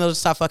crazy and then they'll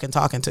just stop fucking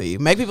talking to you.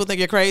 Make people think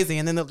you're crazy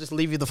and then they'll just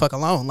leave you the fuck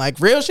alone. Like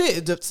real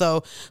shit.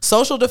 So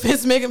social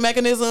defense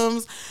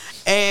mechanisms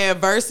and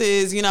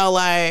versus,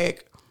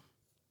 like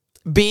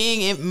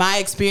being in my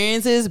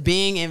experiences,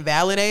 being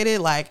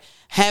invalidated, like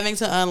having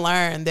to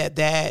unlearn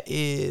that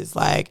is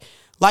like,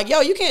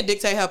 yo, you can't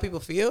dictate how people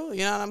feel.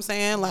 You know what I'm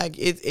saying? Like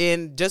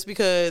and just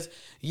because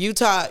you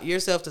taught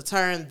yourself to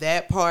turn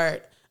that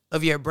part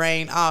of your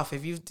brain off,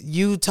 if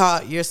you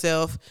taught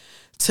yourself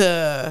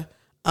to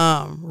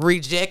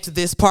reject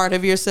this part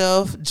of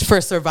yourself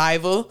for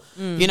survival,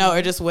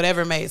 or just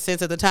whatever made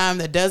sense at the time,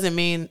 that doesn't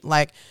mean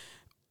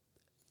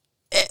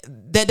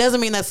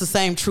that's the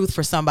same truth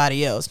for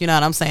somebody else. You know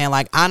what I'm saying?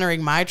 Like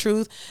honoring my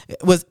truth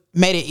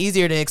made it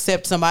easier to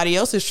accept somebody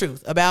else's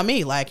truth about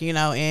me. Like,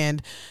 I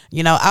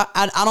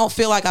don't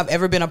feel like I've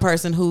ever been a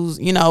person who's,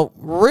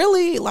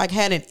 really like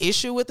had an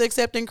issue with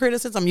accepting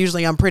criticism.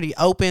 Usually I'm pretty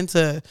open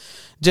to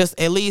just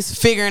at least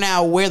figuring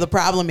out where the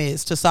problem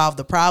is to solve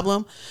the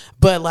problem.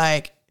 But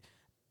like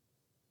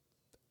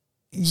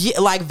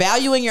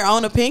valuing your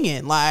own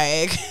opinion,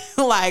 like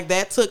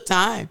that took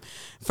time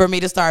for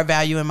me to start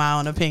valuing my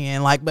own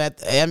opinion. Like,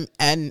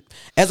 and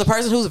as a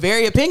person who's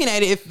very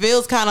opinionated, it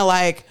feels kind of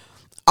like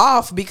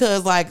off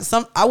because like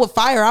I would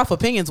fire off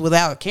opinions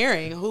without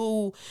caring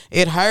who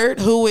it hurt,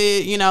 who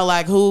it,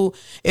 who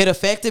it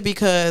affected,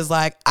 because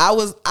like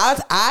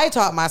I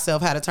taught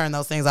myself how to turn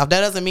those things off.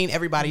 That doesn't mean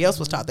everybody else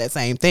was taught that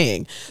same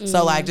thing.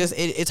 So like just,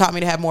 it taught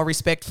me to have more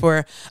respect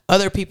for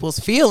other people's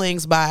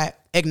feelings by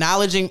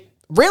acknowledging.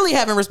 Really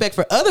having respect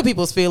for other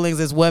people's feelings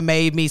is what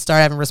made me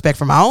start having respect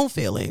for my own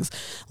feelings.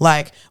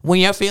 Like when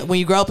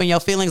you grow up and your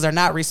feelings are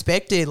not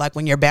respected, like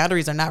when your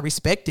boundaries are not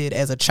respected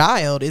as a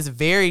child, it's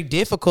very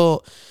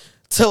difficult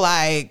to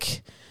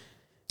like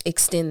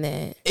extend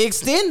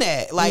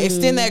that, like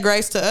extend that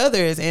grace to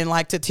others, and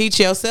like to teach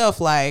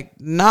yourself like,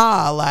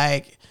 nah,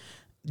 like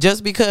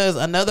just because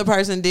another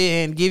person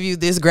didn't give you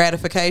this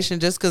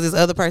gratification, just because this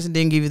other person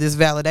didn't give you this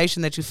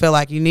validation that you feel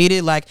like you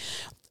needed, like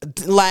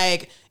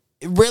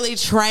really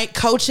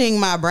coaching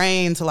my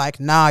brain to like,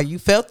 nah, you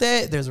felt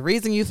that. There's a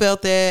reason you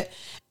felt that.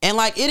 And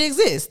like, it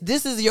exists.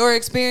 This is your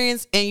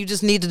experience and you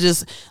just need to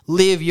just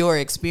live your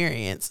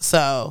experience.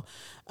 So,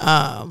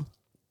 I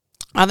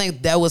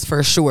think that was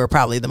for sure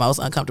probably the most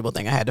uncomfortable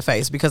thing I had to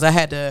face, because I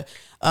had to,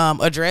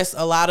 address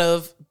a lot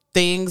of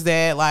things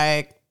that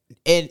like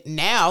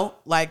now,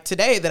 like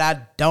today, that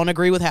I don't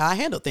agree with how I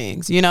handle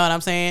things. You know what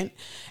I'm saying?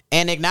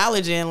 And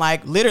acknowledging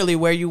like literally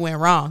where you went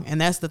wrong. And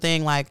that's the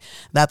thing, like,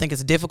 that I think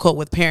it's difficult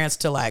with parents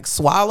to like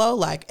swallow,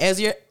 like as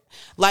you're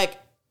like,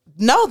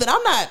 know that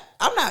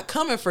I'm not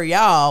coming for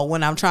y'all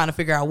when I'm trying to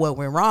figure out what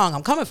went wrong.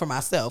 I'm coming for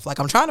myself. Like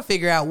I'm trying to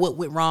figure out what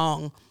went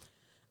wrong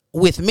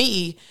with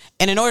me.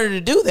 And in order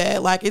to do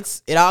that, like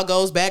it all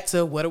goes back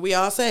to, what do we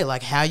all say?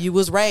 Like how you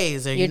was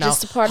raised, or,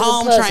 just a part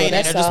home of the puzzle, training,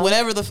 or that's just all.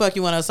 whatever the fuck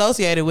you want to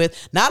associate it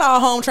with. Not all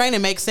home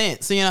training makes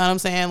sense. You know what I'm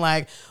saying?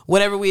 Like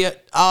whatever we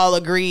all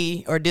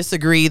agree or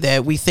disagree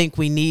that we think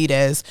we need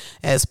as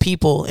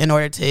people in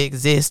order to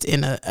exist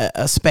in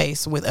a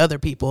space with other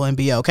people and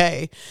be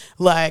okay.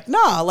 Like, no,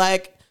 I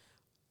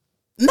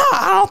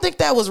don't think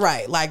that was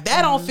right. Like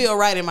that don't feel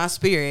right in my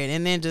spirit.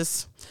 And then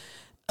just,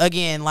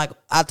 again, like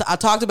I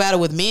talked about it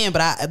with men,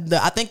 but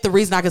I think the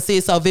reason I can see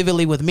it so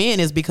vividly with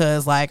men is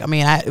because, like, I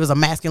mean, it was a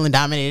masculine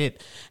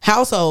dominated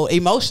household,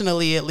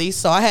 emotionally at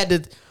least. So I had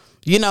to,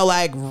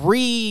 like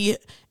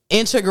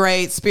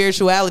reintegrate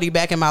spirituality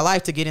back in my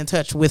life to get in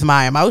touch with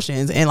my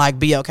emotions and like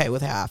be okay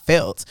with how I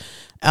felt.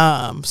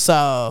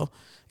 So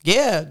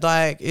yeah,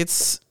 like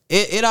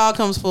it all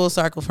comes full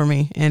circle for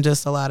me in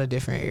just a lot of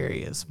different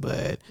areas.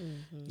 But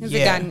has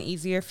it gotten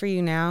easier for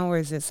you now, or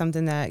is it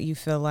something that you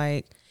feel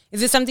like?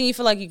 Is it something you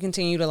feel like you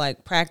continue to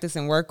like practice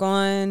and work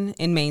on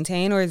and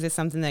maintain, or is it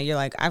something that you're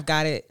like, I've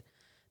got it?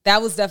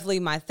 That was definitely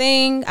my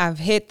thing. I've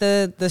hit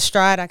the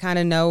stride. I kind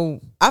of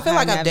know. I feel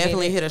like I've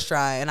definitely hit a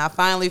stride, and I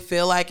finally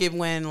feel like it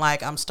when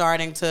like I'm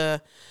starting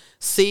to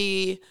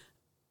see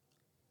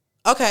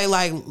okay,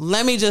 like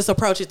let me just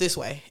approach it this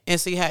way and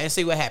see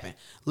what happened.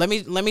 Let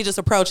me just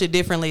approach it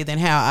differently than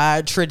how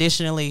I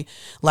traditionally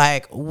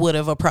like would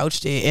have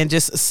approached it, and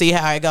just see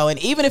how it go. And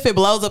even if it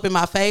blows up in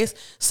my face,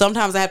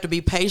 sometimes I have to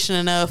be patient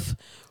enough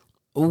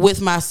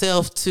with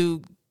myself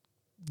to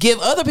give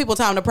other people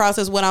time to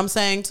process what I'm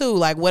saying too,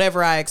 like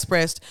whatever I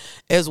expressed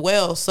as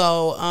well.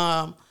 So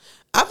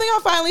I think I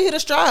finally hit a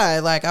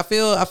stride. Like I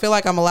feel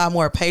like I'm a lot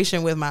more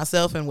patient with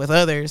myself and with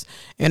others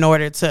in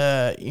order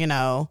to, you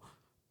know,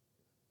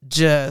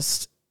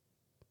 just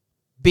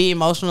be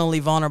emotionally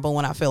vulnerable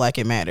when I feel like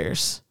it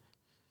matters.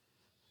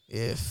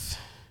 If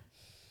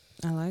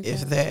I like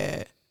if that.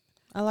 that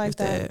I like if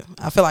that.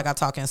 I feel like I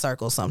talk in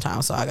circles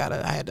sometimes, so I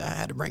had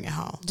to bring it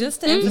home.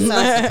 Just to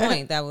emphasize the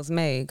point that was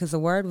made, because the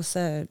word was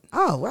said.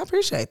 Oh, well, I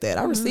appreciate that.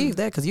 I received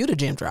that because you the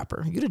gym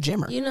dropper. You the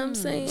gymmer. You know what I'm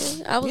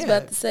saying? I was Yeah.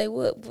 about to say,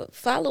 what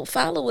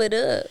follow it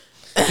up.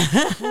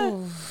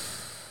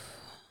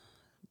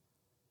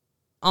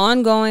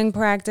 Ongoing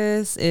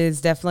practice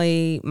is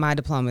definitely my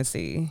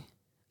diplomacy.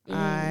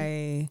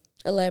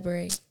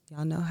 Elaborate.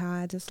 Y'all know how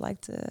I just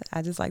like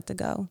to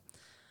go.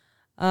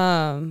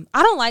 I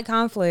don't like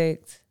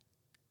conflict.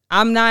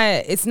 And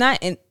I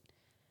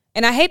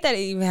hate that it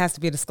even has to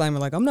be a disclaimer,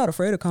 like I'm not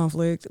afraid of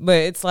conflict, but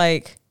it's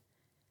like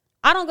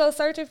I don't go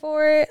searching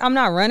for it. I'm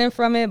not running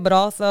from it, but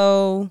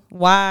also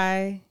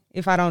why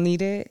if I don't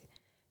need it?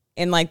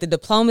 And like the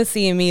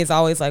diplomacy in me is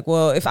always like,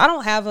 well, if I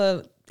don't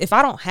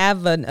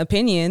have an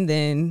opinion,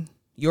 then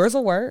yours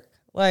will work.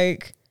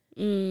 Like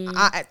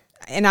I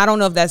don't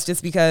know if that's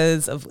just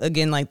because of,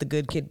 again, like the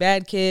good kid,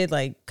 bad kid,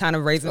 like kind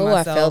of raising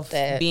I felt myself,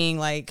 that. being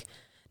like,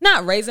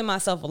 not raising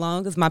myself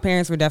alone, because my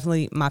parent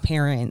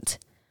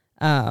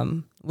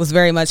was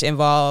very much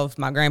involved.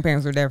 My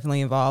grandparents were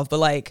definitely involved, but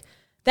like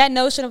that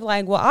notion of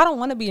like, well, I don't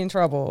want to be in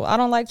trouble. I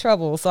don't like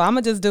trouble. So I'm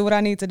going to just do what I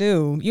need to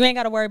do. You ain't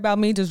got to worry about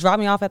me. Just drop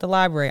me off at the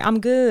library. I'm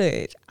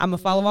good. I'm going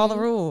to follow all the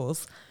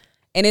rules.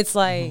 And it's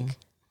like,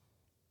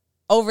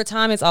 over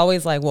time, it's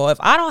always like, well,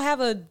 if I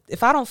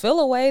don't feel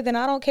a way, then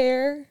I don't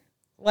care.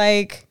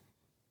 Like,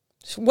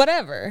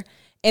 whatever.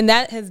 And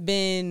that has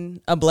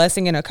been a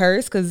blessing and a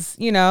curse, because,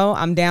 you know,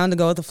 I'm down to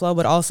go with the flow.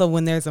 But also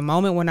when there's a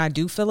moment when I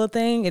do feel a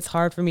thing, it's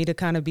hard for me to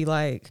kind of be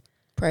like,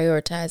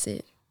 Prioritize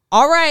it.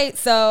 all right,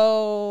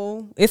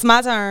 so it's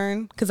my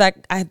turn. Because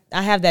I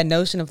have that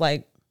notion of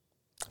like,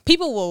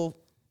 people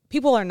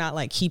are not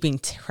like keeping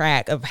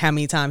track of how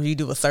many times you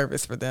do a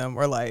service for them,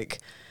 or like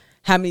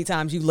how many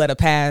times you let a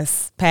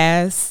pass.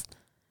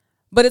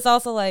 But it's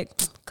also like,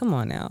 come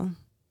on now.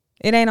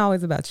 It ain't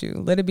always about you.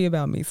 Let it be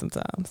about me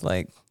sometimes.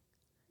 Like,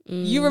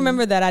 you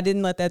remember that I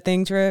didn't let that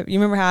thing trip? You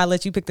remember how I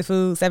let you pick the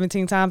food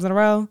 17 times in a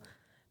row?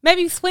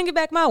 Maybe swing it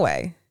back my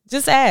way.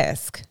 Just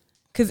ask.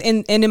 Because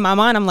in my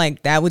mind, I'm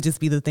like, that would just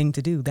be the thing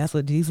to do. That's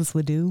what Jesus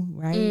would do,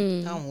 right?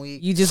 I'm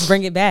weak. You just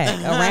bring it back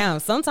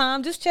around.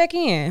 Sometimes just check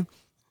in.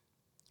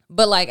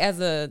 But like as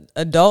a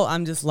adult,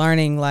 I'm just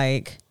learning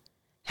like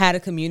how to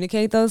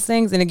communicate those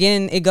things. And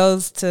again, it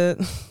goes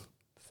to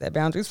set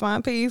boundaries,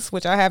 find peace,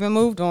 which I haven't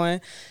moved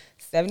on.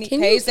 Can page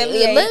you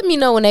 78. let me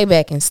know when they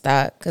back in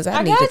stock? Because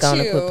I need to got go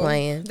and you. quit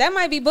playing. That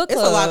might be book club.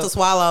 It's a lot to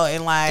swallow,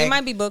 and like It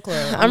might be book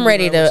club. I'm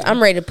ready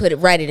to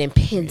write it in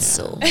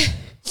pencil.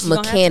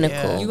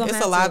 Mechanical. You gonna it's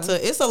have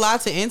a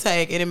lot to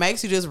intake, and it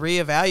makes you just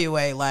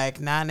reevaluate, like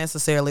not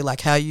necessarily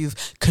like how you've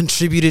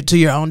contributed to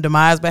your own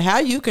demise, but how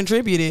you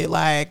contributed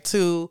like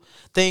to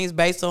things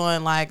based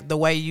on like the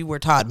way you were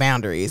taught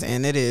boundaries.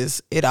 And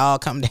it all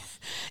comes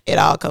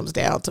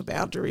down to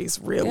boundaries,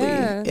 really.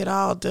 Yeah. It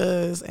all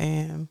does.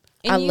 And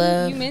And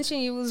you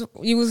mentioned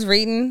you was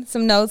reading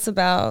some notes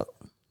about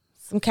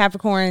some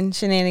Capricorn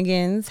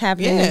shenanigans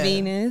happening in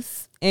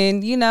Venus,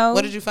 and you know,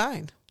 what did you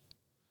find?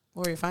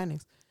 What were your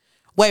findings?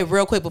 Wait,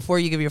 real quick before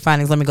you give your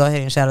findings, let me go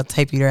ahead and shout out the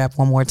Tape Eater app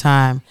one more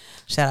time.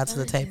 Shout out to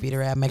the Tape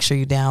Eater app. Make sure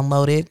you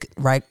download it.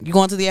 Right, you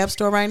going to the App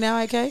Store right now,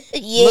 AK?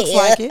 Yeah. Looks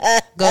like it. Go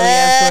to the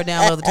App Store,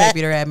 download the Tape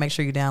Eater app. Make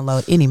sure you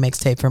download any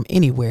mixtape from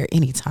anywhere,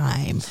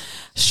 anytime,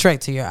 straight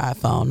to your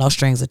iPhone. No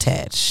strings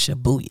attached.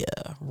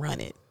 Shabuya.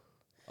 Run it.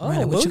 Run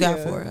it. What you got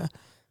for her?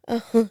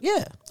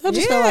 Yeah, I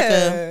just felt like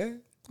a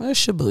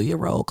Shabuya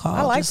roll call.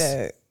 I like just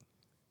that.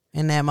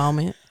 in that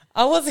moment.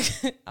 I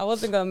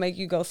wasn't gonna make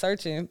you go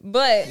searching,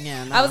 but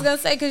Yeah, no. I was gonna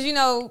say, because you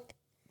know,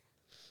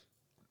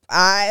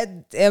 I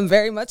am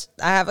very much.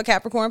 I have a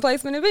Capricorn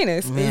placement in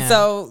Venus, Yeah. and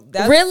so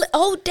that's, Really?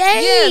 Oh,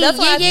 dang. Yeah, that's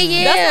why.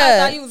 yeah. That's why I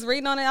thought you was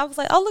reading on it. I was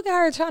like, oh, look at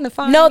her trying to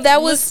find. No, me.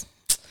 that was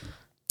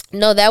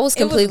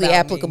completely about me.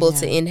 applicable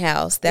to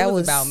in-house. That It was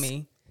was about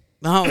me.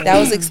 No, That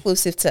was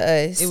exclusive to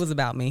us. It was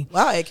about me.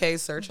 wow.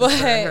 AK's searching But-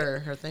 for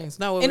her things.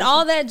 No, it And was-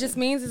 all that just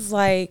means is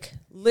like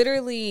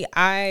literally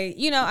I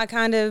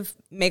kind of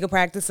make a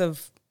practice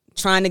of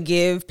trying to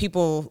give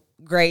people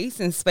grace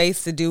and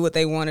space to do what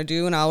they want to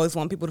do, and I always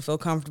want people to feel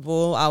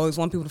comfortable. I always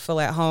want people to feel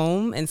at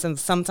home, and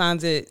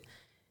sometimes it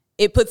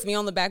puts me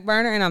on the back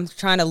burner, and I'm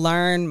trying to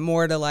learn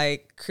more to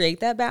like create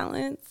that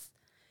balance.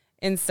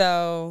 And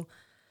so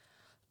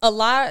a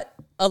lot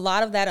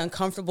of that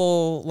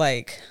uncomfortable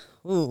like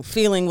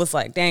feeling was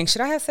like, dang,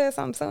 should I have said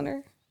something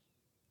sooner?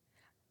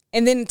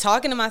 And then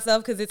talking to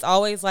myself, because it's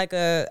always like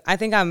I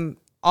think I'm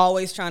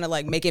always trying to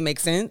like make it make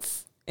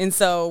sense. And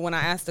so when I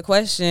ask the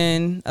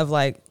question of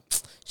like,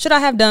 should I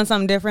have done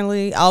something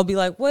differently? I'll be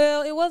like,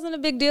 well, it wasn't a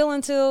big deal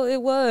until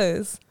it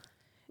was.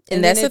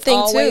 And that's the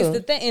thing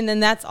too. And then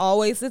that's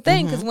always the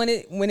thing, because when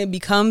it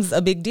becomes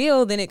a big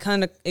deal, then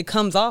it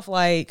comes off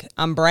like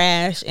I'm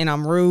brash and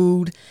I'm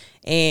rude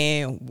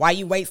and why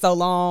you wait so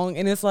long?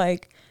 And it's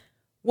like,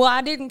 well,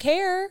 I didn't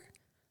care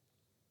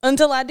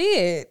until I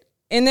did.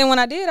 And then when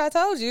I did, I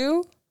told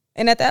you.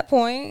 And at that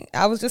point,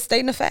 I was just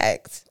stating the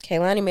facts.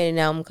 Kehlani made an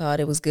album called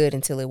It Was Good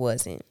Until It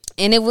Wasn't.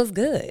 And it was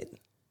good.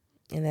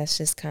 And that's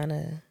just kind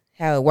of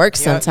how it works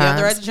sometimes. You have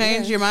the right to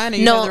change your mind,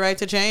 and you have the right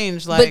to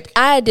change. Like, but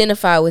I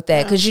identify with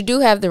that because you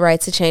do have the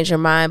right to change your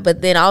mind.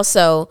 But then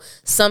also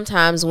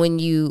sometimes when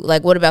you,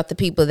 like, what about the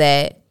people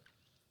that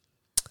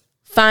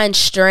find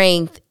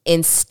strength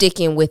in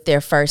sticking with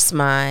their first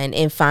mind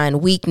and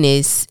find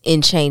weakness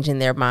in changing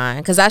their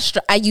mind? Because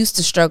I used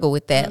to struggle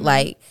with that.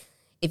 Like,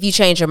 if you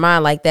change your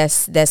mind, like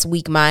that's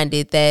weak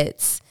minded.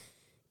 That's,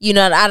 you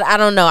know, I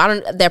don't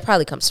know. That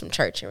probably comes from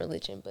church and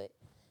religion, but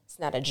it's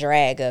not a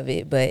drag of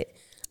it. But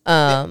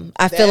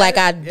I feel like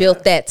I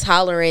built that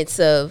tolerance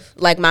of,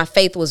 like, my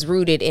faith was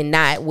rooted in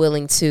not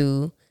willing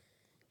to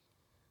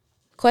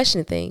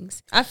question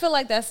things. I feel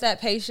like that's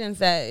that patience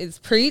that is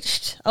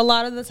preached a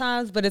lot of the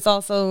times, but it's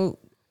also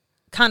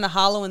kind of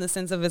hollow in the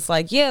sense of, it's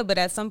like, yeah, but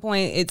at some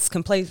point it's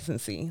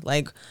complacency.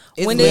 Like,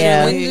 when do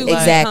we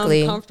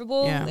become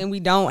comfortable and we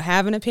don't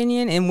have an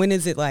opinion, and when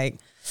is it like,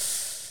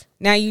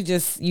 now you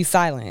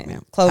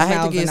silent. Close I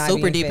have mouths to get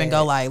super deep and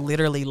go like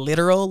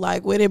literal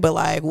like with it, but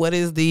like, what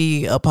is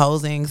the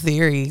opposing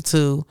theory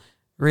to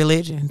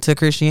religion, to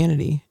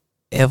Christianity?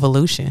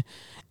 Evolution.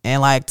 And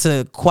like,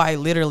 to quite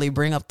literally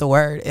bring up the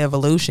word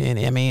evolution,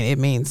 I mean, it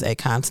means a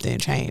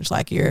constant change.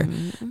 Like, you're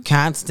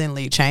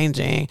constantly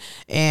changing.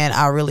 And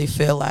I really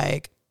feel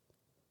like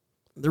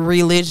the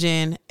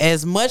religion,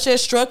 as much as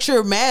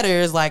structure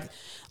matters, I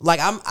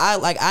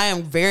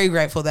am very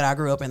grateful that I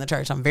grew up in the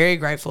church. I'm very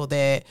grateful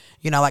that,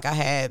 you know, like, I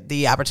had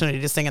the opportunity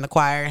to sing in the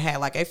choir and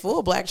had like a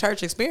full black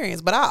church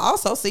experience. But I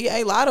also see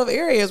a lot of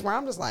areas where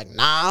I'm just like,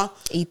 nah.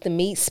 Eat the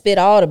meat, spit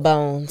all the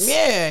bones.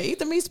 Yeah, eat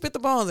the meat, spit the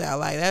bones out.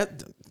 Like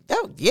that.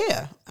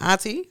 Yeah,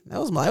 auntie, that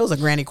was a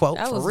granny quote.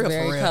 That was for real,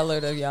 very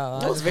colored of y'all.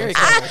 That was very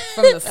colored.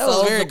 From the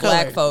souls of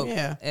black folk.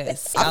 Yeah,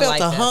 yes, I felt like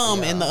the that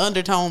hum in the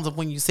undertones of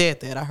when you said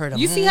that. I heard.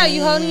 You see how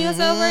you holding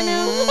yourself right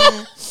now?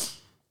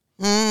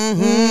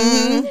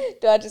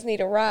 Do I just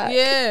need a rock?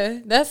 Yeah,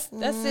 that's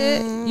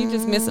it. You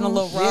just missing a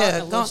little rock,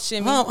 a little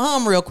shimmy.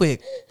 Hum real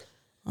quick.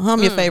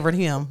 Hum your favorite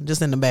hymn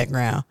just in the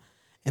background,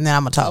 and then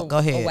I'm gonna talk. Go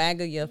ahead. A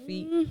wag of your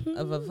feet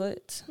of a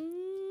foot.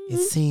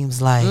 It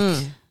seems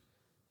like.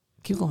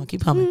 Keep going.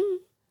 Keep humming.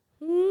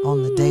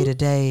 On the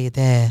day-to-day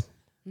that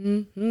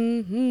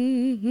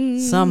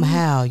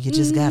somehow you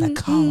just gotta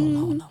call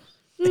on them.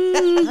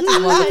 I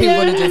just want the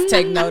people to just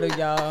take note of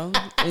y'all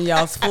in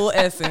y'all's full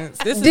essence.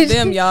 This is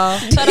them, y'all.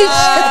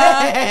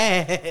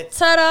 Ta-da!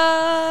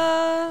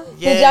 Ta-da! Yes.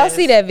 Did y'all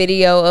see that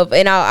video of?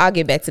 And I'll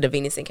get back to the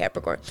Venus and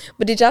Capricorn.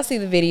 But did y'all see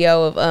the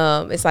video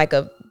of? It's like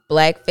a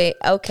black face.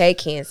 Okay,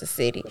 Kansas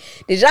City.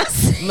 Did y'all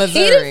see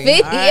Missouri. the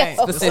video?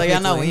 All right, so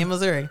y'all know we in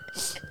Missouri.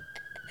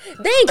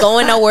 They ain't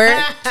going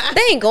nowhere.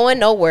 They ain't going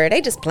nowhere.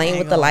 They just playing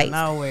with the lights.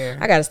 Nowhere.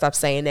 I gotta stop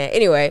saying that.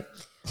 Anyway,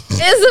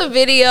 it's a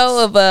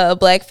video of a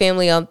black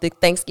family on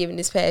Thanksgiving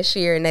this past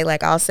year, and they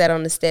like all sat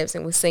on the steps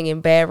and was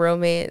singing Bad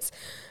Romance,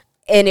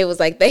 and it was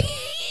like they.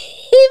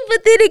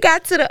 But then it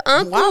got to the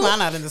uncle. Why am I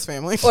not in this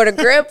family? Or the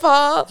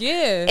grandpa.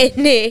 Yeah.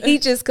 And then he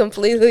just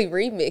completely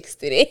remixed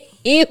it.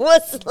 He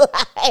was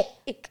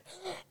like,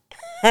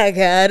 I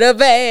got a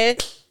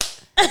bad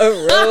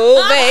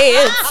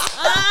romance.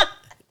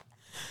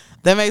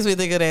 That makes me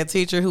think of that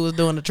teacher who was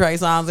doing the Trey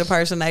Songz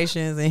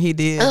impersonations, and he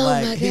did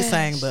he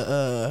sang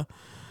the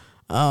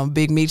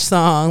Big Meech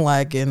song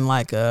like in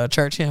like a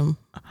church hymn.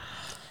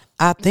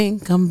 I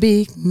think I'm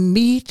Big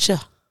Meech,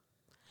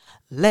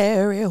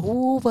 Larry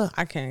Hoover.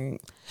 I can't.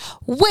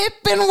 Whip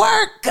and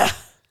work.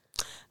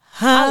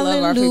 I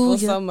love our people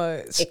so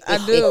much.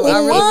 I do. I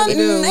really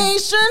do.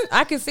 Nation.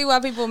 I can see why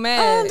people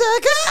mad. Under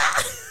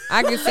God.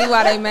 I can see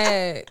why they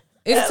mad.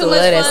 It's too love much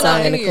that fun song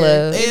out in the here.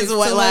 club. It's It's too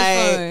what,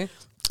 much fun.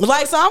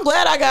 Like, so I'm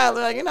glad I got,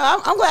 like, you know,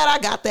 I'm glad I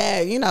got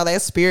that, you know,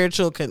 that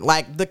spiritual,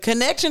 like, the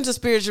connection to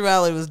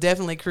spirituality was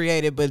definitely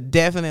created, but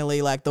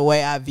definitely, like, the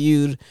way I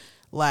viewed,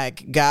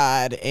 like,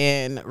 God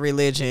and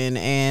religion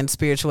and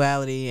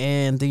spirituality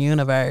and the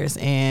universe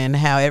and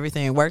how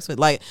everything works with,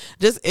 like,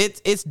 just,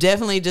 it's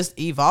definitely just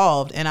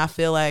evolved. And I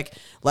feel like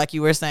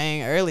you were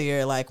saying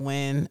earlier, like,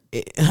 when,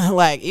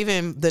 like,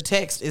 even the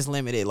text is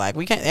limited. Like,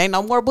 we can't, ain't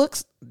no more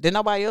books. Did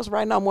nobody else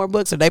write no more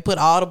books? Or they put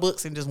all the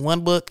books in just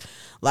one book?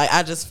 Like,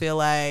 I just feel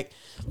like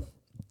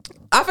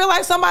I feel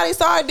like somebody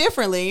saw it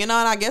differently, you know,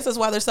 and I guess that's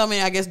why there's so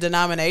many, I guess,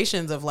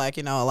 denominations of like,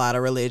 you know, a lot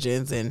of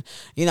religions. And,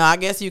 you know, I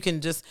guess you can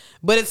just,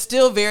 but it's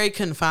still very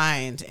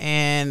confined.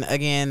 And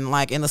again,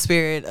 like in the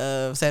spirit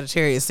of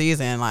Sagittarius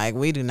season, like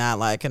we do not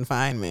like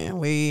confinement.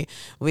 We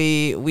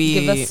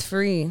Give us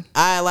free.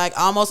 I like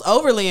almost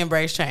overly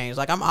embrace change.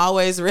 Like I'm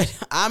always ready.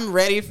 I'm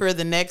ready for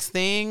the next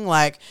thing,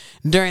 like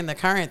during the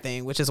current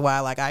thing, which is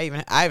why like I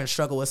even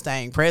struggle with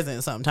staying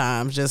present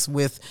sometimes, just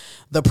with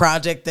the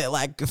project that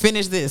like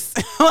finish this,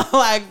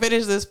 like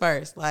finish this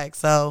first. Like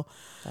so,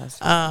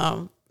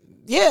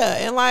 yeah,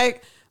 and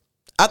like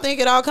I think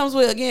it all comes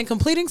with again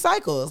completing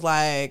cycles,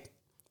 like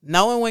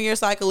knowing when your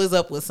cycle is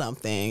up with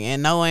something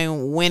and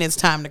knowing when it's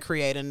time to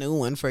create a new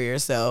one for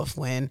yourself.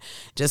 When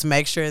just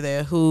make sure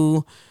that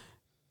who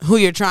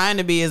you're trying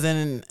to be is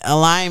in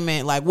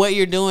alignment, like what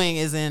you're doing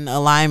is in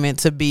alignment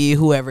to be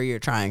whoever you're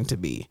trying to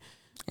be.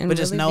 And but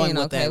just really knowing being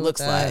what okay that with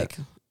looks that. like.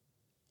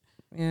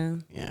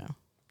 Yeah,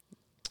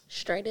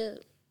 Straight up.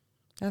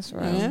 that's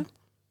right. Yeah.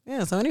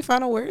 Yeah. So any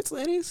final words,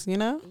 ladies, you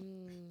know?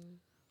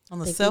 On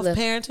the Think we left-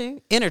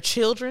 self-parenting, inner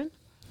children,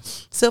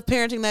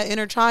 self-parenting that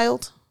inner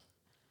child.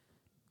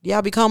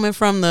 Y'all be coming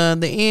from the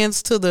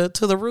ends to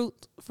the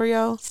root for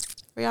y'all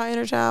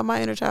inner child.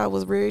 My inner child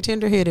was very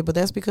tender-headed, but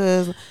that's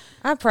because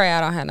I pray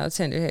I don't have no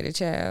tender-headed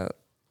child.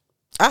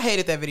 I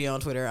hated that video on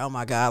Twitter. Oh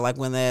my God. Like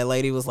when that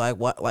lady was like,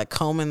 what, like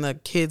combing the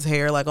kid's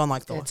hair, like on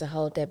like the, Got to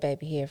hold that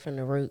baby hair from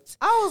the roots.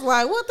 I was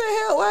like, what the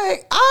hell?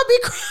 Like, I'll be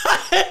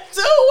crying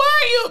too.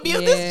 Why are you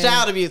abusing this Yeah.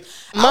 child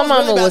abuse? I My really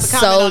mama about was to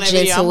comment so on that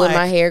video. gentle I'm with like,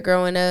 my hair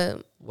growing up.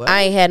 What?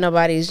 I ain't had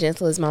nobody as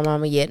gentle as my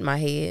mama yet in my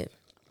head.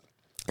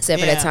 Except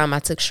for that Yeah. time I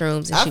took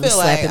shrooms and I she was feel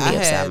like slapping me I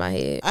upside had- my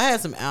head. I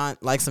had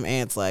some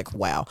ants like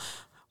wow.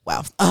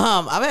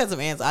 I've had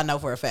some ants I know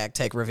for a fact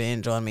take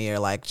revenge on me or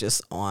like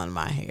just on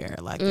my hair.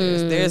 Like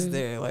there's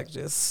like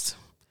just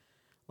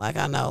like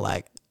I know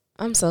like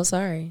I'm so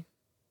sorry.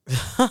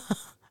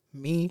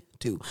 me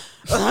too.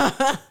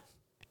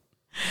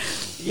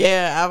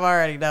 Yeah, I've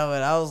already know it.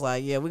 I was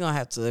like, yeah, we're gonna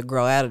have to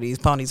grow out of these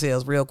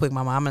ponytails real quick,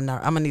 mama. I'm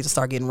gonna need to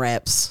start getting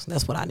wraps.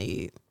 That's what I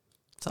need.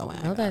 So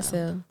I Know that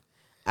self.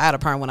 I had a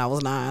perm when I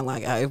was 9.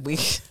 Like if we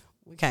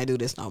can't do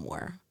this no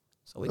more.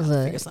 So we gotta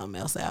Look. figure something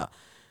else out.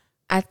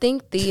 I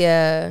think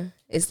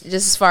it's just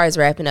as far as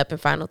wrapping up and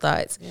final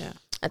thoughts. Yeah.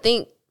 I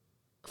think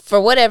for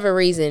whatever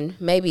reason,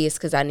 maybe it's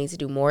because I need to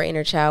do more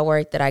inner child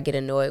work that I get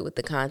annoyed with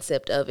the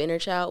concept of inner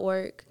child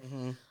work.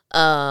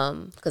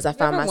 Because I I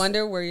find ever myself.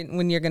 wonder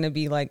when you're gonna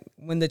be like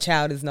when the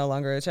child is no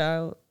longer a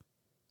child.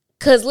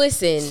 Because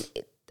listen,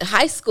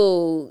 high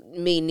school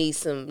me needs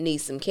some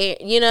care.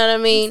 You know what I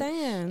mean?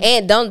 saying.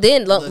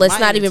 And Look, let's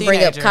mine not is a even bring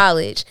up teenager.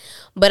 college.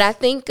 But I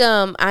think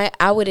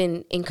I would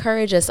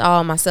encourage us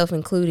all, myself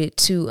included,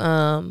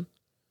 to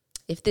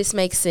if this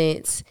makes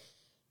sense,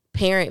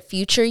 parent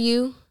future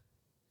you.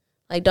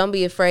 Like, don't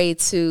be afraid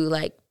to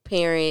like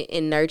parent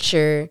and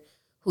nurture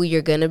who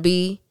you're gonna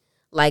be.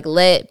 Like,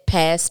 let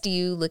past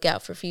you look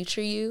out for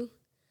future you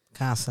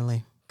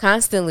Constantly.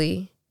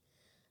 constantly.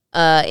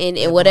 In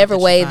That whatever blunt that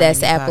you way find that's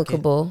in your pocket.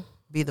 applicable.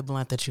 Be the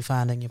blunt that you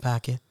find in your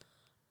pocket.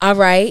 All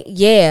right.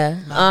 Yeah.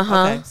 No?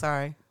 Uh-huh. Okay,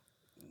 sorry.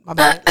 My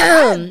bad.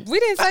 We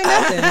didn't say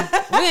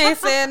nothing. We ain't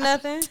said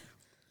nothing.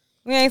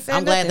 We ain't said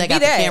I'm glad nothing. they Be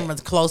got that. the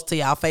cameras close to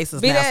y'all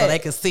faces Be now so that. they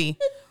can see.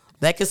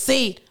 They can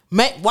see.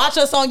 Watch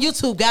us on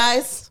YouTube,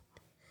 guys.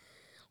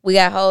 We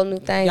got whole new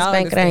things Y'all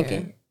bank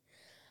understand.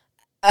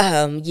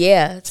 ranking.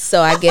 Yeah.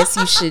 So I guess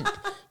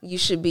you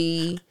should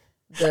be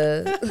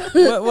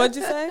the What'd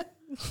you say?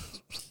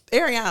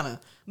 Ariana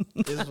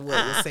is what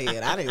was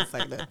said. I didn't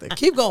say nothing.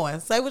 Keep going.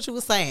 Say what you were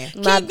saying.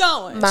 Keep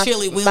going.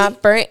 Chili Willy. my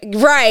friend.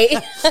 Right.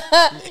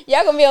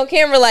 Y'all gonna be on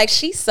camera like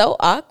she's so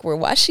awkward.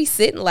 Why she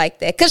sitting like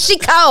that? Cause she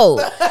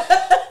cold.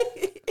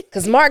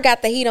 Cause Mark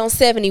got the heat on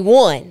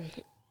 71.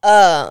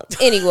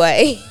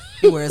 Anyway.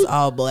 He wears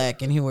all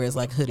black and he wears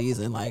like hoodies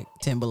and like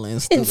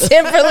Timberlands. And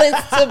Timberlands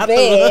to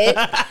bed.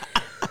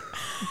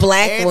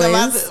 Black Every time I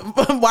ones.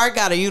 say- Mark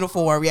got a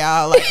uniform,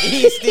 y'all. Like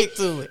he stick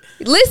to it.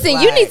 Listen,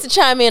 you Like- need to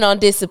chime in on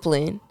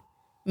discipline.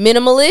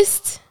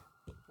 Minimalist.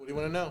 What do you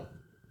want to know?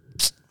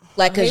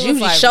 Like, cause He you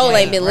was like, sure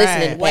wait, ain't been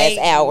listening the right.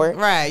 past hour.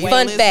 Right. You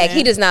Fun ain't fact, listening.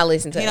 he does not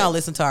listen to He us. don't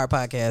listen to our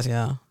podcast,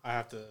 y'all. I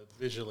have to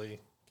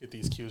visually get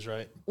these cues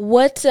right.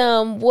 What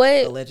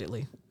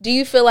Allegedly. do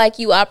you feel like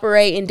you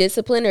operate in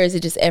discipline, or is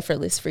it just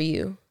effortless for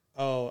you?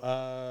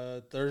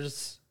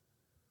 There's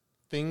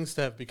things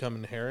that have become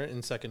inherent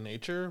in second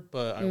nature,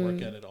 but I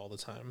work at it all the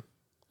time.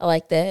 I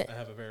like that. I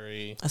have a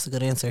very, That's a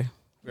good answer.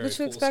 very What you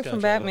full expect from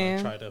schedule, and Batman?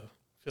 I try to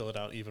fill it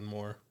out even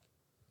more.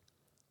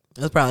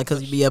 That's probably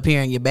because you be up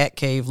here in your back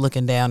cave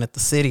looking down at the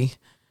city.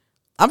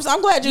 I'm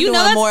glad you're You know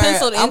doing that's more.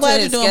 penciled I'm into glad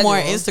you're his doing more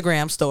schedule.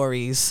 Instagram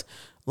stories,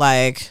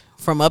 like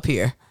from up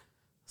here.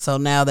 So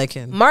now they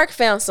can. Mark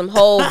found some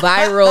whole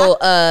viral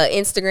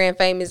Instagram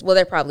famous. Well,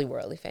 they're probably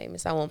worldly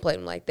famous. I won't play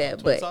them like that,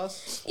 Twin but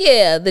sauce?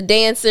 yeah, the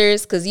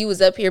dancers. Because you was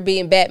up here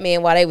being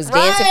Batman while they was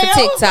dancing Right, for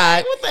I was TikTok.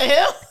 like, what the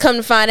hell? Come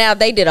to find out,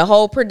 they did a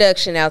whole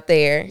production out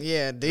there.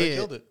 Yeah, They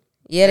killed it.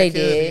 Yeah, they killed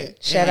did.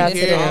 it. Shout And out to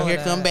here, them. Here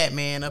come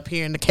Batman up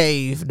here in the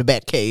cave, the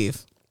Bat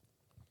Cave.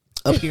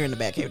 Up here in the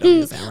back cave don't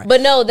even sound right.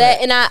 But no,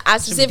 that and I down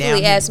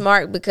specifically here. asked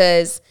Mark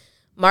because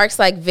Mark's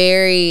like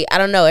very, I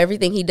don't know,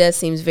 everything he does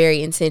seems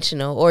very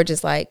intentional or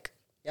just like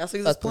Y'all see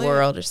this fuck the plant?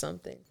 world or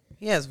something.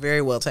 He has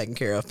very well taken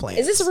care of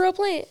plants. Is this a real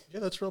plant? Yeah,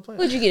 that's a real plant.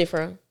 Where'd you get it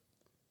from?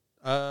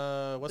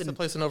 What's the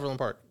place in Overland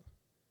Park?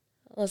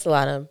 Well, that's a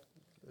lot of them.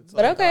 It's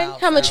But like okay,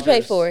 how much you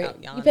pay for it? Out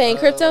You yonder. paying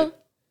crypto?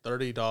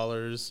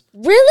 $30.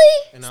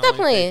 Really? And I Stop only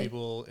pay playing.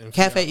 people in Cafe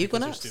fiat because they're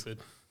Equinox? Stupid.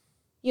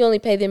 You only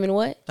pay them in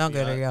what? Don't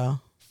go there,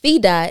 y'all.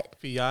 Fiat.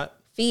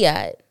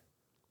 Fiat.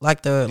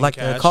 Like the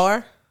cash.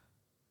 car.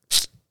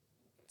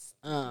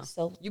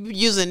 So You be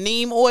using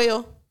neem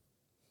oil.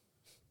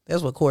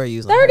 That's what Corey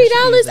using. $30. She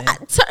using-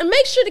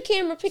 Make sure the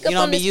camera pick up You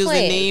on don't be this using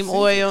plant. neem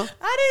oil.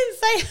 I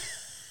didn't say.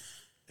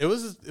 It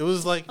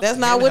was like That's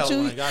not what handheld you-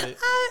 when I got it.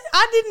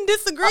 I didn't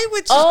disagree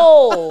with you.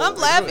 Oh, I'm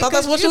laughing. I thought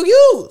that's 'cause what you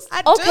use.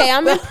 I do. okay.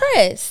 I'm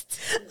impressed.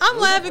 I'm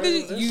laughing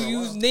because you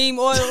use neem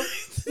oil.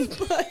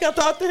 I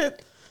thought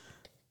that.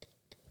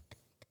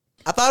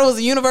 I thought it was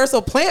a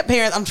universal plant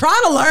parent. I'm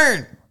trying to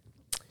learn.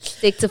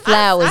 Stick to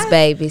flowers,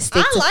 baby.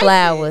 Stick I to like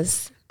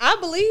flowers. I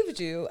believed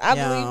you. I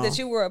Yeah. believed that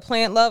you were a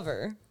plant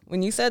lover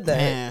when you said that,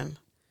 Man,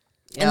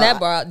 and that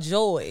brought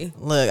joy.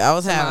 look, I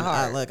was having.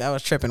 heart. I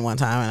was tripping one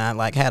time, and I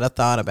like had a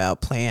thought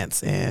about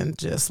plants and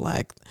just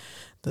like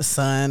the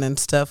sun and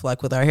stuff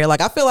like with our hair.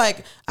 Like I feel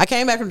like I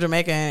came back from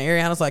Jamaica and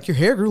Ariana's like, your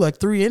hair grew like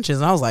 3 inches,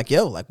 and I was like,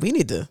 yo, like we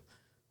need to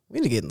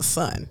get in the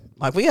sun.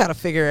 Like we got to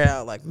figure it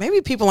out. Like maybe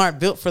people aren't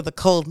built for the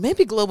cold.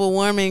 Maybe global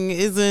warming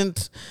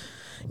isn't.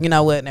 You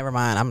know what? Never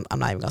mind. I'm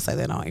not even gonna say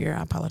that on air.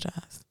 I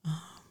apologize.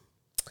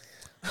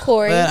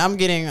 Corey, But I'm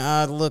getting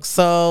look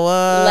so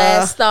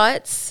last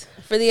thoughts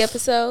for the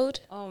episode,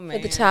 Oh for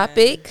man, the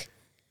topic.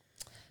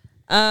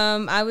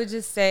 I would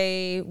just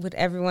say what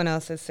everyone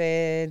else has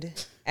said.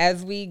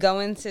 As we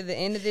go into the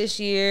end of this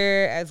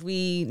year, as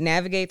we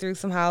navigate through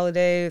some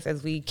holidays,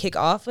 as we kick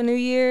off a new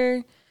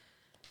year,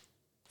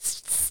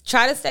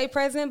 try to stay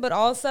present, but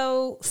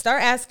also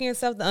start asking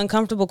yourself the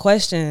uncomfortable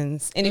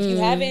questions. And if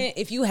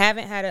you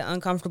haven't had an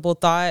uncomfortable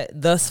thought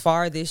thus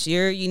far this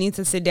year, you need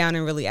to sit down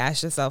and really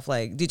ask yourself,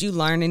 like, did you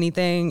learn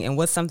anything? And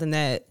what's something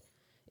that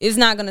is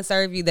not going to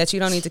serve you that you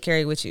don't need to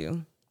carry with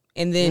you?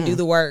 And then do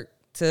the work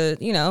to,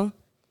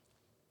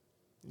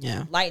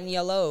 yeah. lighten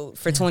your load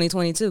for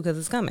 2022 because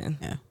it's coming.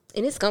 Yeah.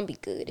 And it's gonna be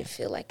good. It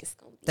feel like it's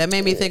gonna be. That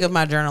made me think of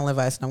my journal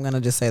advice, and I'm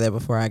gonna just say that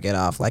before I get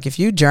off. Like, if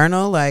you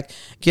journal, like,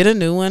 get a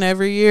new one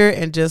every year,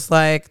 and just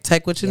like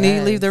take what you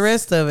need, leave the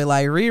rest of it.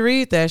 Like,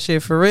 reread that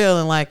shit for real,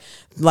 and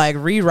like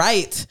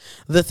rewrite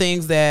the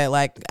things that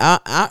like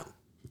I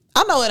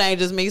know it ain't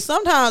just me.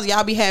 Sometimes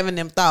y'all be having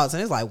them thoughts,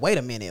 and it's like, wait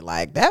a minute,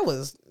 like that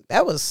was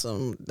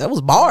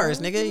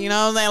bars, nigga. You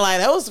know what I'm saying? Like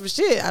that was some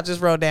shit I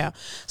just wrote down.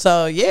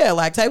 So yeah,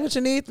 like take what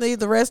you need, leave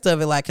the rest of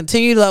it. Like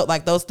continue to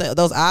like those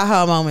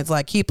aha moments.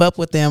 Like keep up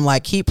with them.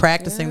 Like keep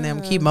practicing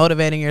them. Keep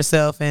motivating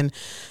yourself, and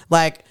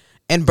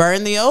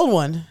burn the old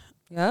one.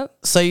 Yep.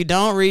 So you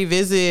don't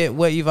revisit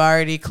what you've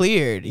already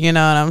cleared. You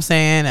know what I'm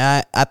saying?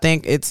 I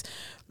think it's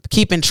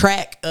keeping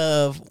track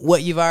of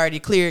what you've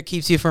already cleared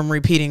keeps you from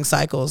repeating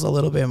cycles a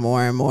little bit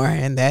more and more,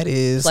 and that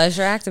is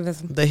Pleasure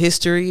activism. the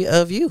history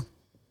of you.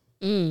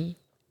 And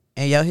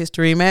your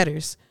history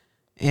matters,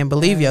 and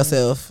believe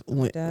yourself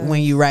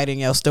when you writing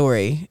your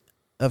story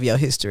of your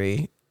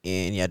history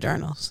in your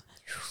journals.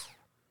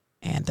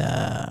 And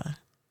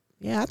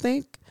yeah, I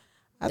think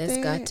That's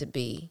got to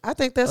be. I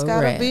think that's a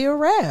gotta wrap. be a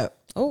wrap.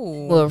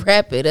 Oh. We'll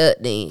wrap it up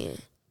then.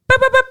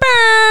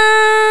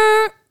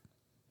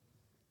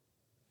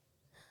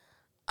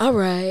 All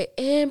right,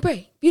 and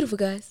break. Beautiful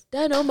guys.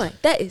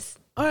 Dynamite. That is.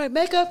 All right,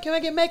 makeup. Can I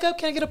get makeup?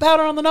 Can I get a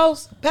powder on the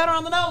nose? Powder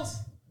on the nose.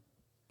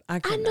 I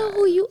know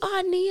who you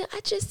are, Nia. I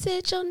just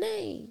said your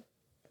name.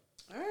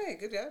 All right,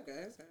 good job,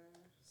 guys.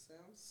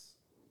 Sounds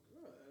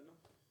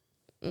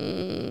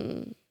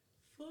good.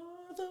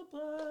 For the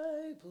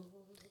Bible.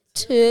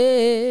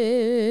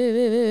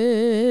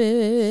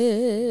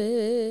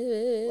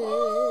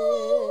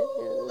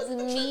 Tells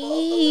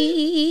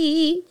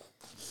me.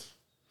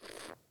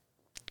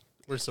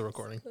 We're still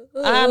recording.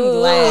 I'm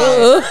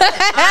glad.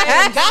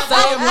 I'm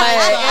so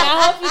glad. And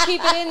I hope you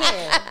keep it in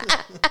there.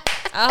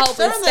 I hope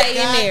it stay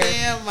in there.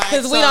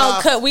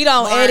 Because we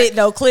don't edit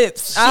no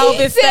clips. I hope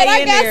it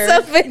stay in there.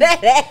 Something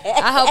that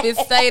I hope it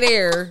stay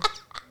there.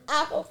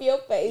 I hope your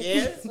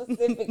face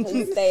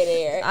specifically stay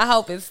there. I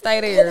hope it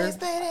stay there. Stay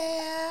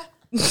there.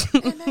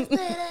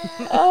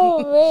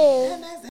 Oh man.